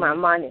he took my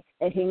money,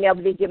 and he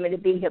never did give me the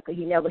vehicle.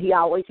 He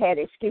always had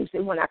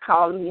excuses. When I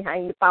called him, he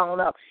hung the phone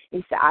up.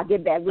 He said, I'll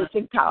get back with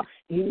you.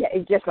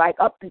 It's just like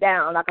up and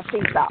down, like a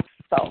seesaw.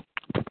 So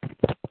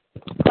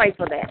pray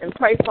for that, and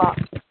pray for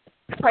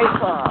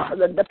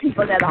the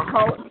people that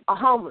are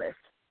homeless.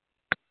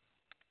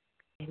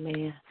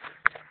 Amen.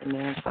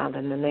 Amen. Father,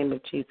 in the name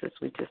of Jesus,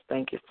 we just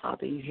thank you,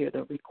 Father. You hear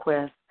the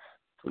request.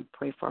 We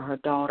pray for her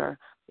daughter.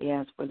 We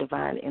ask for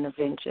divine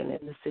intervention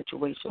in the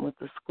situation with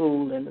the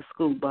school and the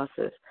school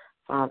buses.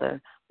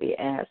 Father, we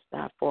ask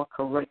for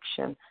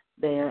correction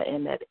there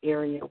in that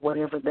area,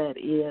 whatever that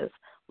is.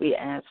 We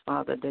ask,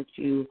 Father, that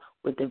you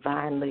would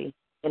divinely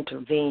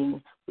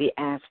intervene. We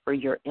ask for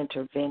your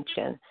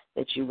intervention,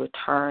 that you would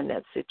turn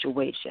that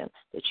situation,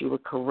 that you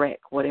would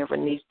correct whatever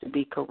needs to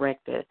be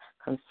corrected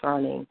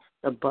concerning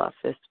the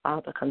buses,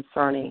 Father,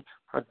 concerning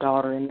her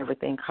daughter and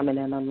everything coming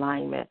in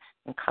alignment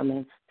and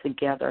coming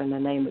together in the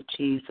name of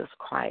Jesus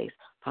Christ.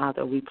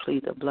 Father, we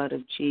plead the blood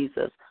of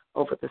Jesus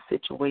over the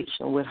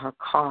situation with her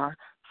car.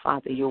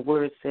 Father, your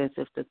word says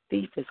if the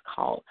thief is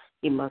caught,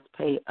 he must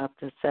pay up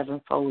to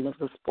sevenfold of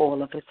the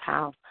spoil of his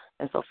house.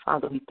 And so,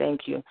 Father, we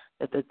thank you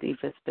that the thief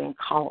has been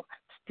caught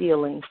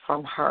stealing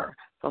from her.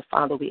 So,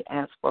 Father, we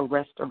ask for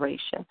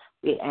restoration.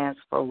 We ask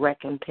for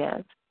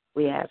recompense.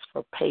 We ask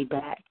for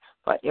payback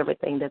for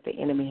everything that the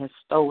enemy has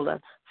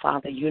stolen.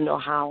 Father, you know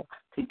how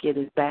to get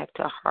it back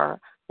to her,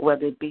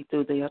 whether it be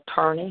through the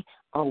attorney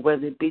or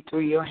whether it be through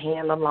your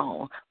hand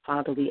alone.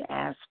 Father, we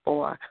ask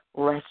for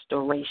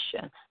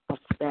restoration of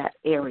that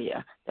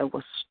area that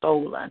was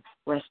stolen,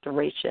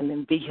 restoration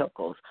in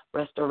vehicles,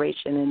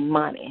 restoration in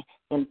money,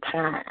 in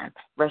time,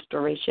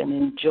 restoration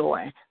in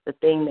joy, the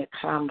thing that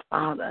comes,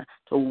 Father,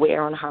 to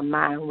wear on her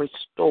mind,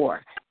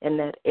 restore in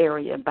that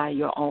area by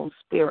your own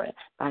spirit,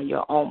 by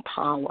your own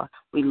power.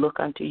 We look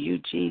unto you,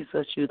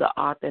 Jesus, you the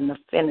author and the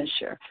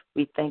finisher.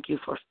 We thank you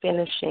for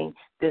finishing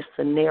this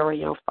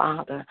scenario,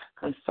 Father,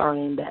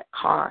 concerning that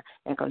car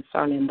and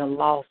concerning the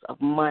loss of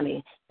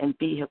money and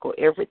vehicle,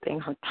 everything,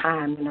 her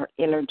time and her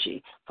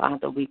energy.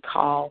 Father, we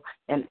call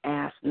and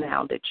ask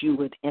now that you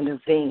would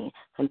intervene,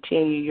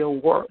 continue your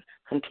work,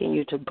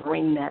 continue to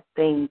bring that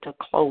thing to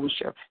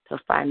closure, to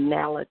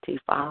finality,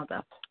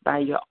 Father, by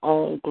your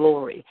own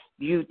glory.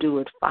 You do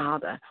it,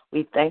 Father.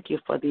 We thank you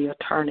for the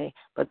attorney,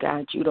 but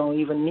God, you don't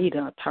even need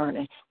an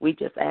attorney. We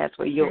just ask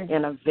for your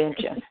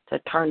intervention to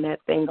turn that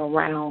thing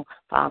around,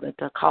 Father,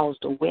 to cause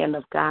the wind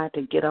of God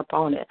to get up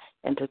on it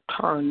and to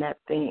turn that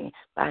thing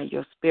by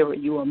your spirit.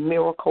 You a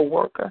miracle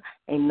worker.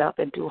 Ain't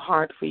nothing too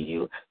hard for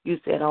you. You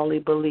said only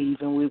believe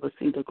and we will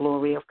see the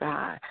glory of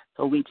God.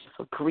 So we just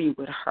agree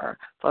with her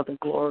for the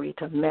glory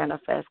to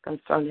manifest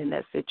concerning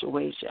that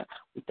situation.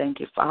 We thank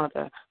you,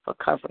 Father, for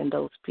covering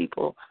those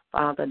people,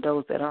 Father,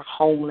 those that are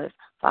homeless,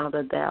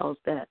 Father, those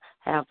that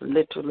have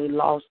literally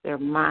lost their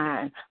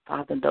mind,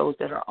 Father, those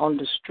that are on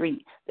the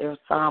street. There are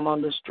some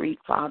on the street,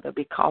 Father,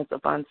 because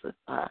of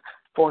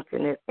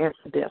unfortunate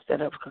incidents that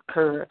have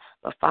occurred.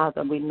 But,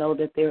 Father, we know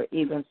that there are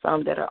even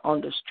some that are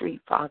on the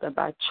street, Father,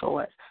 by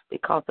choice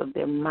because of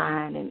their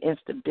mind and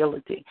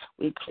instability.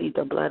 We plead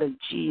the blood of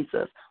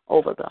Jesus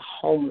over the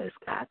homeless,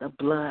 God, the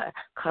blood.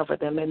 Cover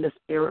them in the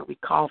spirit. We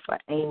call for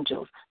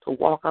angels to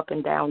walk up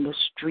and down the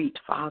street,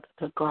 Father,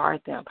 to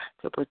guard them,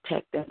 to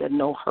protect them, that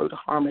no hurt,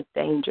 harm, or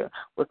danger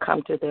will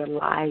come to their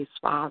lives,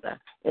 Father.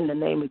 In the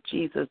name of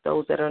Jesus,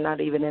 those that are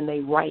not even in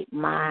their right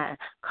mind,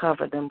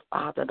 cover them,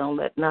 Father. Don't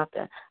let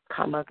nothing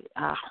come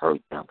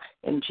hurt them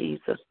in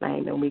Jesus'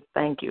 name. And we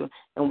thank you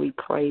and we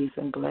praise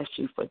and bless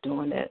you for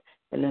doing it.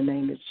 In the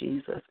name of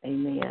Jesus,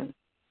 amen.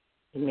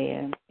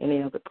 Amen.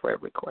 Any other prayer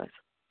requests?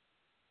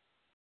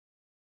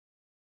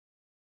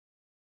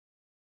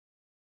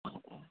 Are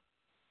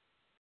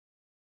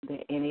there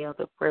any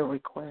other prayer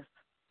requests?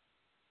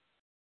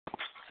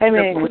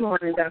 Amen. Good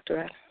morning,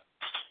 Dr.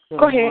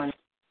 Go ahead.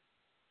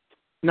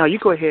 No, you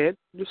go ahead.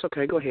 It's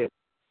okay. Go ahead.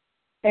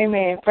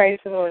 Amen. Praise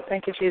the Lord.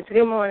 Thank you, Jesus.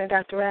 Good morning,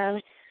 Dr.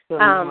 Riley.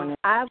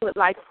 I would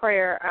like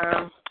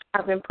prayer.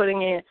 I've been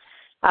putting in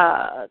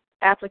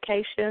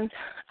applications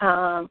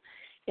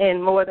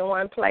in more than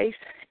one place,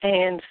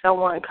 and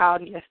someone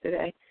called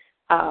yesterday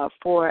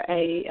for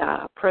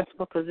a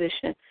principal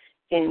position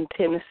in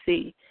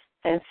Tennessee.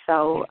 And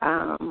so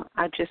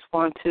I just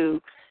want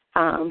to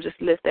just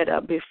lift that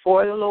up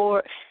before the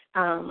Lord.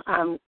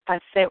 I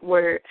sent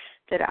word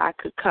that I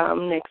could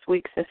come next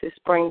week since it's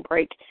spring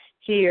break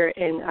here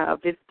and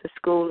visit the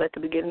school at the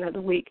beginning of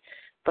the week.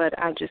 But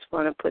I just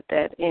want to put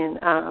that in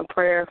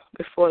prayer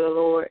before the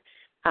Lord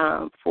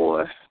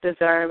for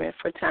discernment,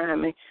 for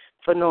timing,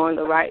 for knowing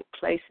the right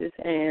places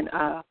and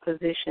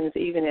positions,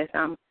 even as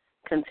I'm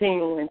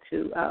continuing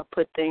to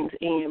put things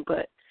in.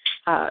 But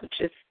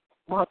just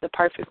want the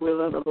perfect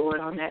will of the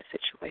Lord on that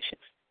situation.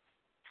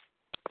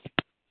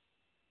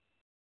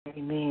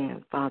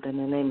 Amen. Father, in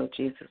the name of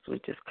Jesus, we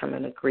just come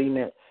in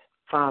agreement,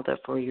 Father,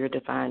 for your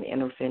divine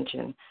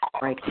intervention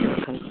right here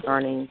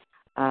concerning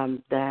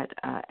that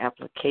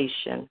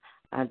application,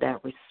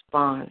 that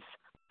response.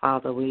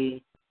 Father,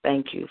 we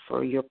thank you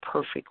for your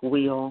perfect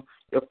will,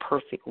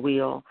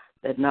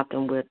 that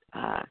nothing would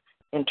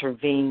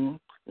intervene,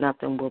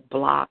 nothing will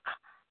block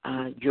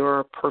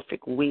your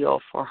perfect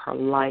will for her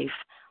life.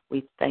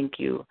 We thank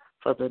you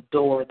for the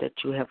door that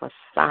you have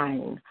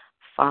assigned,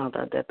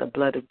 Father, that the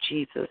blood of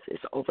Jesus is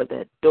over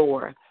that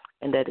door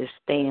and that it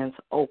stands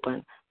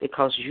open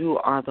because you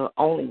are the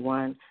only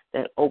one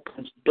that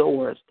opens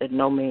doors that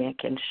no man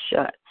can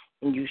shut,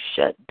 and you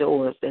shut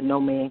doors that no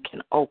man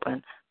can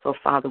open. So,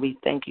 Father, we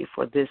thank you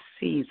for this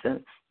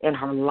season in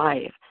her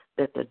life,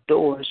 that the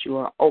doors you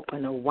are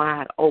open are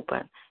wide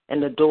open,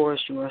 and the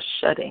doors you are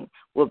shutting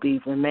will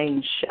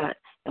remain shut.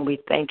 And we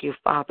thank you,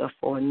 Father,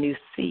 for a new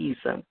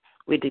season.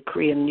 We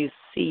decree a new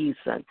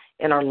season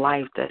in her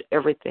life, that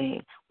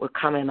everything will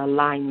come in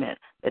alignment,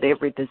 that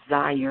every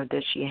desire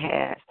that she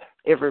has,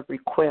 every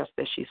request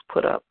that she's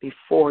put up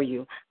before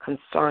you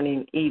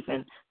concerning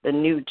even the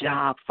new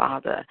job,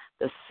 Father,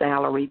 the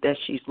salary that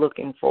she's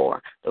looking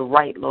for, the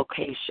right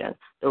location,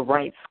 the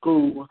right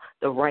school,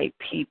 the right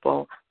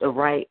people, the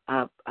right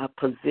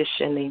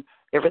positioning,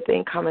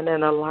 everything coming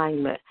in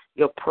alignment.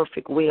 Your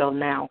perfect will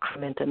now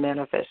come into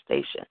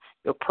manifestation.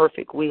 Your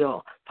perfect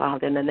will,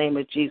 Father, in the name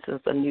of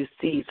Jesus, a new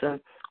season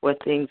where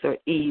things are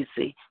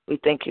easy. We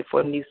thank you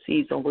for a new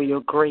season where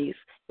your grace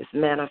is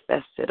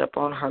manifested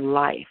upon her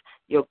life,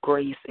 your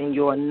grace and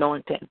your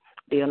anointing.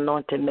 The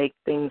anointing make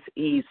things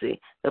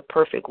easy. The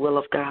perfect will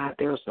of God,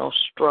 there is no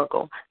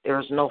struggle. There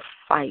is no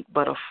fight,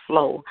 but a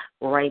flow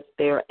right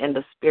there in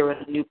the spirit,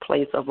 a new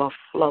place of a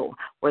flow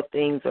where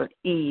things are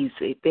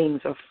easy.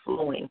 Things are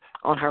flowing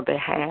on her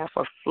behalf,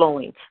 are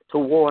flowing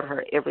toward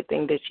her.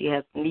 Everything that she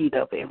has need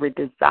of, every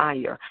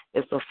desire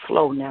is a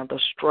flow now. The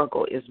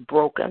struggle is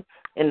broken.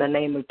 In the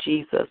name of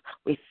Jesus,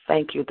 we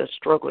thank you. The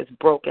struggle is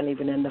broken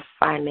even in the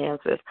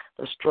finances.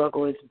 The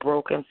struggle is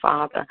broken,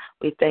 Father.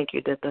 We thank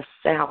you that the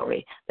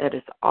salary that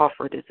is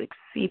offered is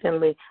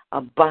exceedingly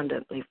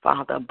abundantly,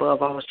 Father,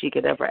 above all she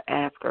could ever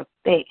ask or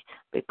think,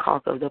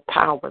 because of the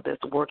power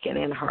that's working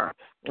in her.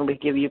 And we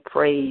give you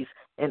praise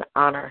and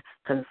honor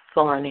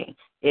concerning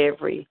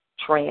every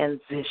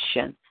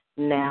transition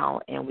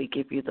now, and we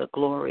give you the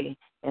glory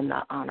and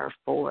the honor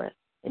for it.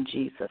 In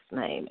Jesus'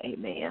 name,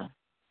 amen.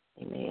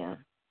 Amen.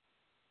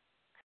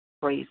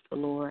 Praise the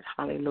Lord.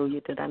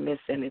 Hallelujah. Did I miss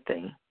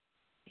anything?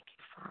 Thank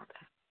you, Father.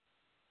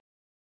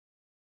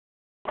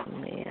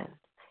 Amen.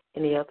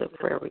 Any other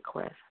prayer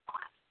requests?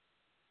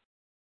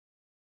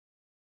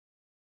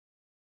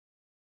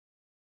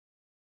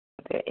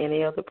 Are there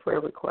any other prayer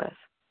requests?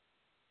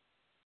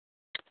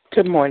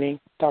 Good morning,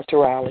 Dr.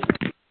 Riley.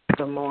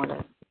 Good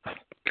morning.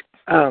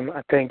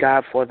 I thank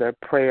God for the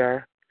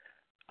prayer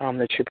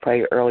that you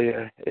prayed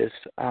earlier. Is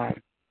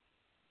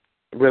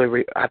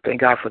really, I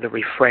thank God for the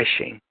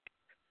refreshing.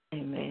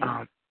 Amen.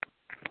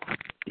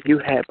 You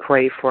had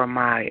prayed for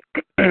my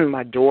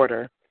my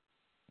daughter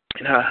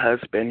and her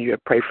husband. You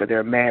had prayed for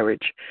their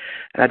marriage.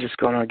 And I'm just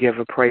going to give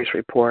a praise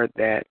report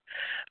that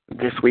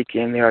this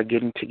weekend they are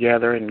getting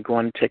together and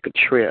going to take a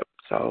trip.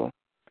 So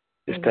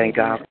just thank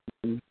God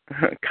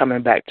for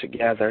coming back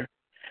together.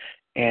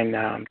 And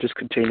just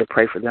continue to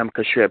pray for them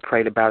because you had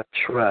prayed about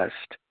trust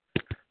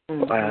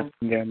in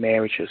their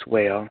marriage as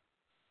well.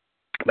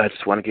 But I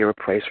just want to give a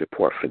praise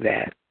report for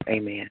that.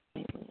 Amen.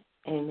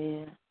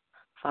 Amen.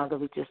 Father,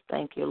 we just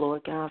thank you,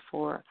 Lord God,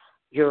 for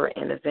your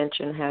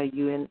intervention, how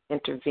you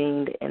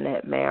intervened in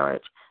that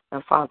marriage.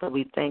 And, Father,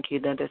 we thank you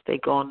that as they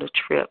go on the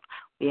trip,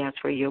 we ask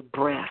for your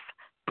breath.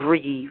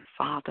 Breathe,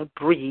 Father,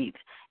 breathe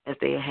as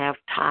they have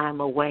time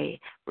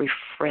away.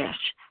 Refresh,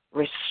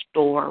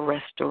 restore,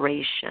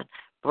 restoration.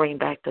 Bring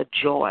back the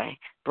joy.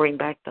 Bring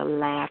back the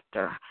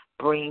laughter.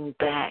 Bring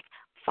back,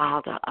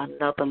 Father,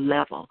 another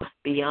level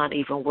beyond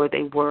even where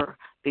they were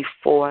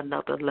before,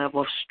 another level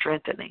of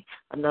strengthening,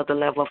 another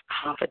level of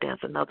confidence,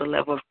 another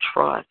level of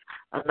trust,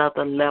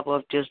 another level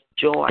of just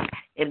joy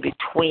in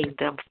between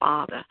them,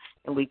 Father.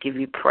 And we give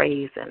you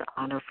praise and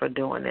honor for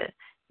doing it.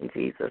 In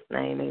Jesus'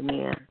 name,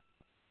 amen.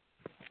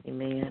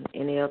 Amen.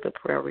 Any other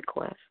prayer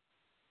requests?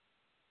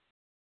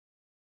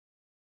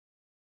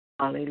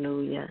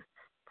 Hallelujah.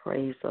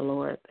 Praise the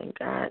Lord. Thank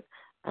God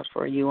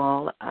for you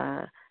all.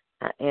 I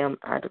am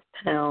out of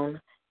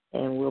town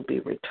and will be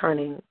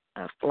returning,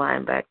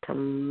 flying back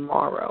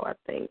tomorrow, I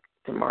think,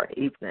 tomorrow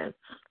evening.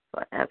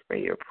 So I ask for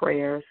your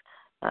prayers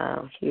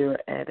here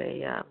at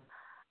a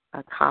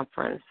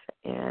conference,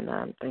 and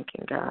I'm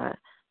thanking God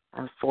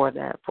for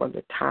that, for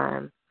the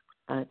time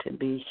to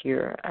be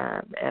here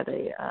at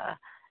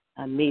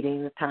a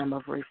meeting, a time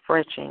of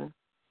refreshing,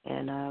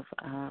 and of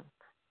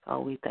so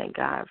we thank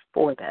God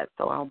for that.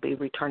 So I'll be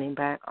returning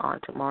back on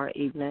tomorrow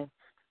evening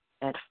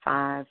at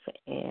 5,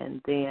 and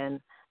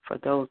then for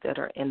those that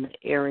are in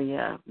the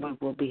area, we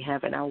will be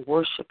having our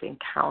worship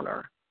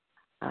encounter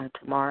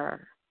tomorrow,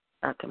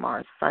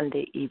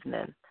 Sunday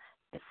evening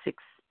at 6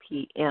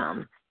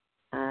 p.m.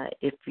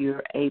 If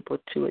you're able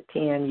to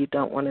attend, you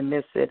don't want to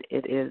miss it.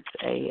 It is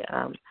a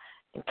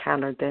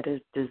encounter that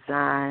is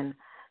designed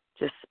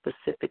just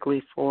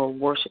specifically for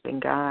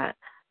worshiping God.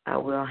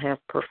 We'll have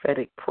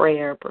prophetic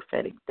prayer,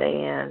 prophetic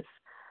dance,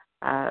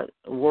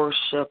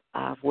 worship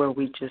where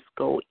we just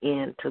go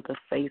into the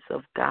face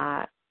of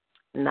God,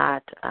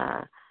 not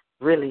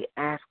really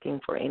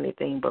asking for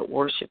anything but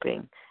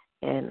worshiping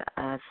and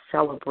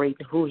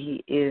celebrating who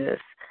he is.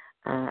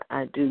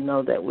 I do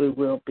know that we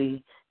will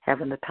be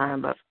having the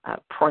time of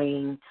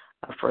praying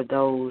for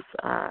those.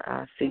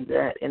 I see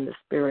that in the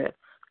Spirit,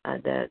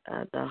 that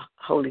the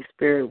Holy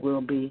Spirit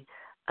will be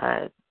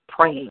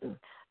praying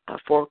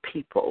for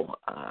people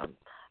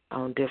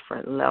on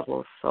different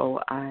levels. So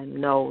I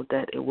know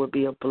that it will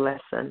be a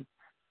blessing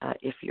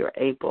if you're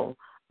able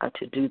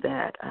to do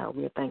that.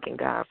 We're thanking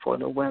God for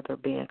the weather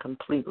being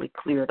completely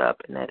cleared up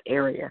in that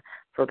area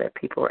so that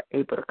people are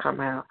able to come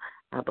out.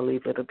 I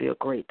believe it'll be a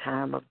great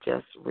time of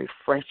just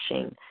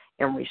refreshing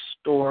and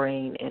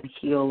restoring and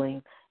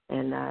healing,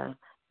 and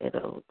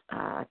it'll,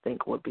 I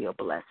think, will be a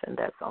blessing.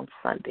 That's on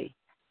Sunday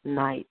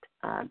night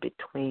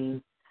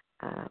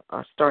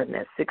starting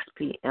at 6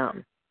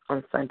 p.m.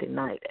 on Sunday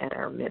night at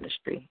our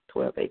ministry,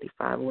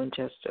 1285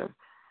 Winchester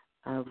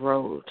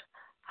Road.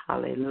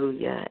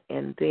 Hallelujah.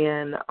 And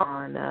then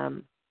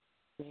on,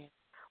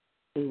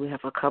 we have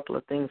a couple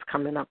of things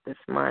coming up this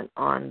month.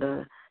 On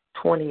the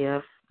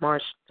 20th,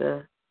 March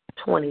the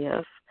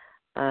 20th,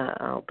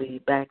 I'll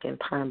be back in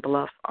Pine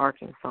Bluff,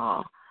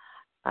 Arkansas.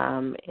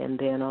 And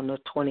then on the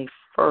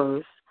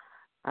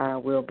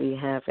 21st, we'll be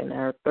having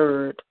our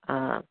third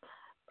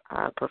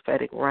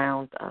prophetic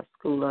round,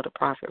 School of the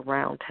Prophet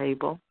round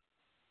table.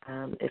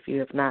 If you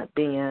have not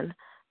been,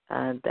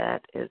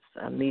 that is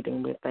a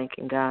meeting we're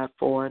thanking God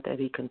for, that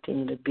he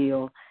continue to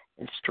build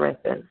and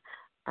strengthen.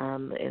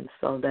 And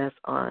so that's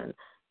on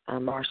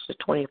March the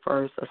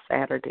 21st, a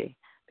Saturday,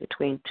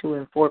 between 2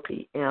 and 4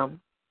 p.m.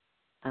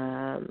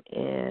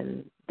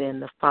 And then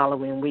the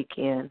following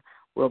weekend,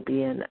 we'll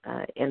be in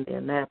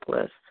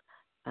Indianapolis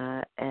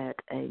at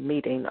a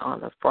meeting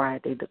on a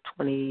Friday,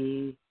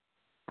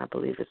 I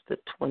believe it's the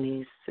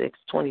 26th,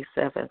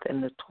 27th,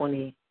 and the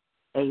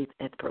 28th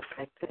at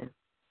Perfecting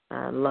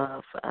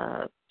Love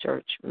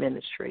Church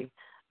Ministry.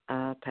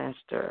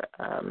 Pastor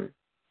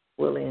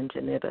Willie and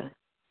Janetta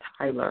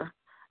Tyler.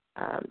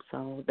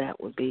 So that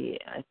would be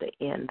at the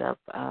end of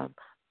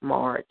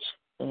March.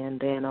 And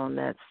then on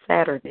that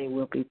Saturday,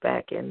 we'll be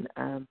back in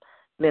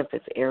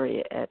Memphis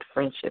area at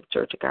Friendship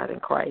Church of God in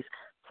Christ.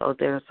 So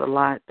there's a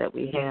lot that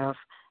we have,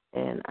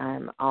 and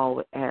I'm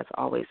always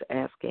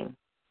asking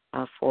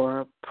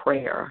for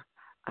prayer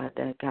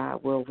that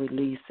God will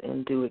release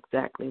and do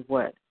exactly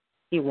what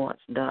He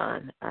wants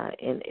done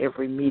in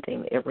every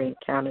meeting, every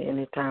encounter,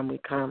 anytime we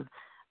come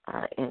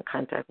in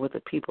contact with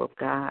the people of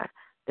God,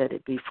 that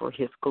it be for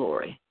His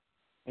glory.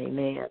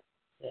 Amen.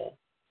 Yeah.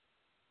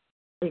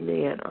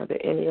 Amen. Are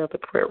there any other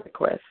prayer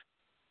requests?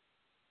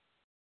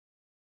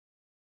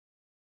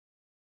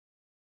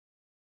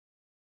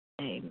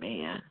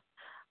 Amen.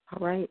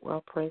 All right.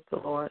 Well, praise the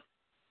Lord.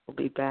 We'll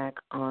be back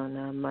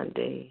on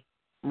Monday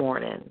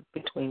morning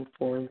between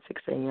 4 and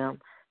 6 a.m.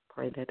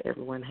 Pray that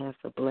everyone has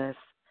a blessed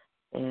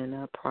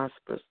and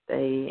prosperous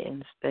day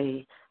and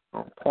stay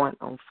on point,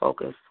 on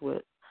focus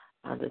with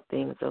the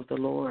things of the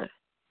Lord.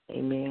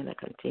 Amen. And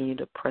continue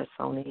to press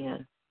on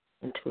in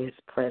into His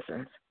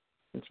presence.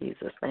 In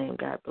Jesus' name,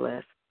 God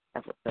bless.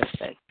 Have a blessed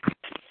day.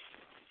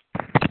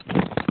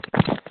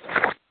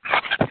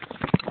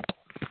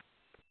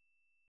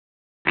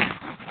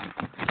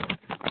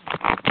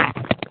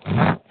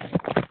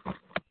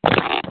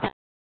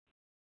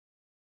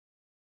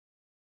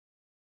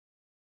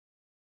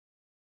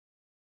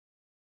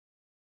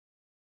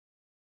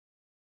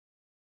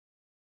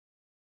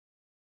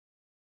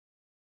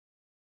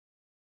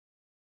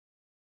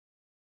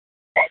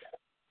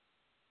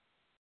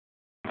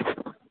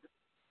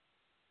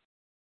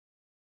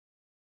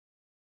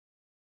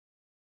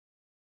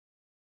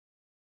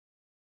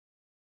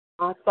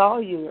 I saw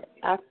you.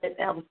 I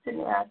was sitting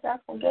there. I said,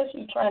 I guess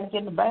you're trying to get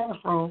in the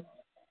bathroom.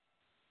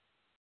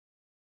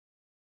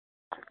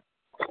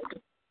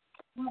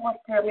 You want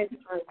to tell me the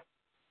truth.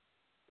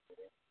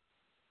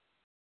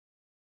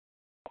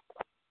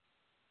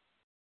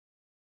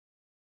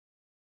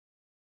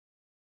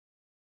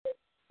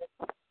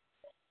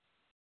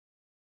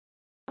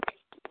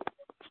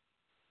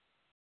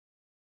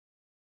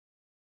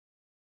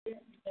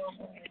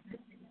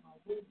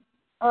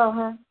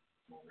 Uh-huh.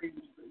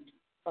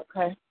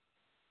 Okay.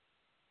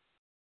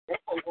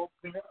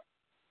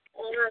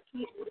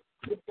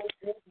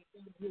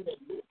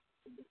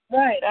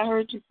 Right, I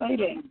heard you say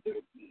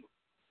that.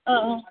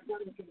 Uh-huh.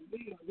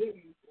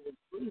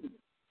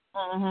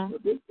 Uh-huh.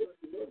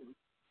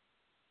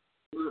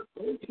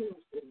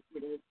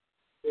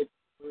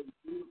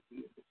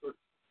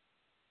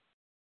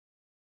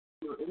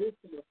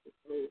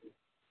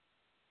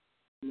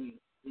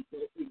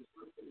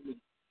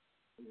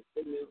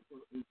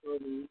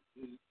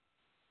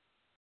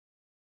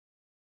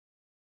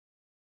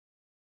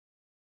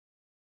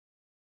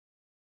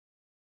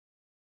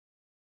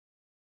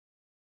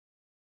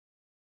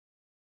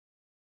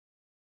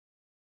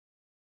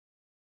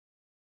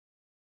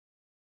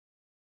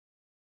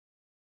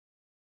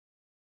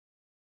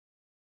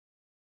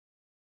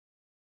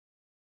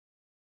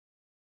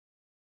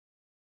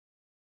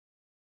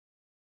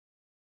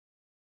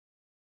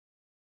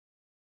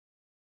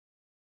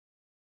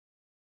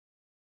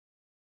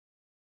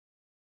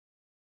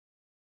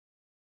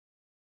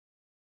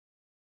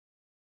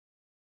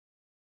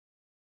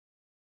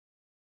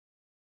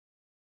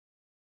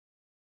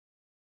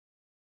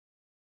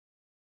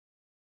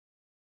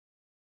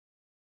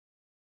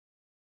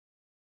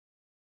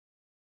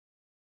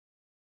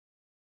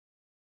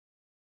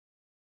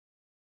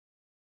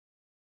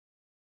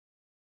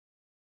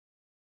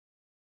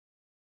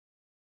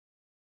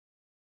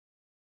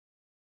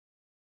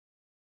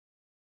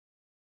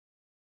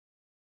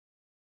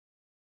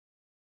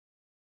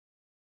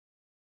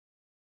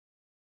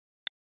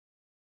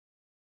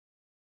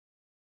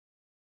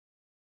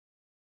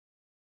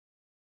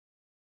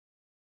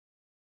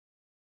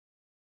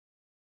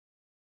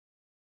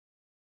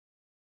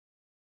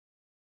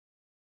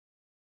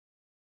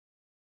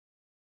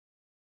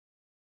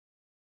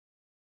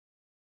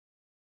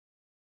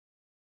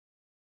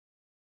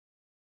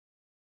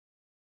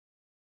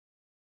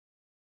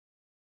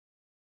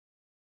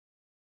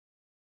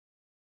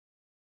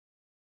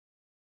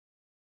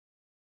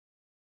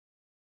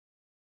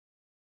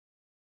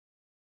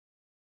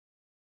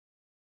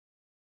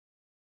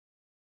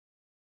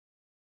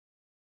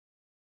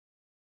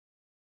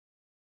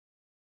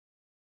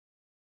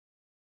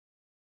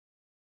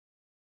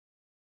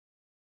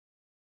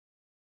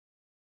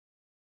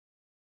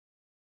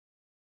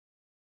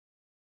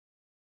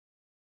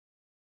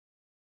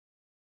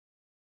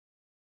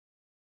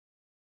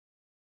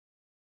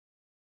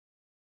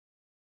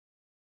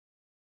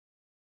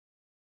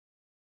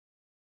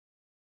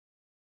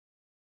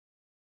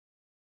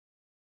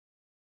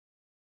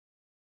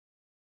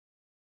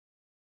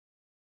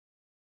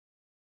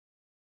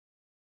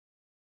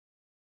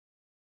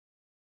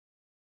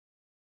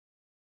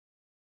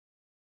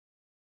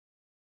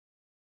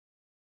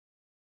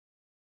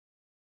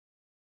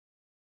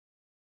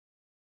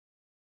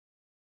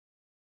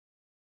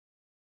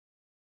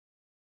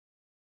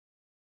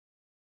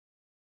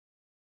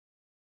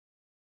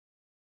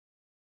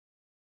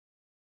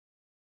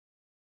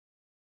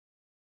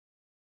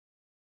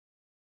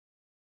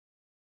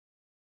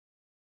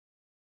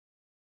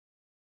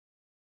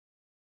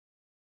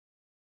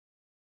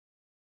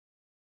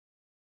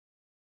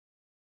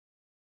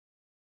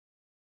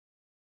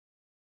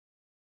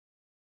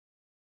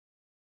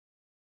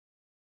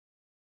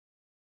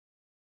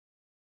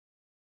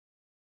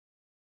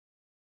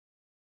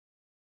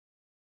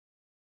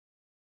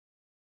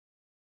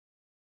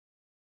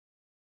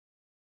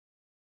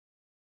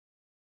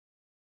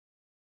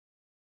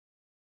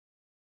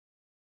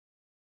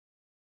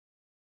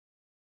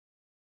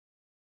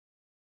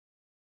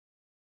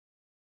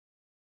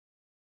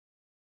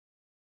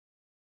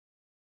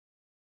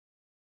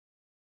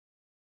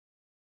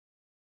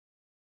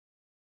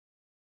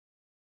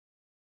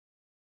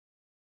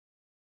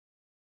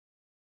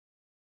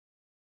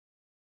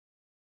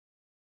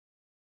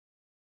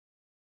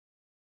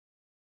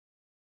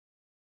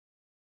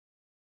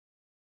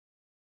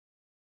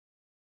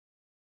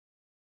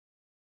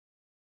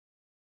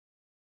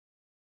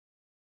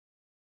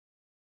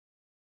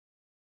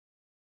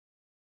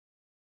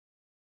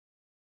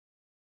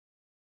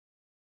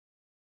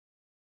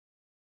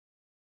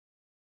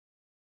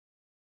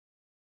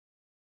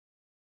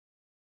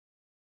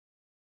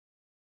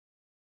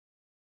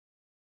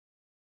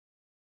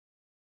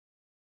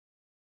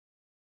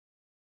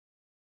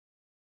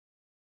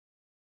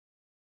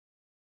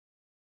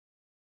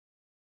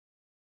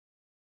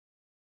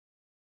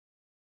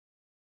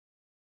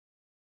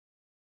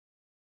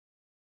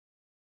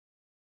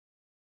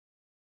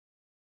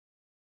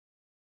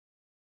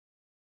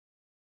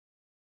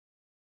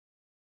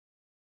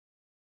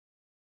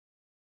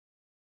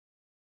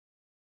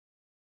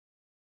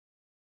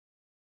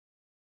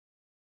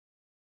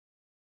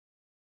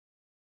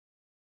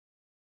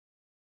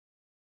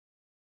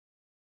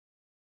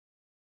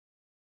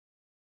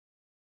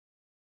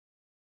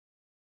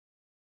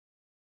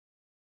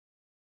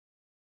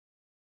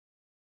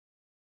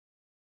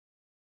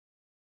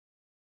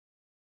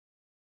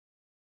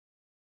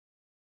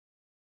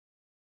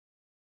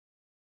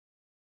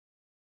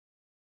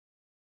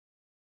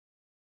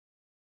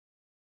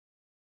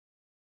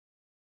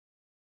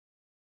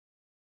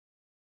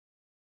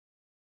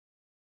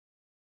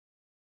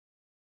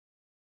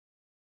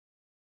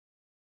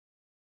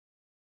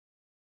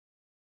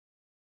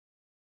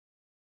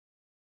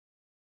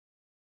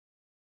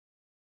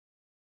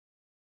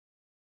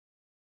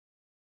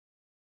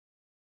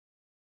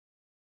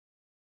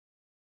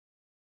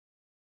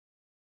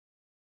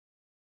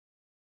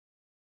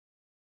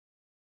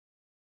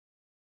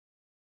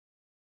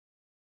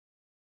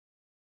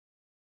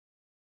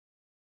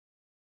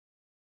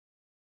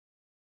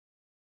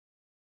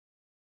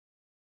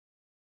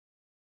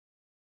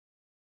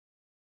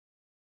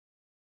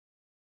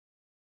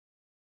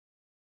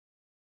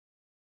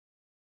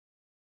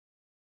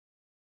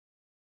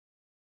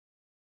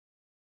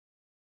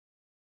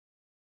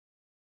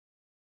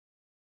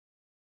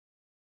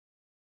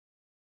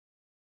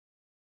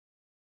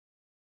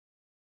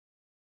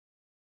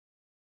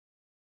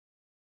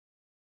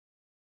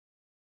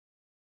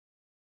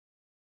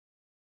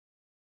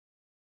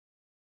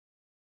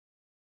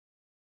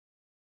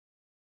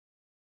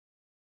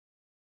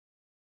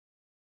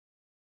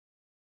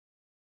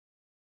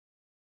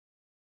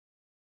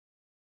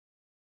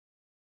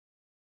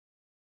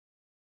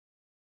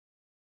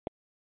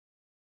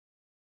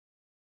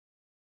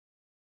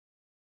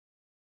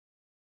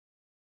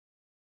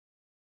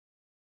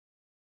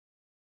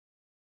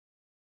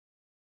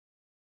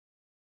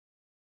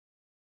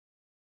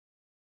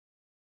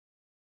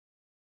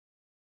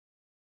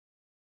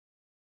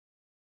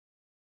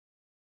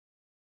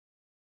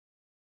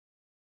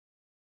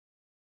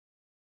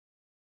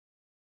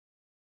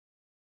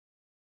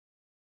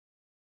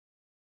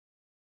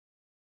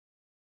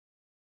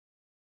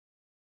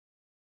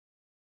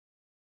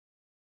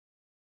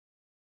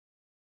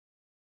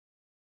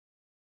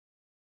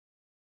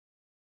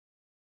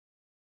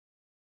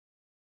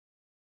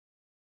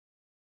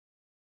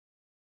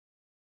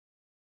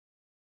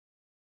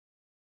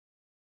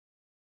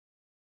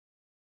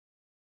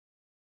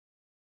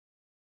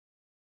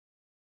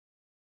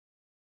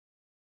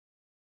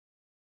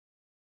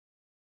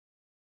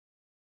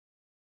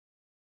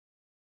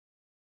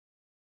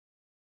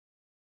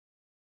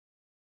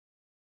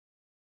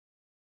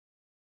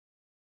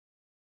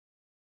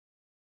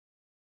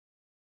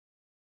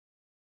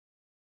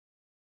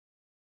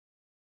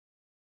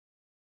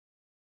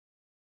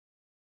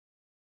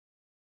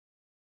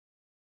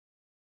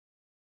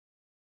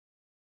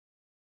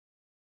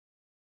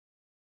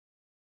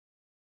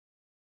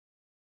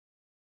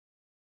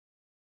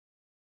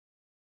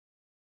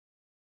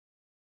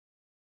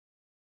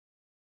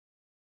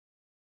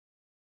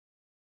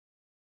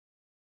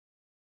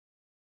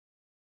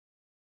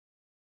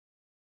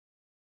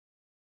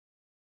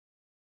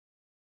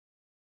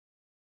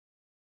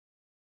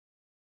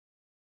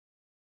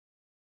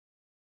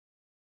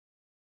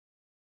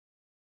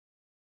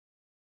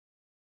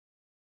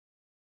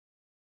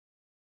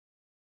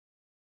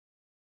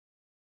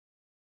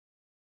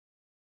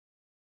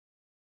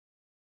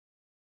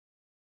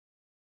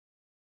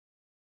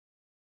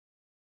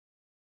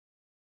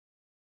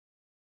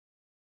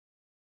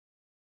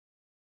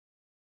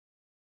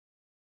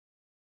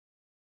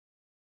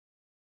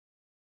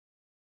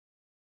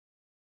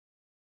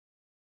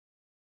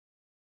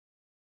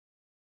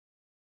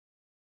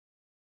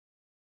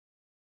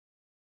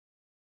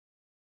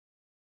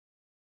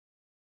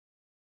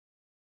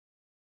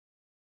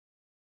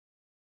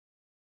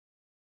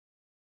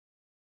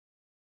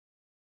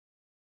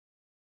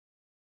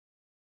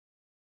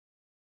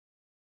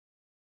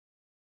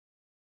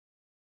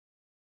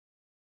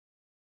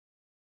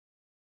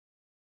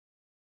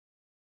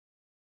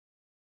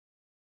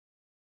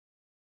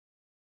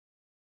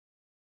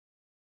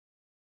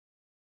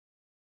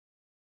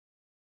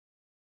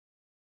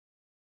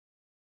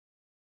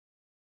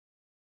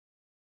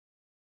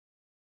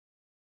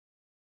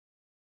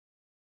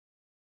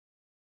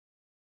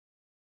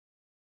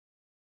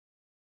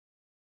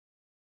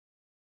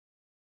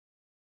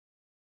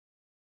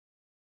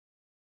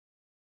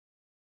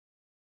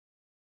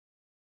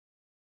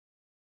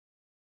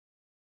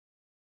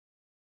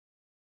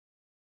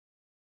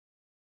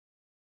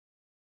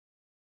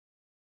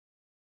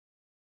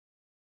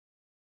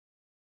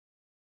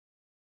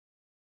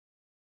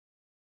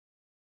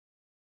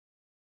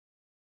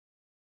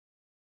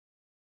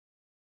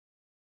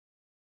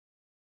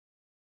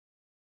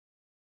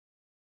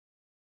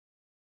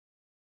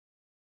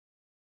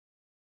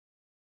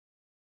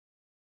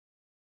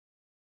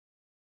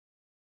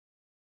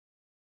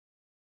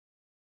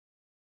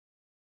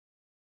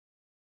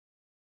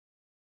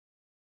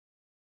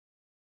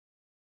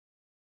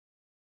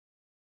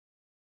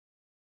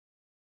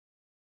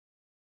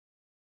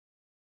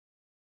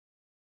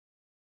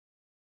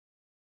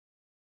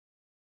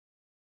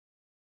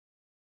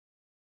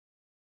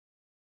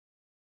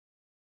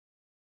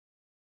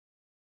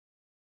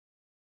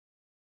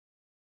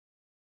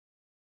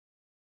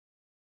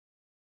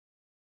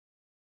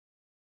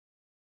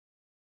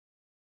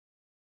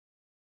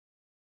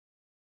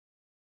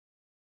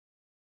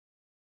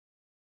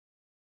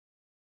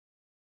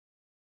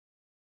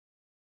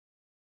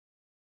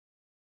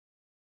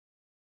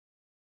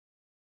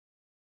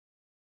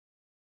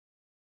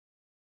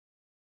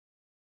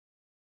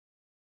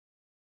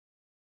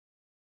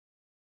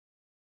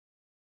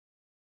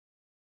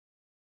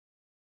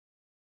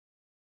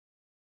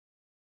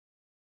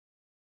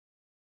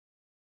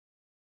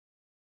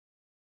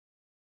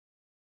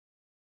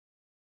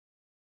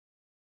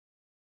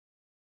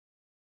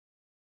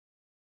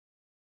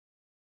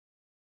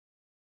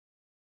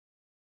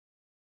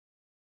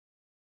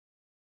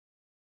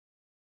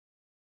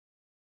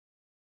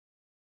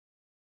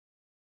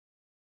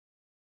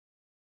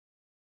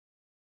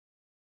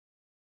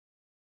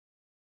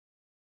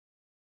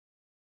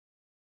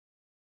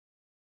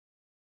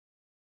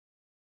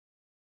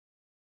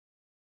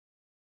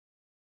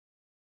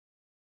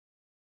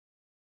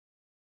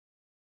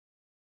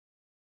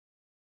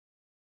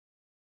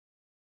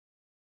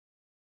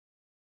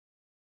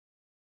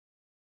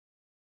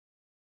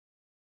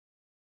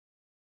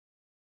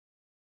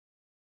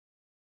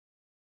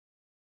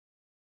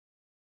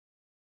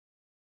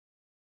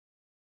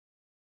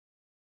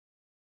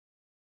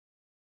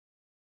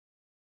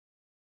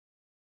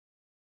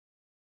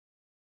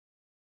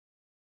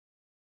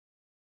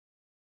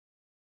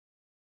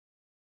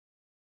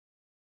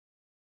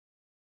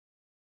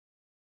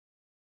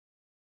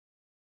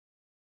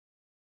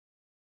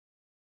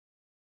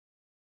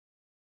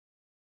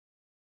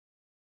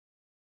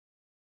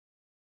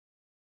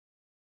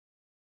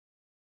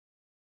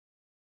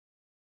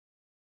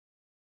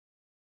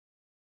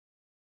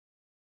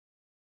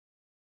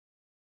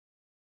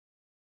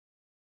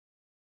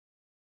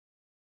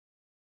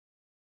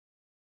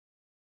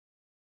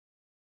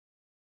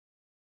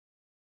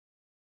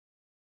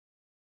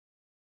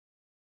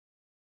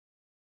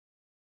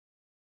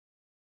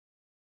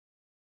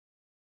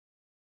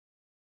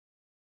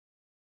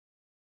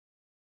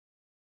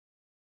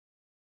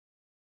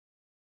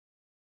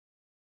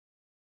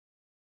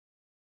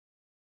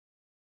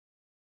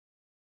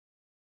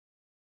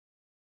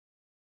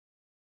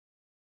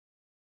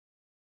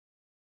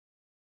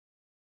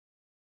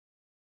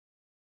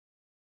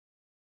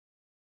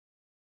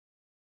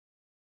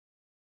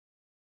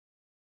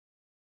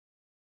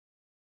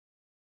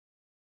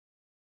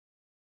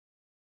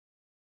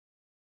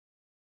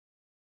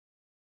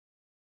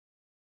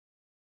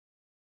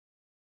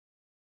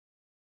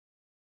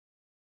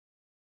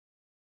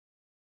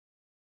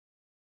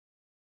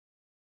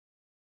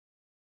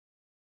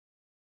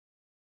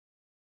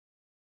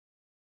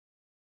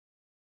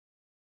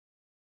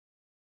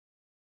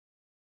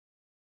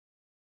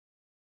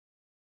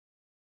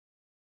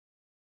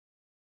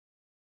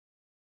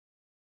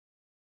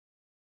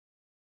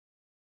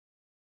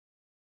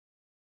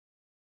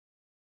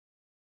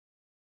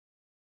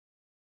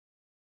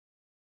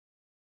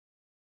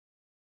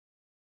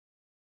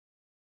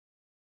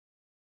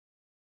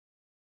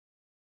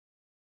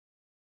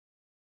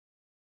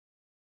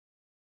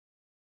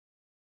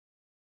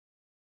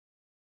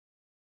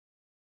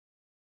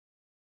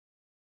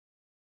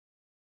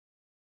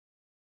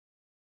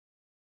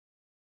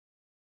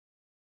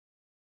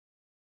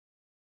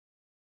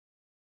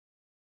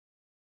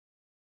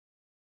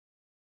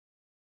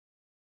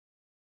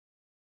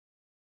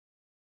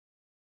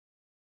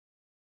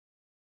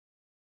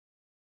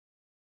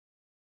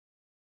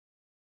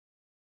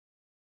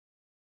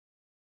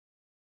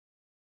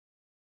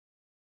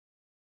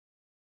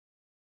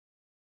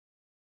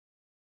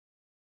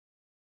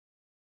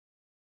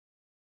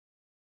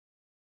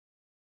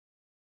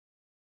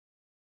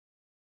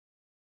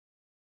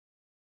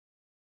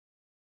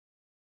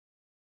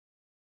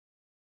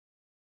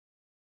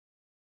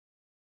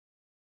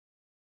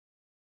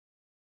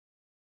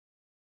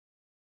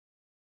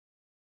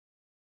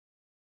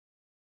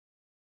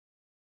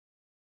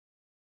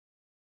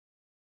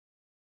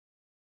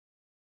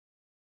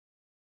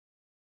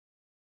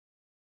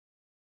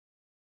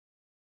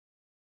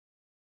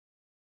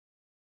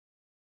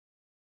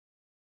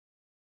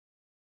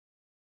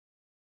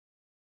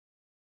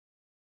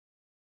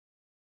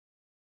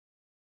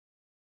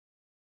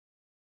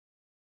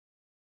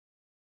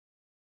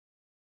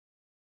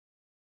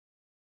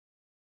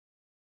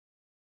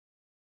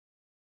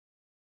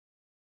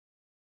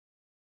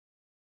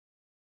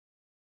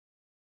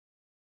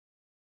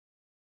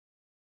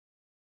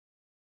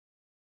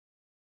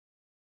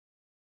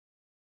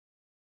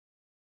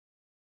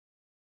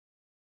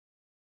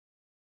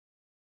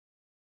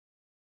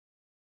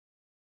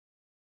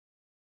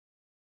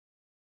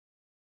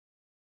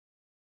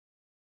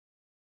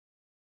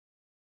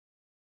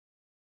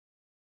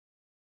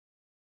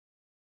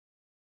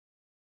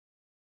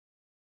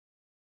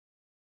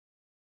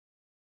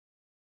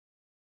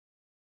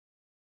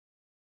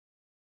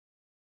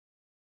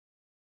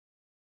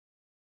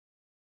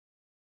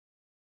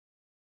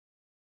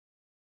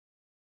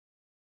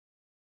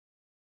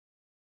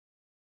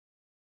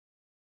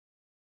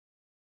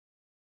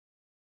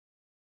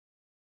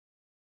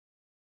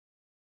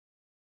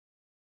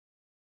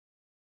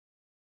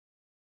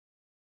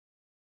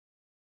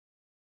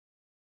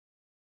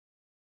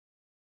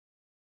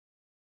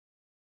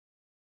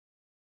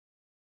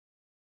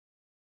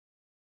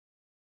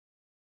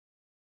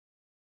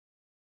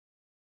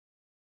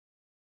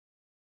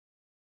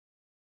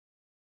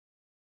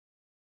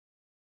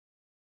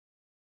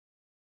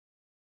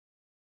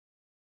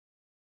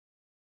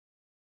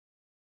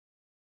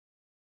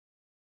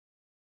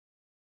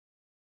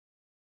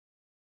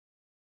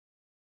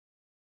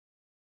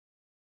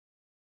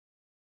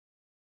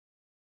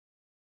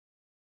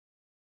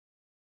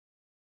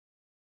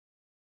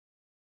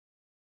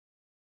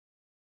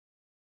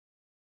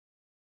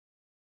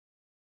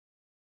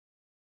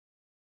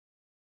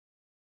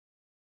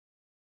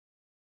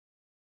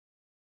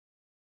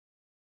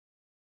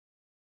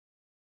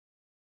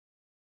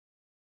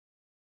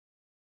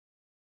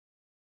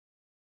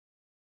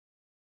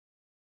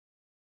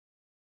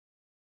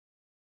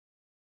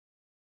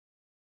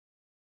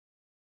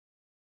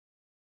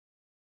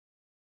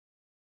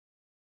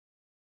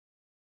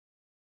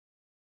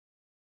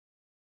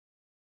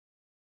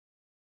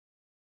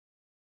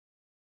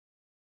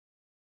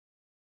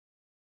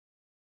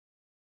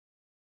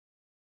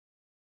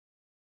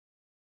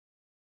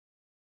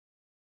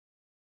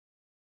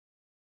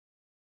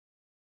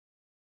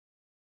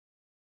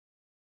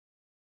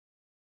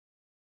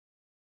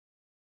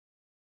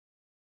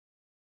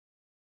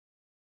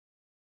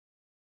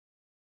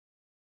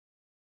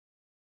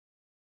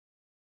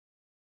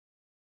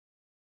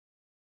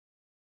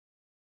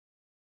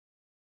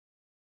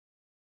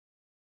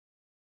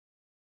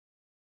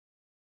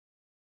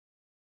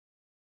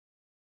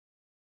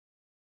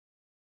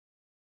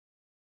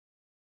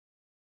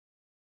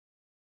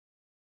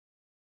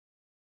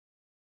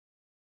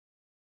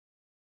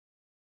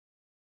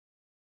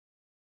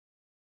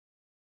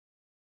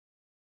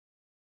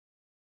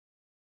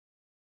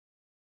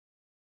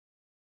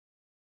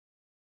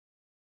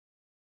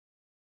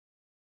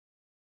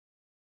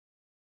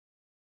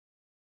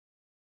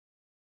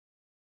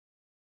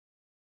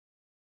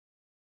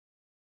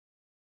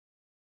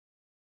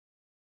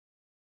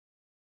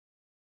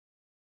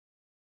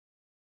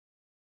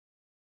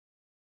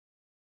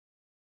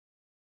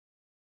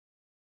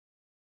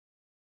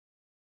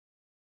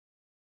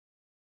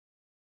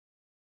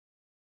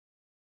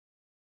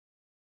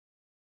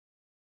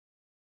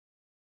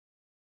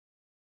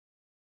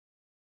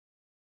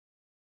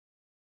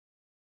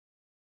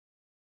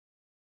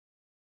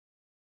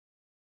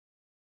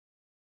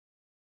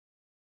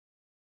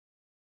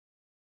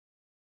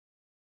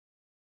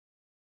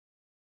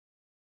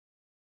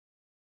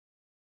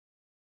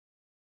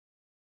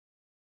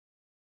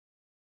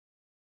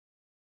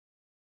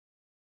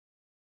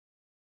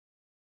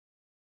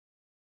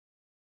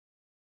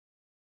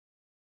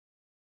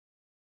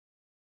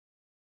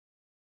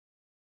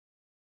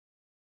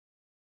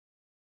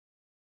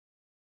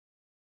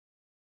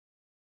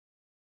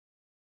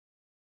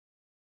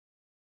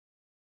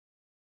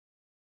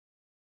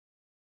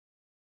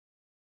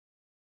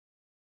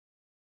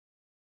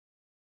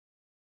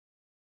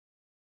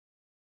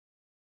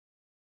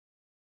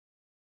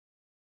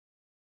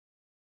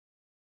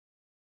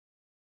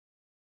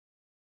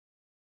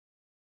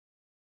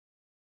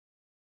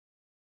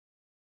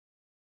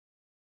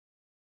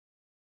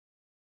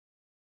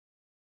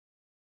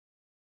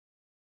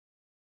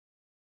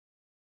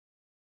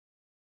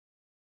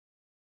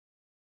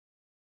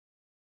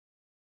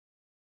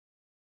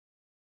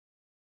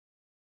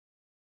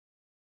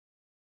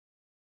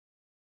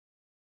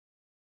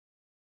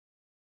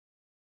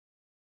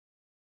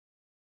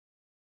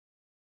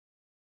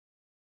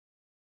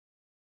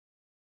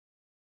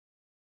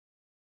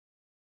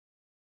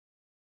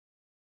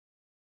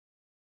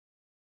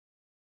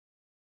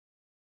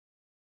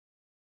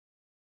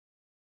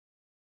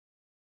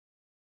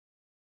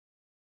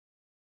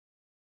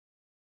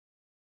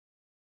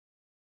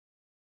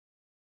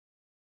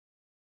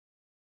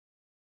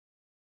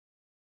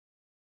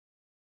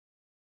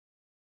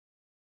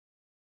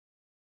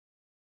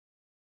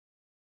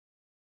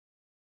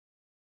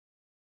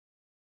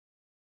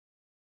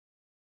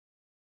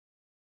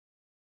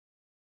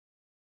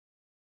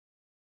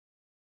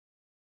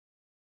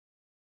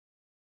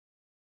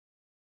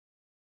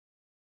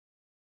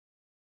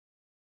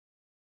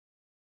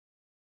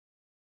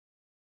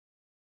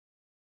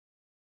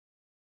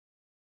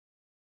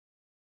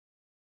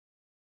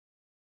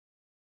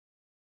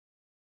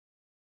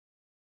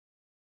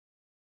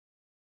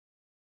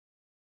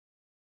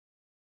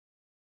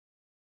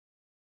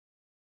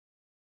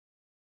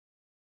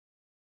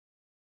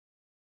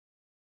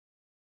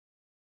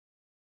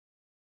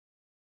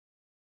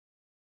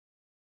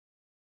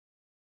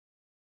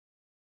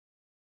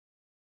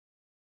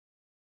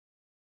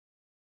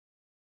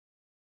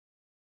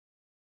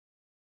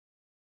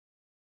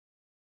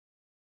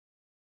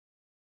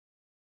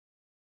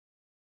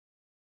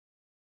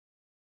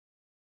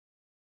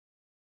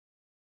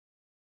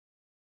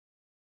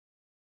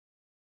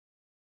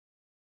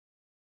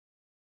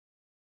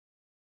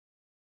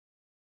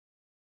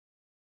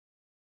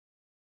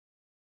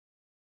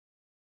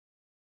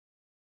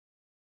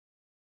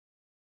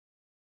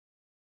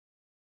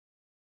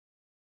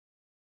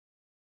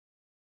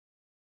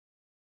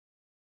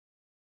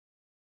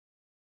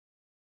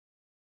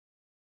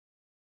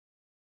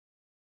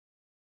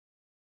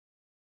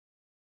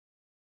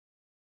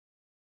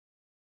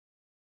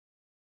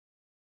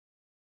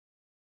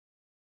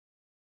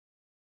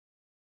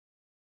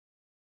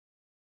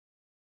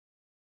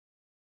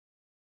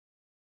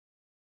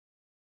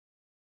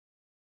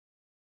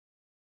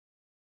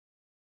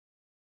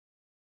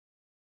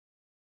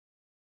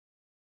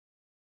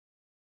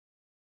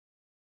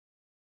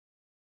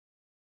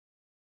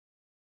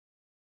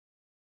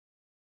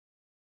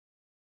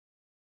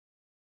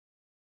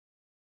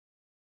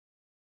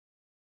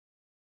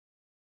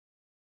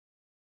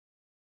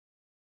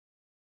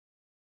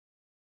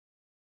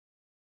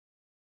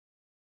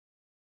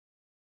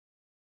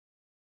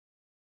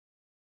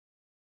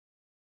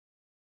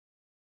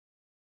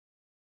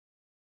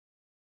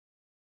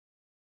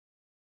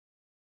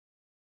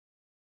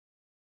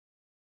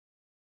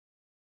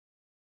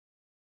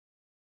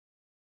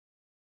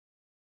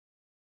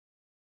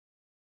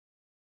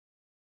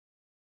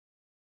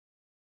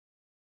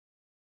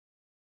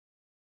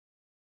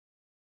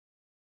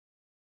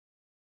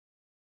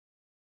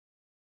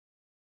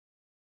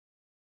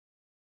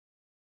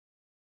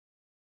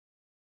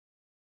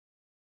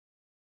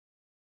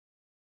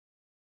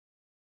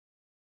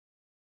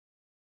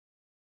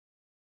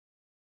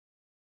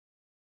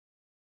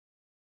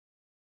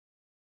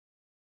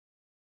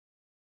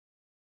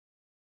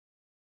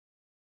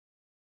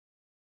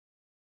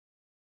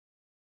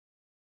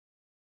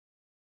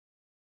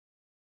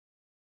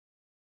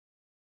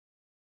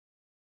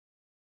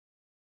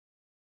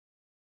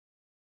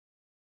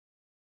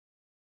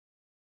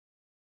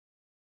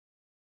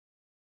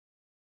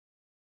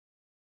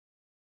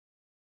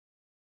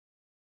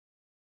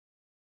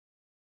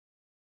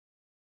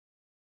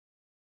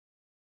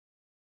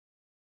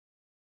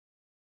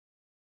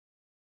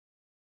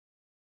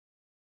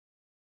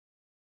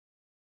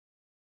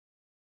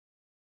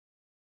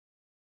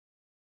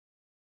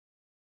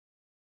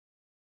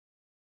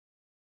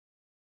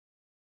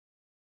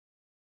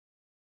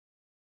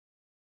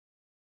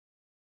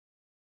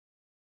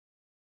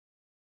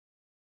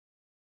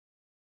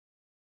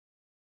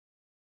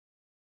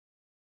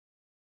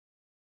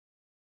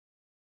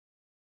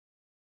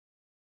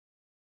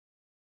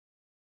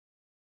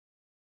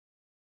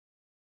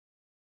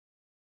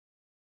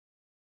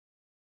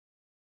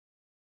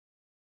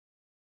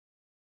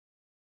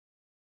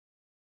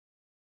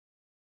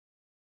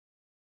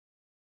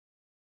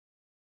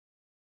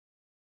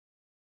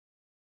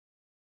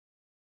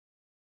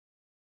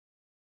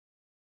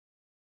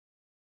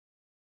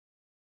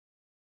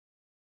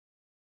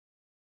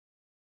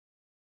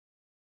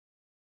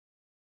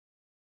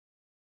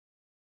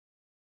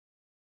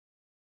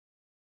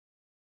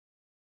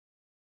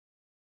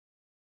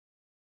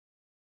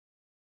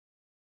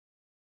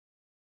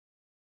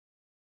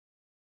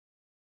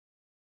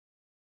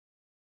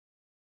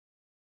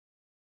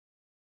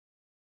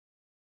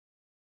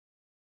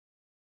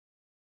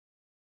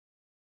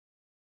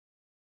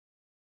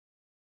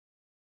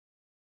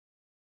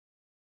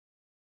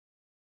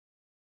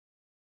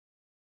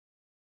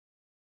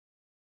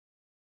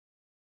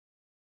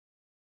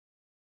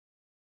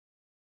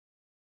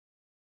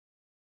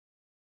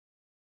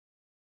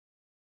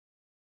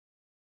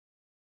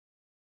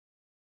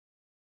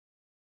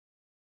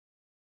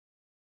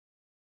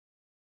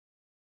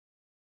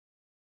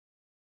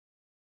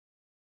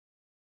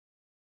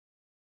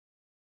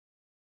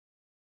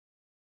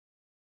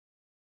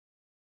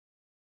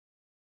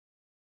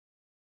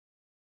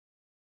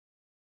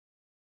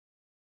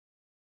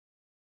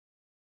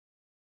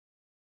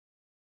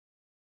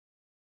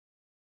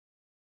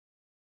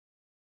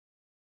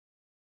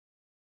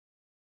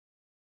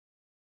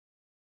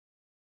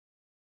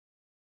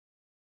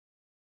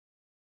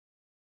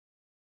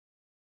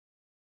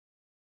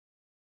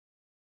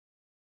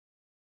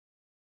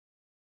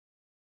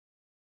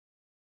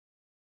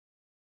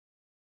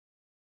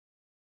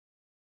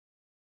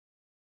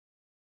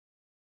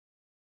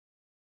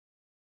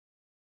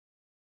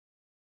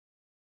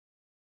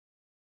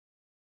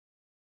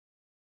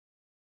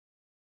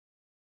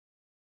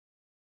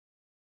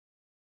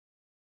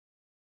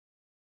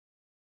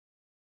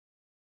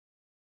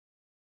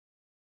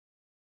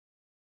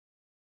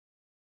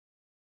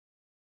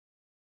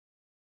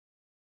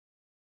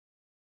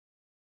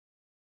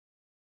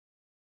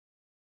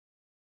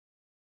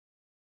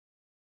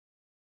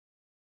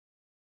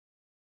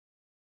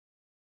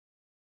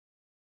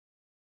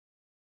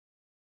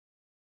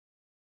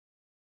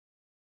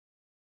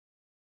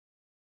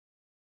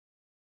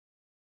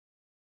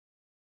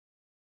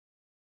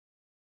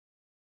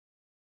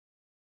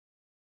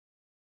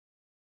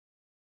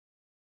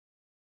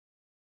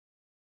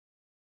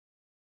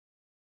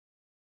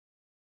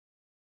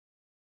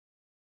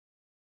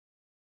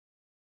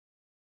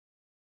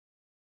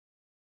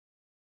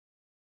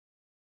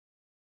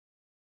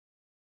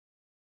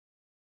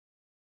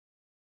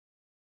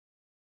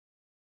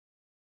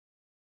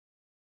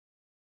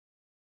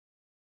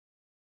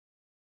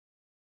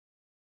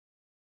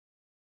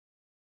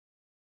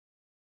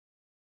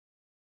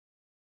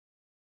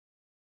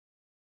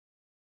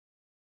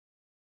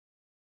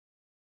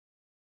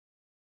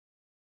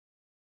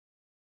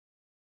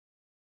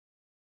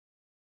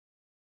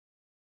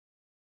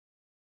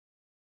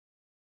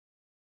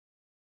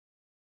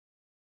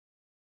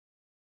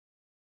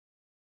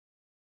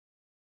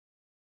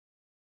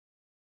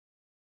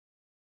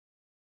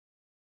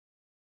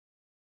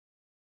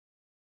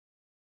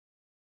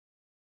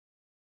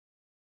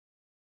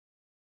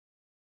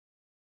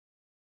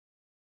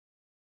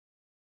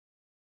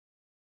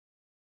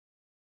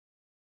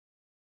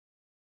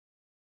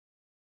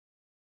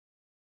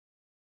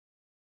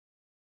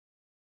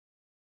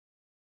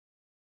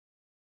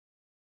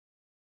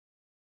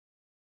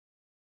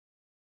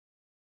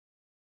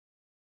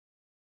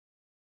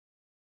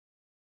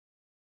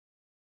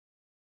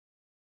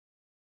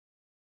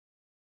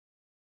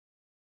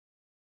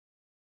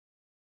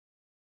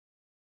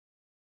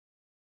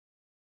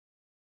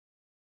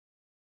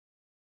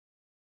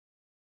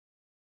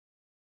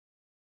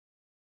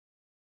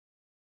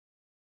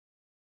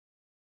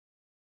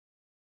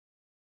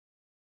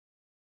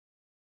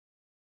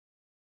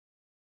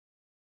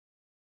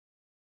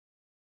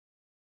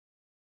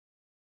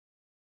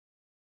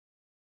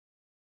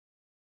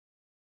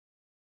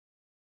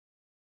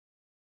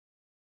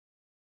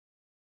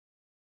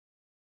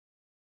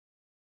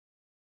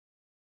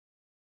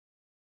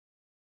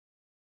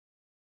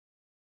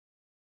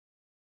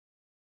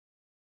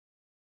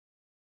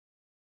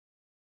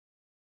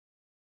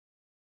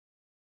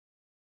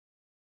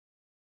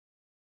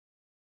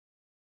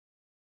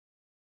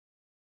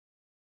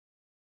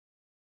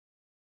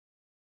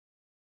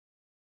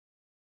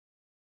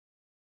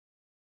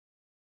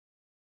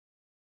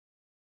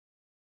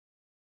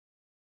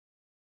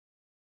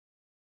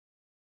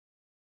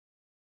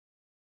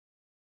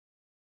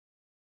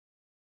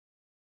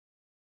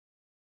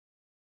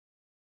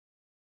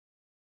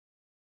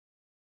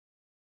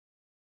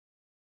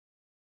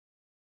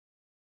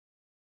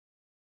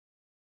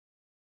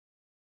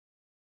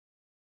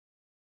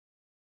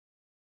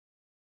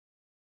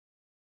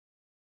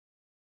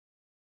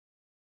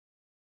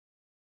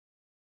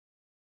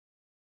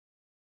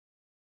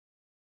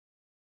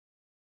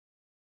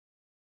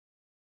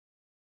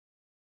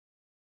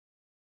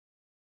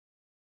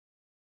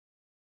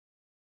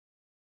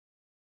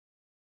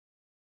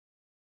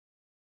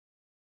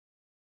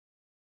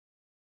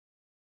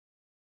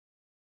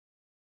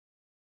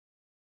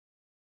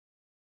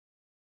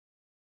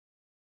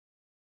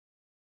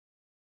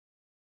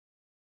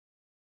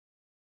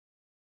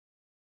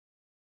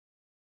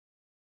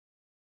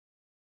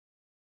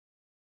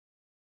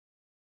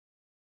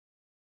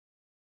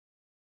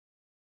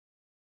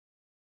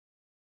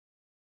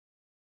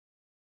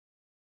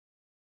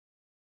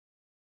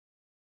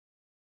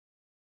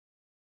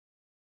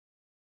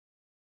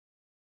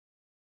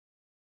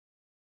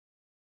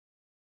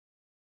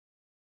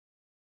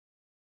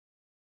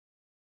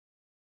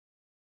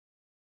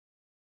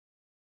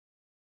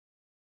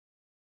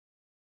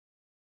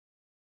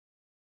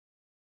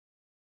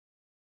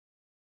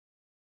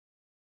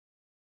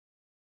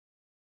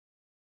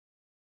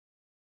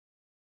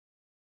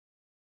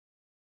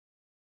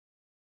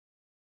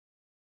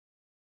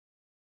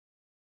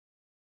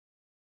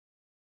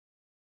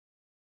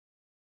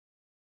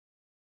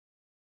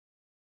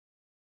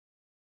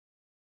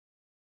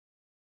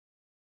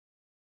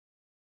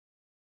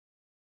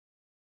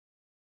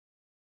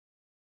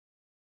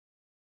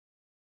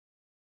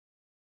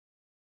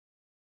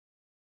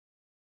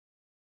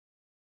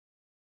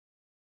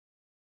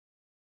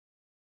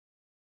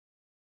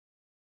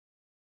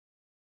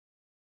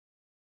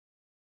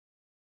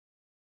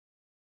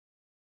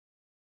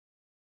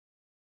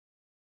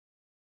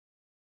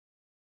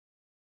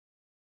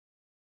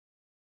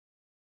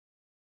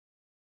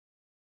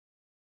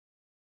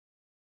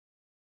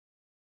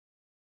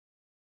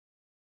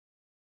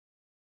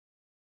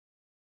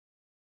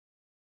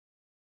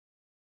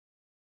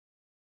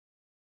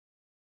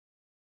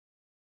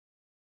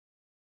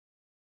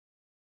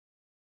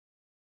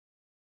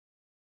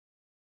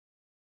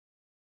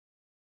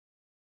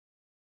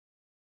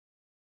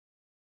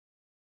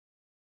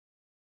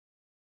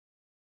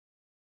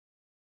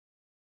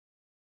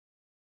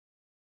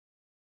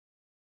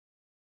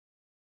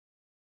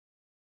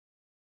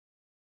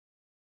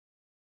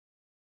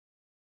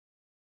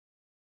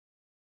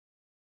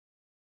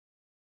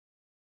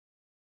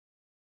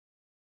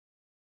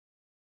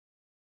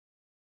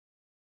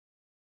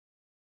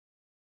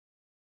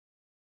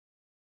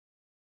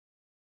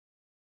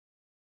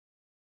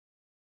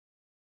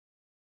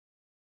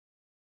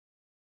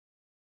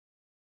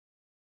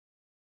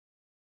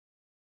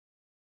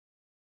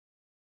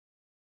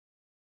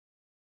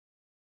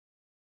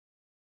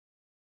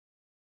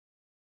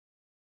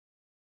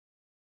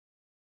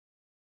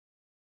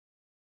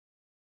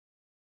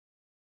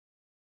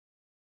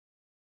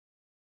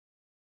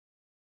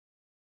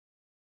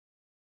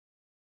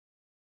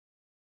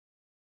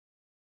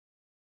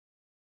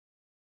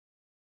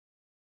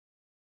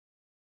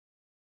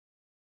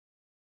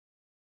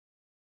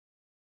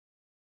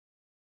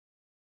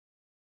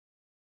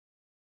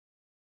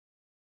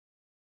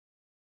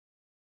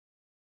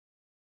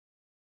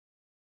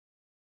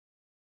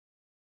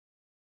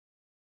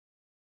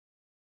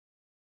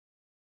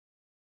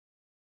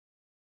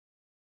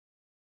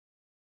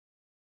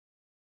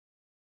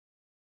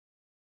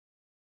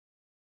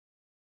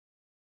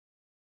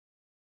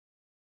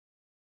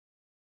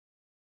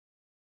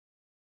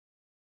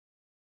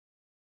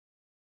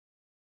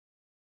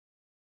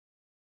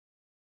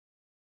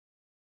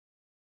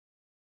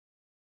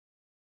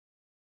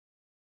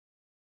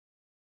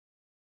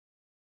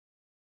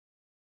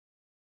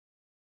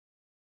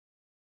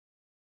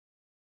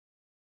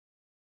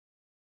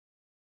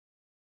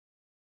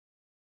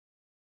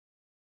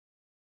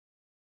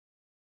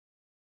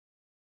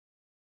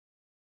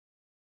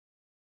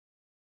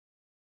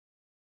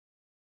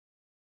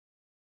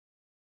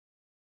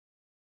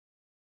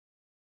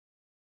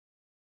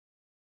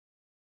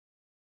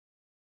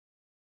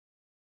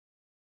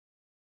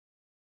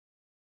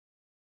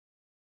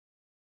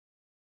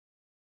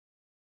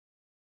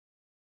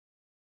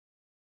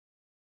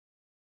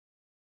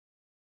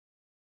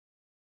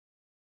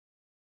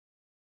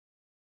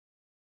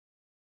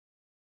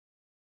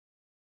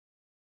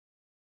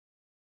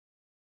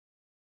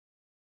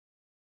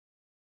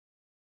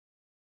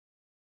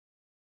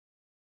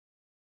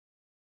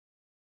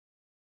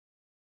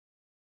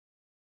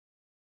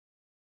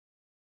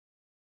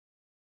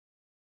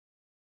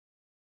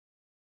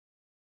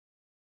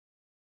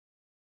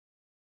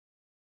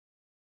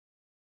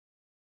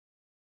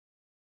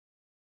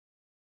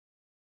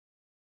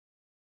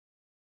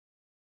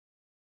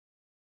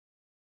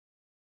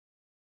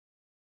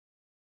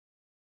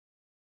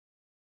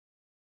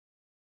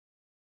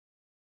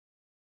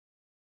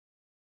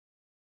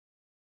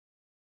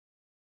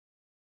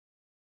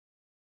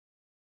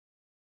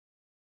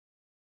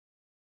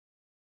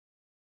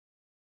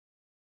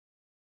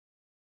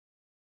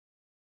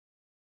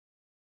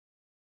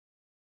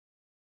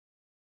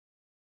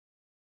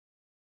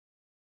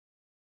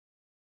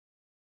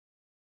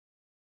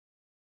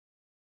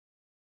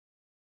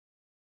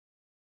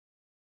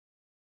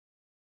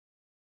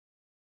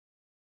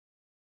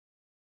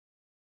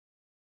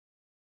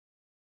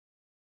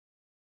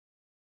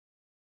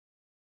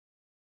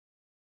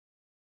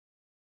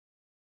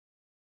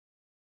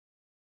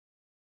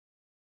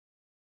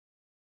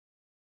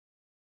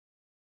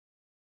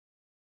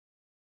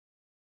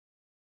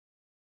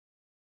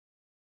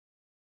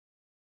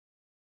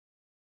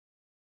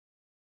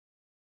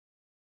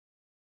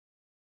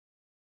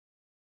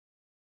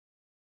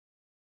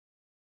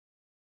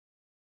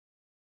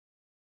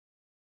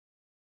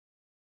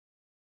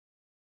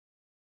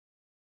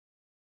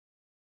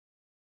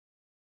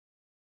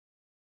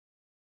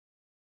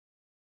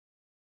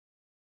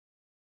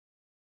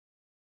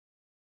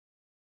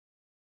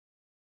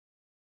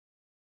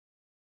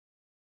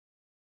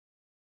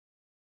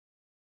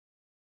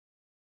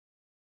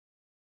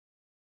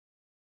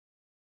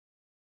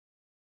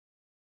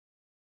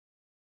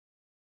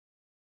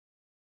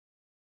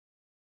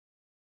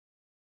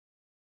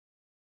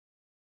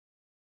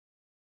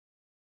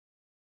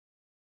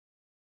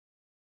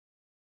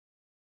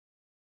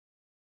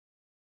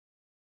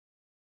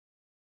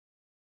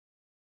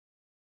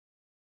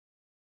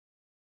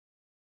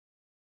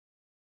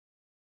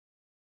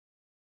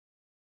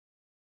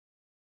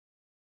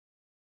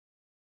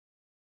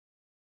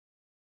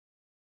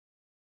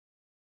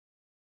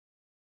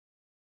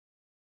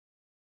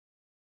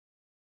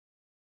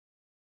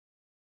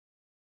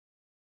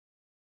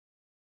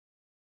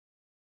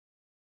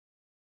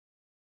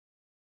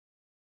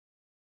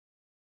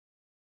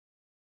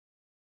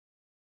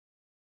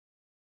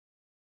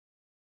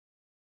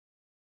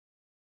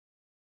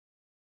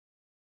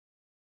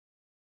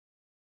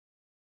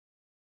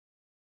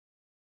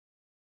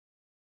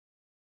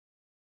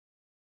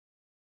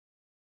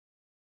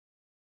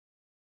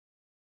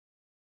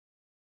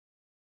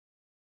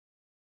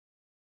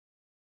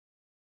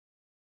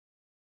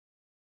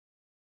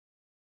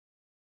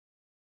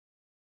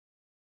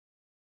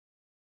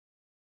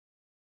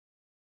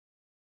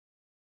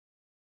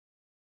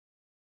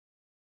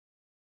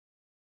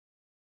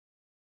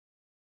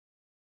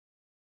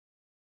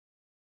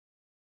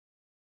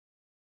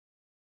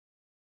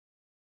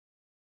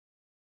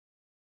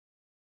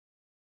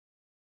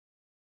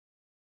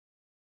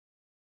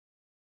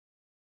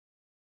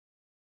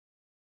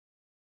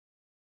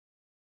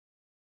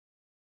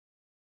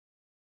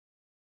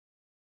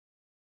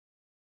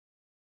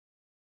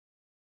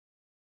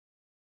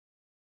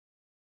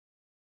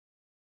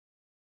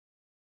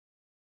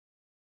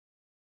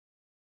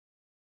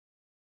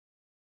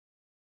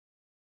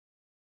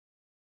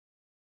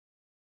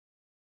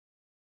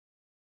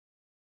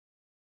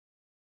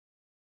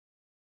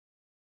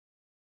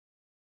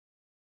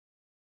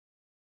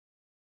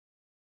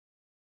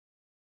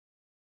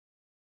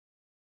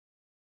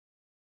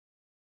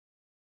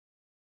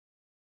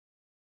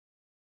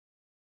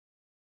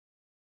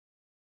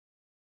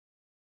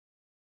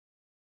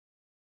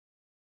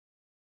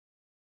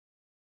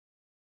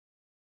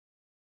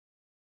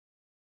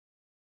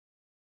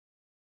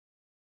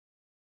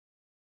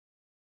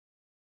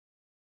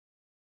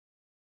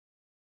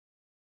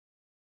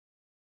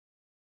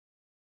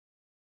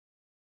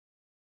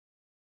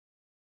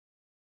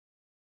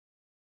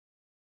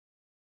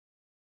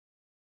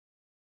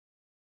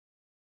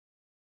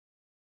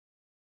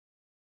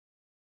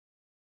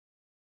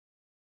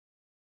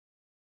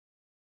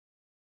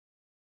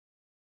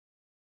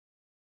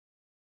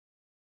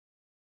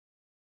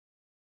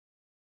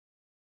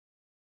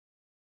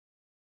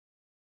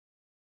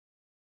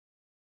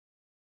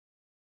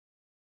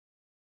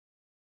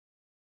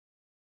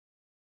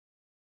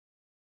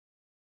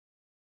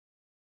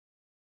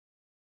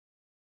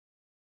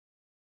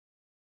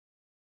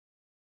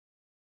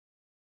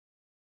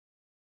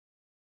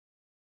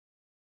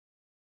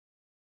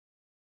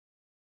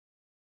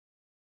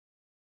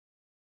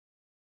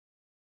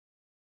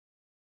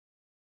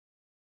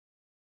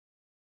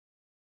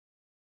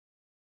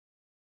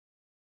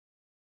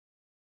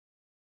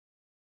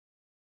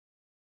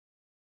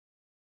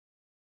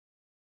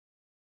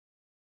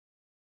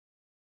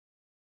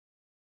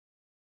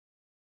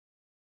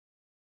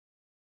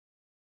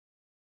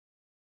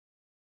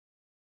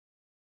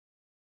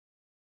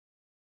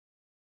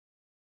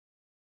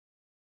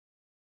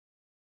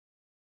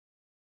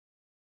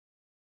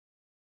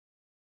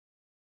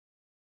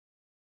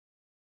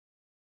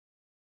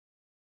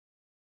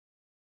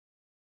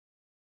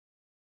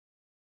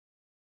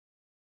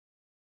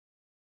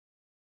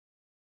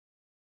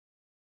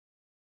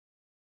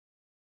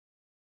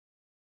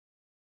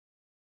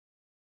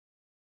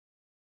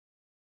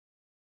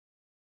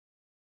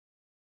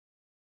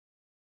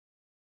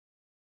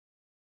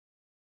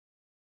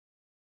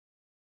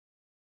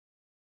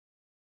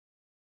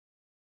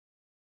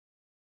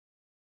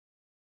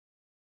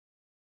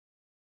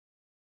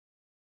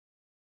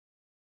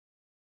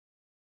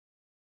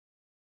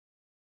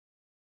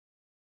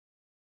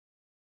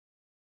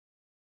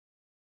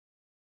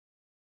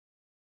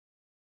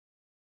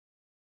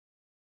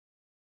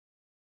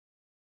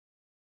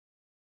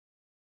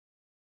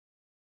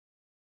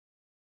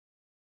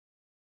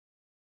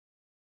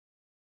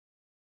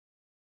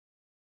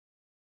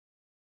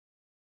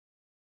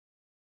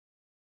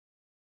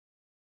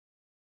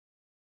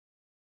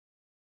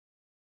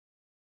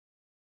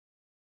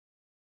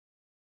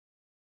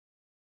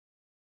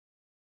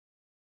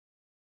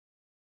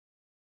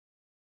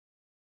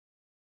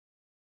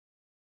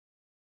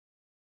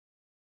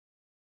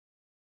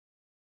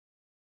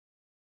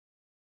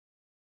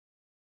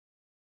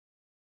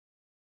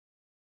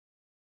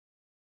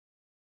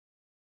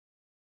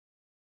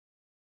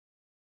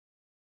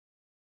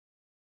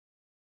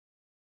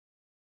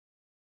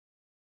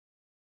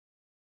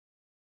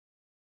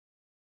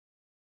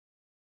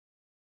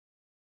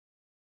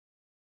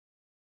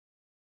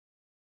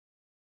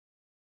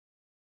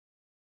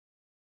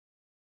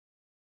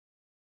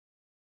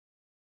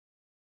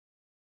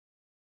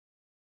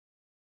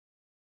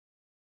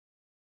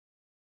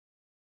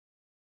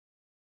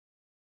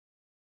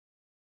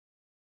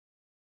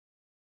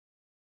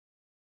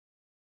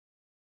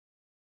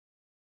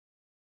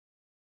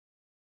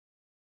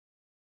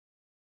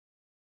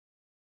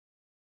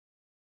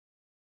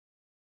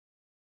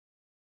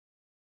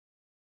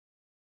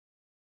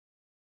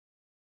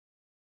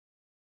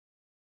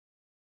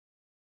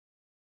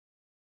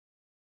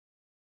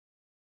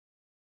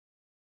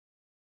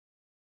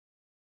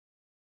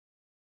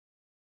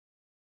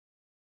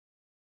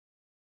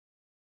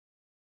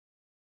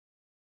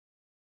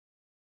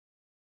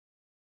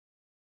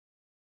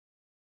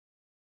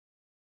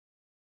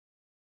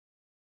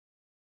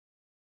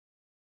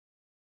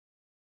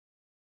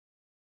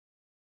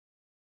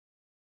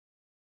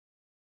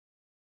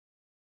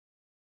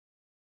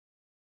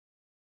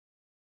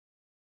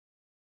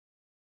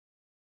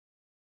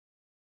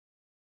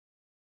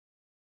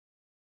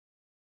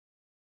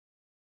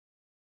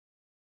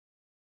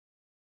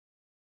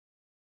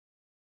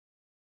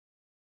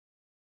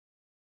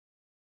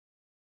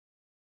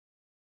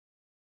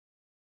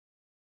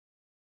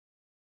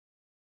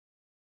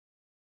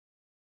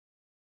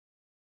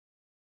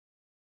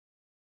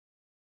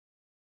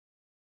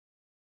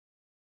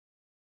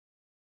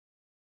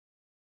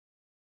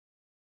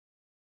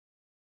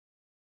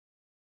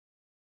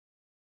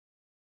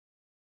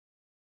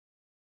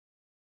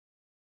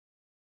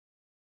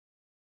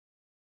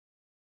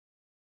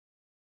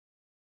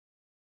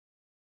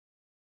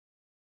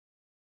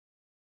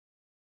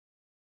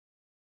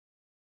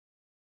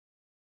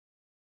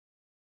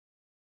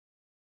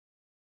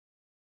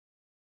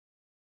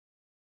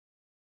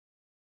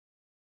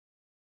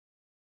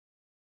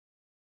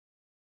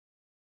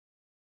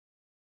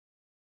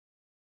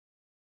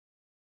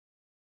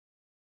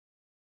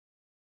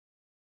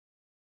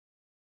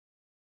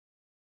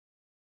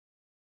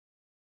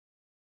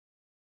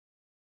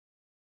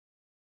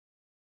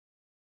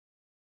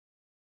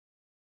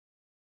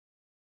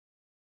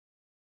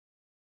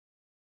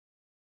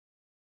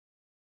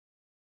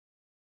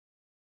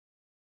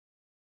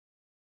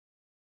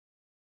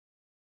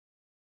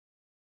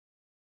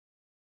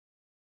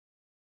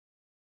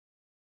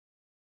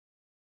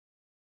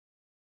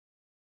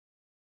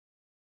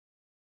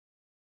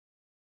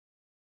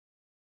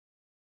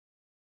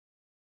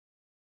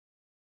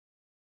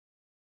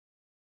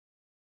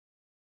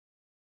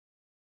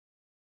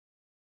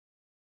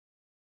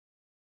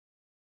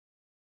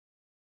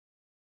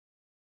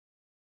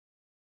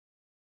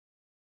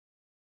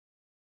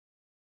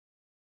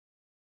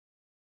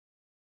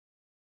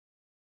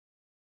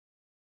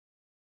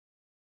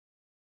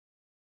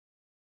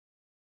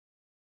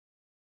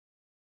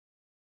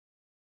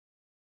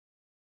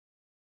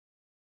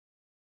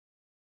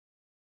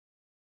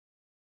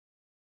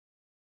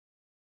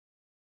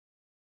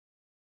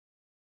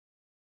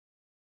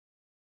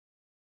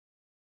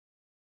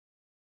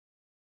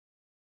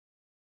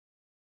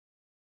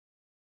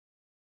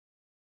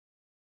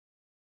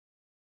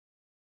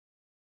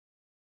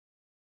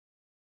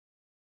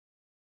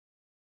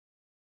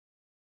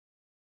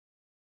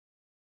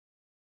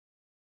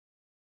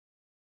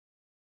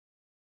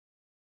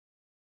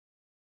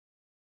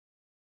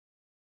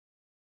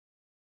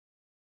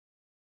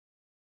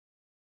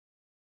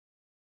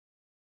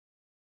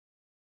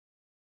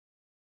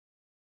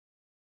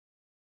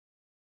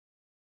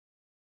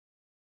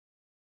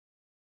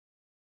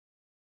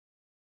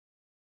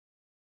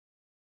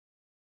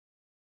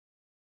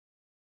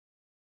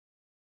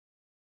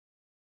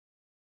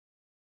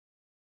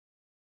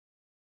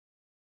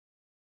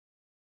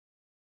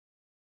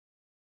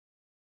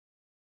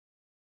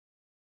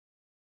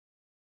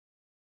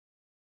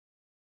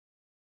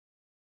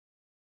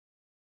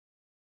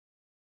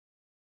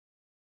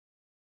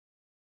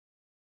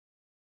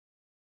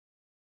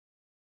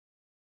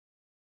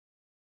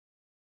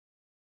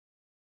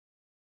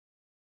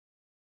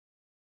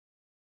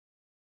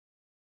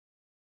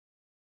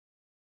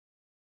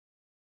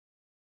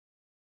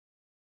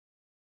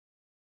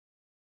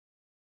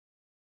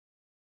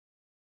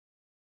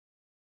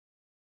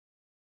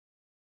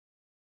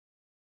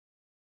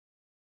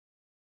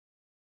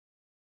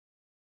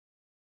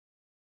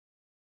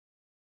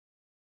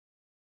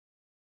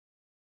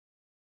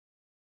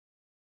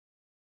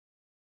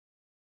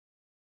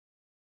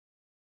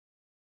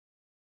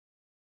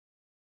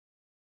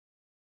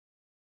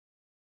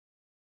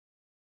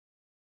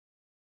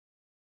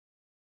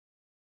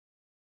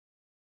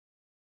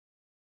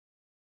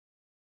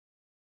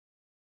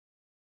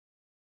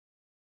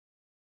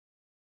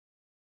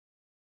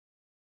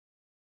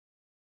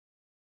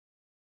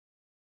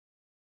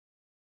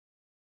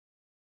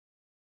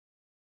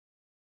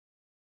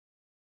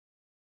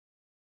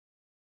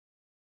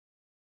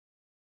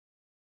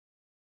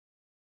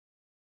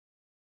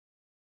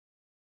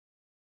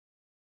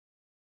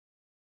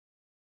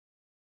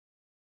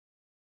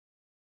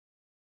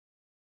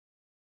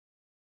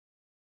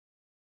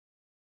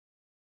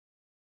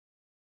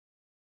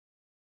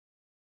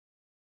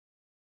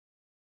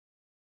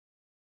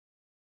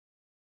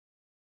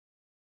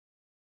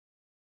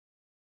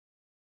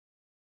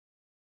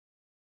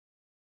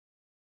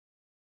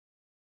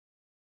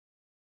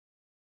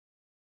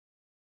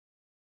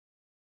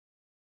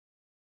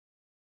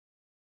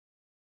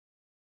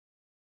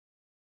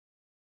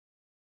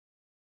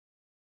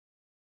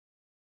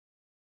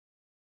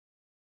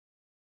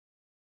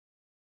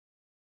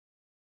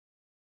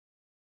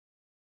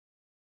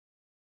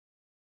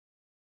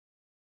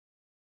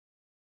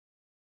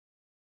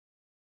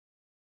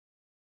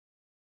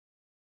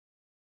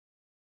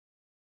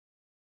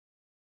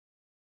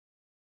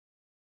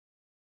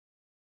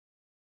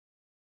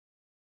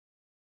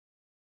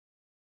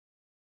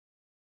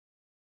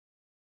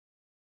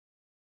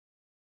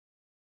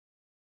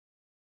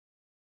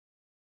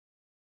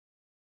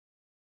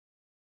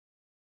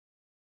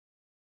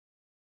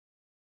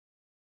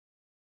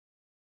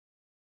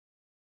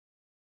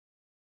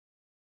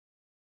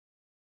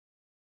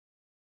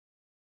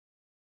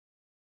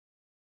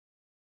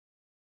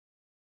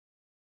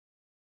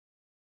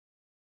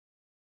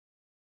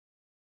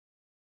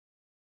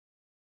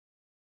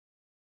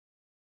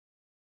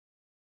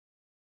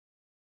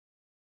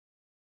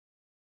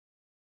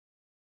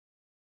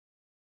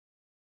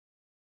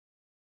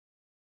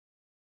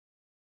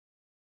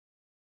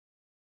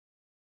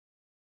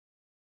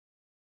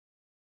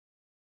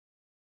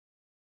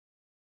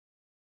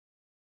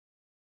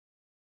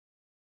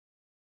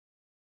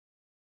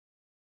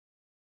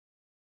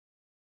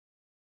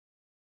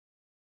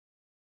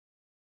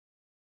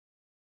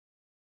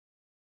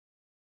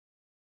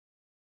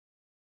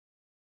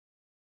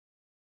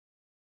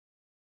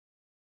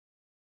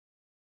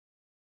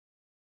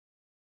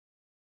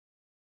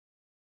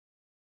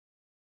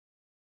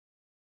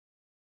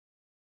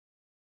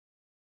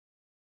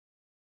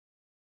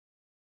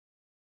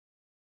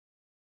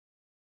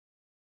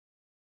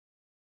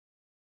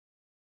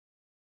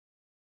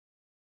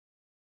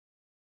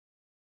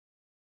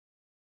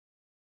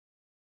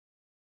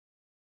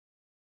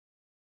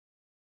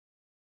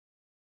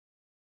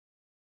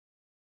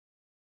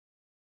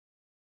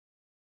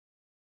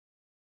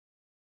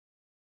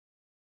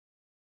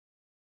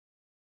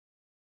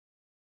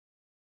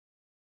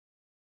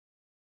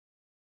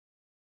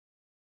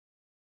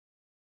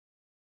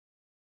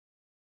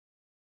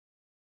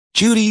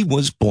 Judy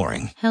was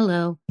boring.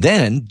 Hello.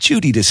 Then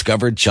Judy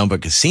discovered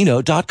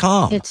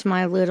ChumbaCasino.com. It's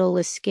my little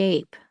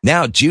escape.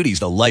 Now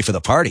Judy's the life of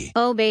the party.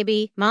 Oh,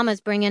 baby, mama's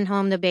bringing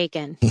home the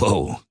bacon.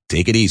 Whoa,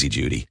 take it easy,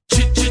 Judy.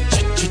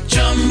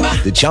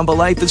 The Chumba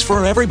life is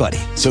for everybody.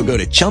 So go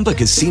to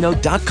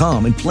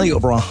ChumbaCasino.com and play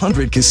over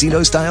 100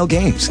 casino-style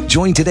games.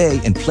 Join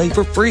today and play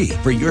for free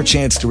for your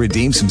chance to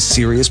redeem some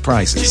serious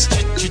prizes.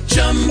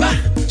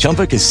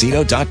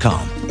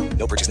 ChumbaCasino.com.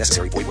 No purchase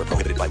necessary. Void where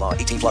prohibited by law.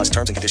 18 plus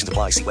terms and conditions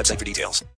apply. See website for details.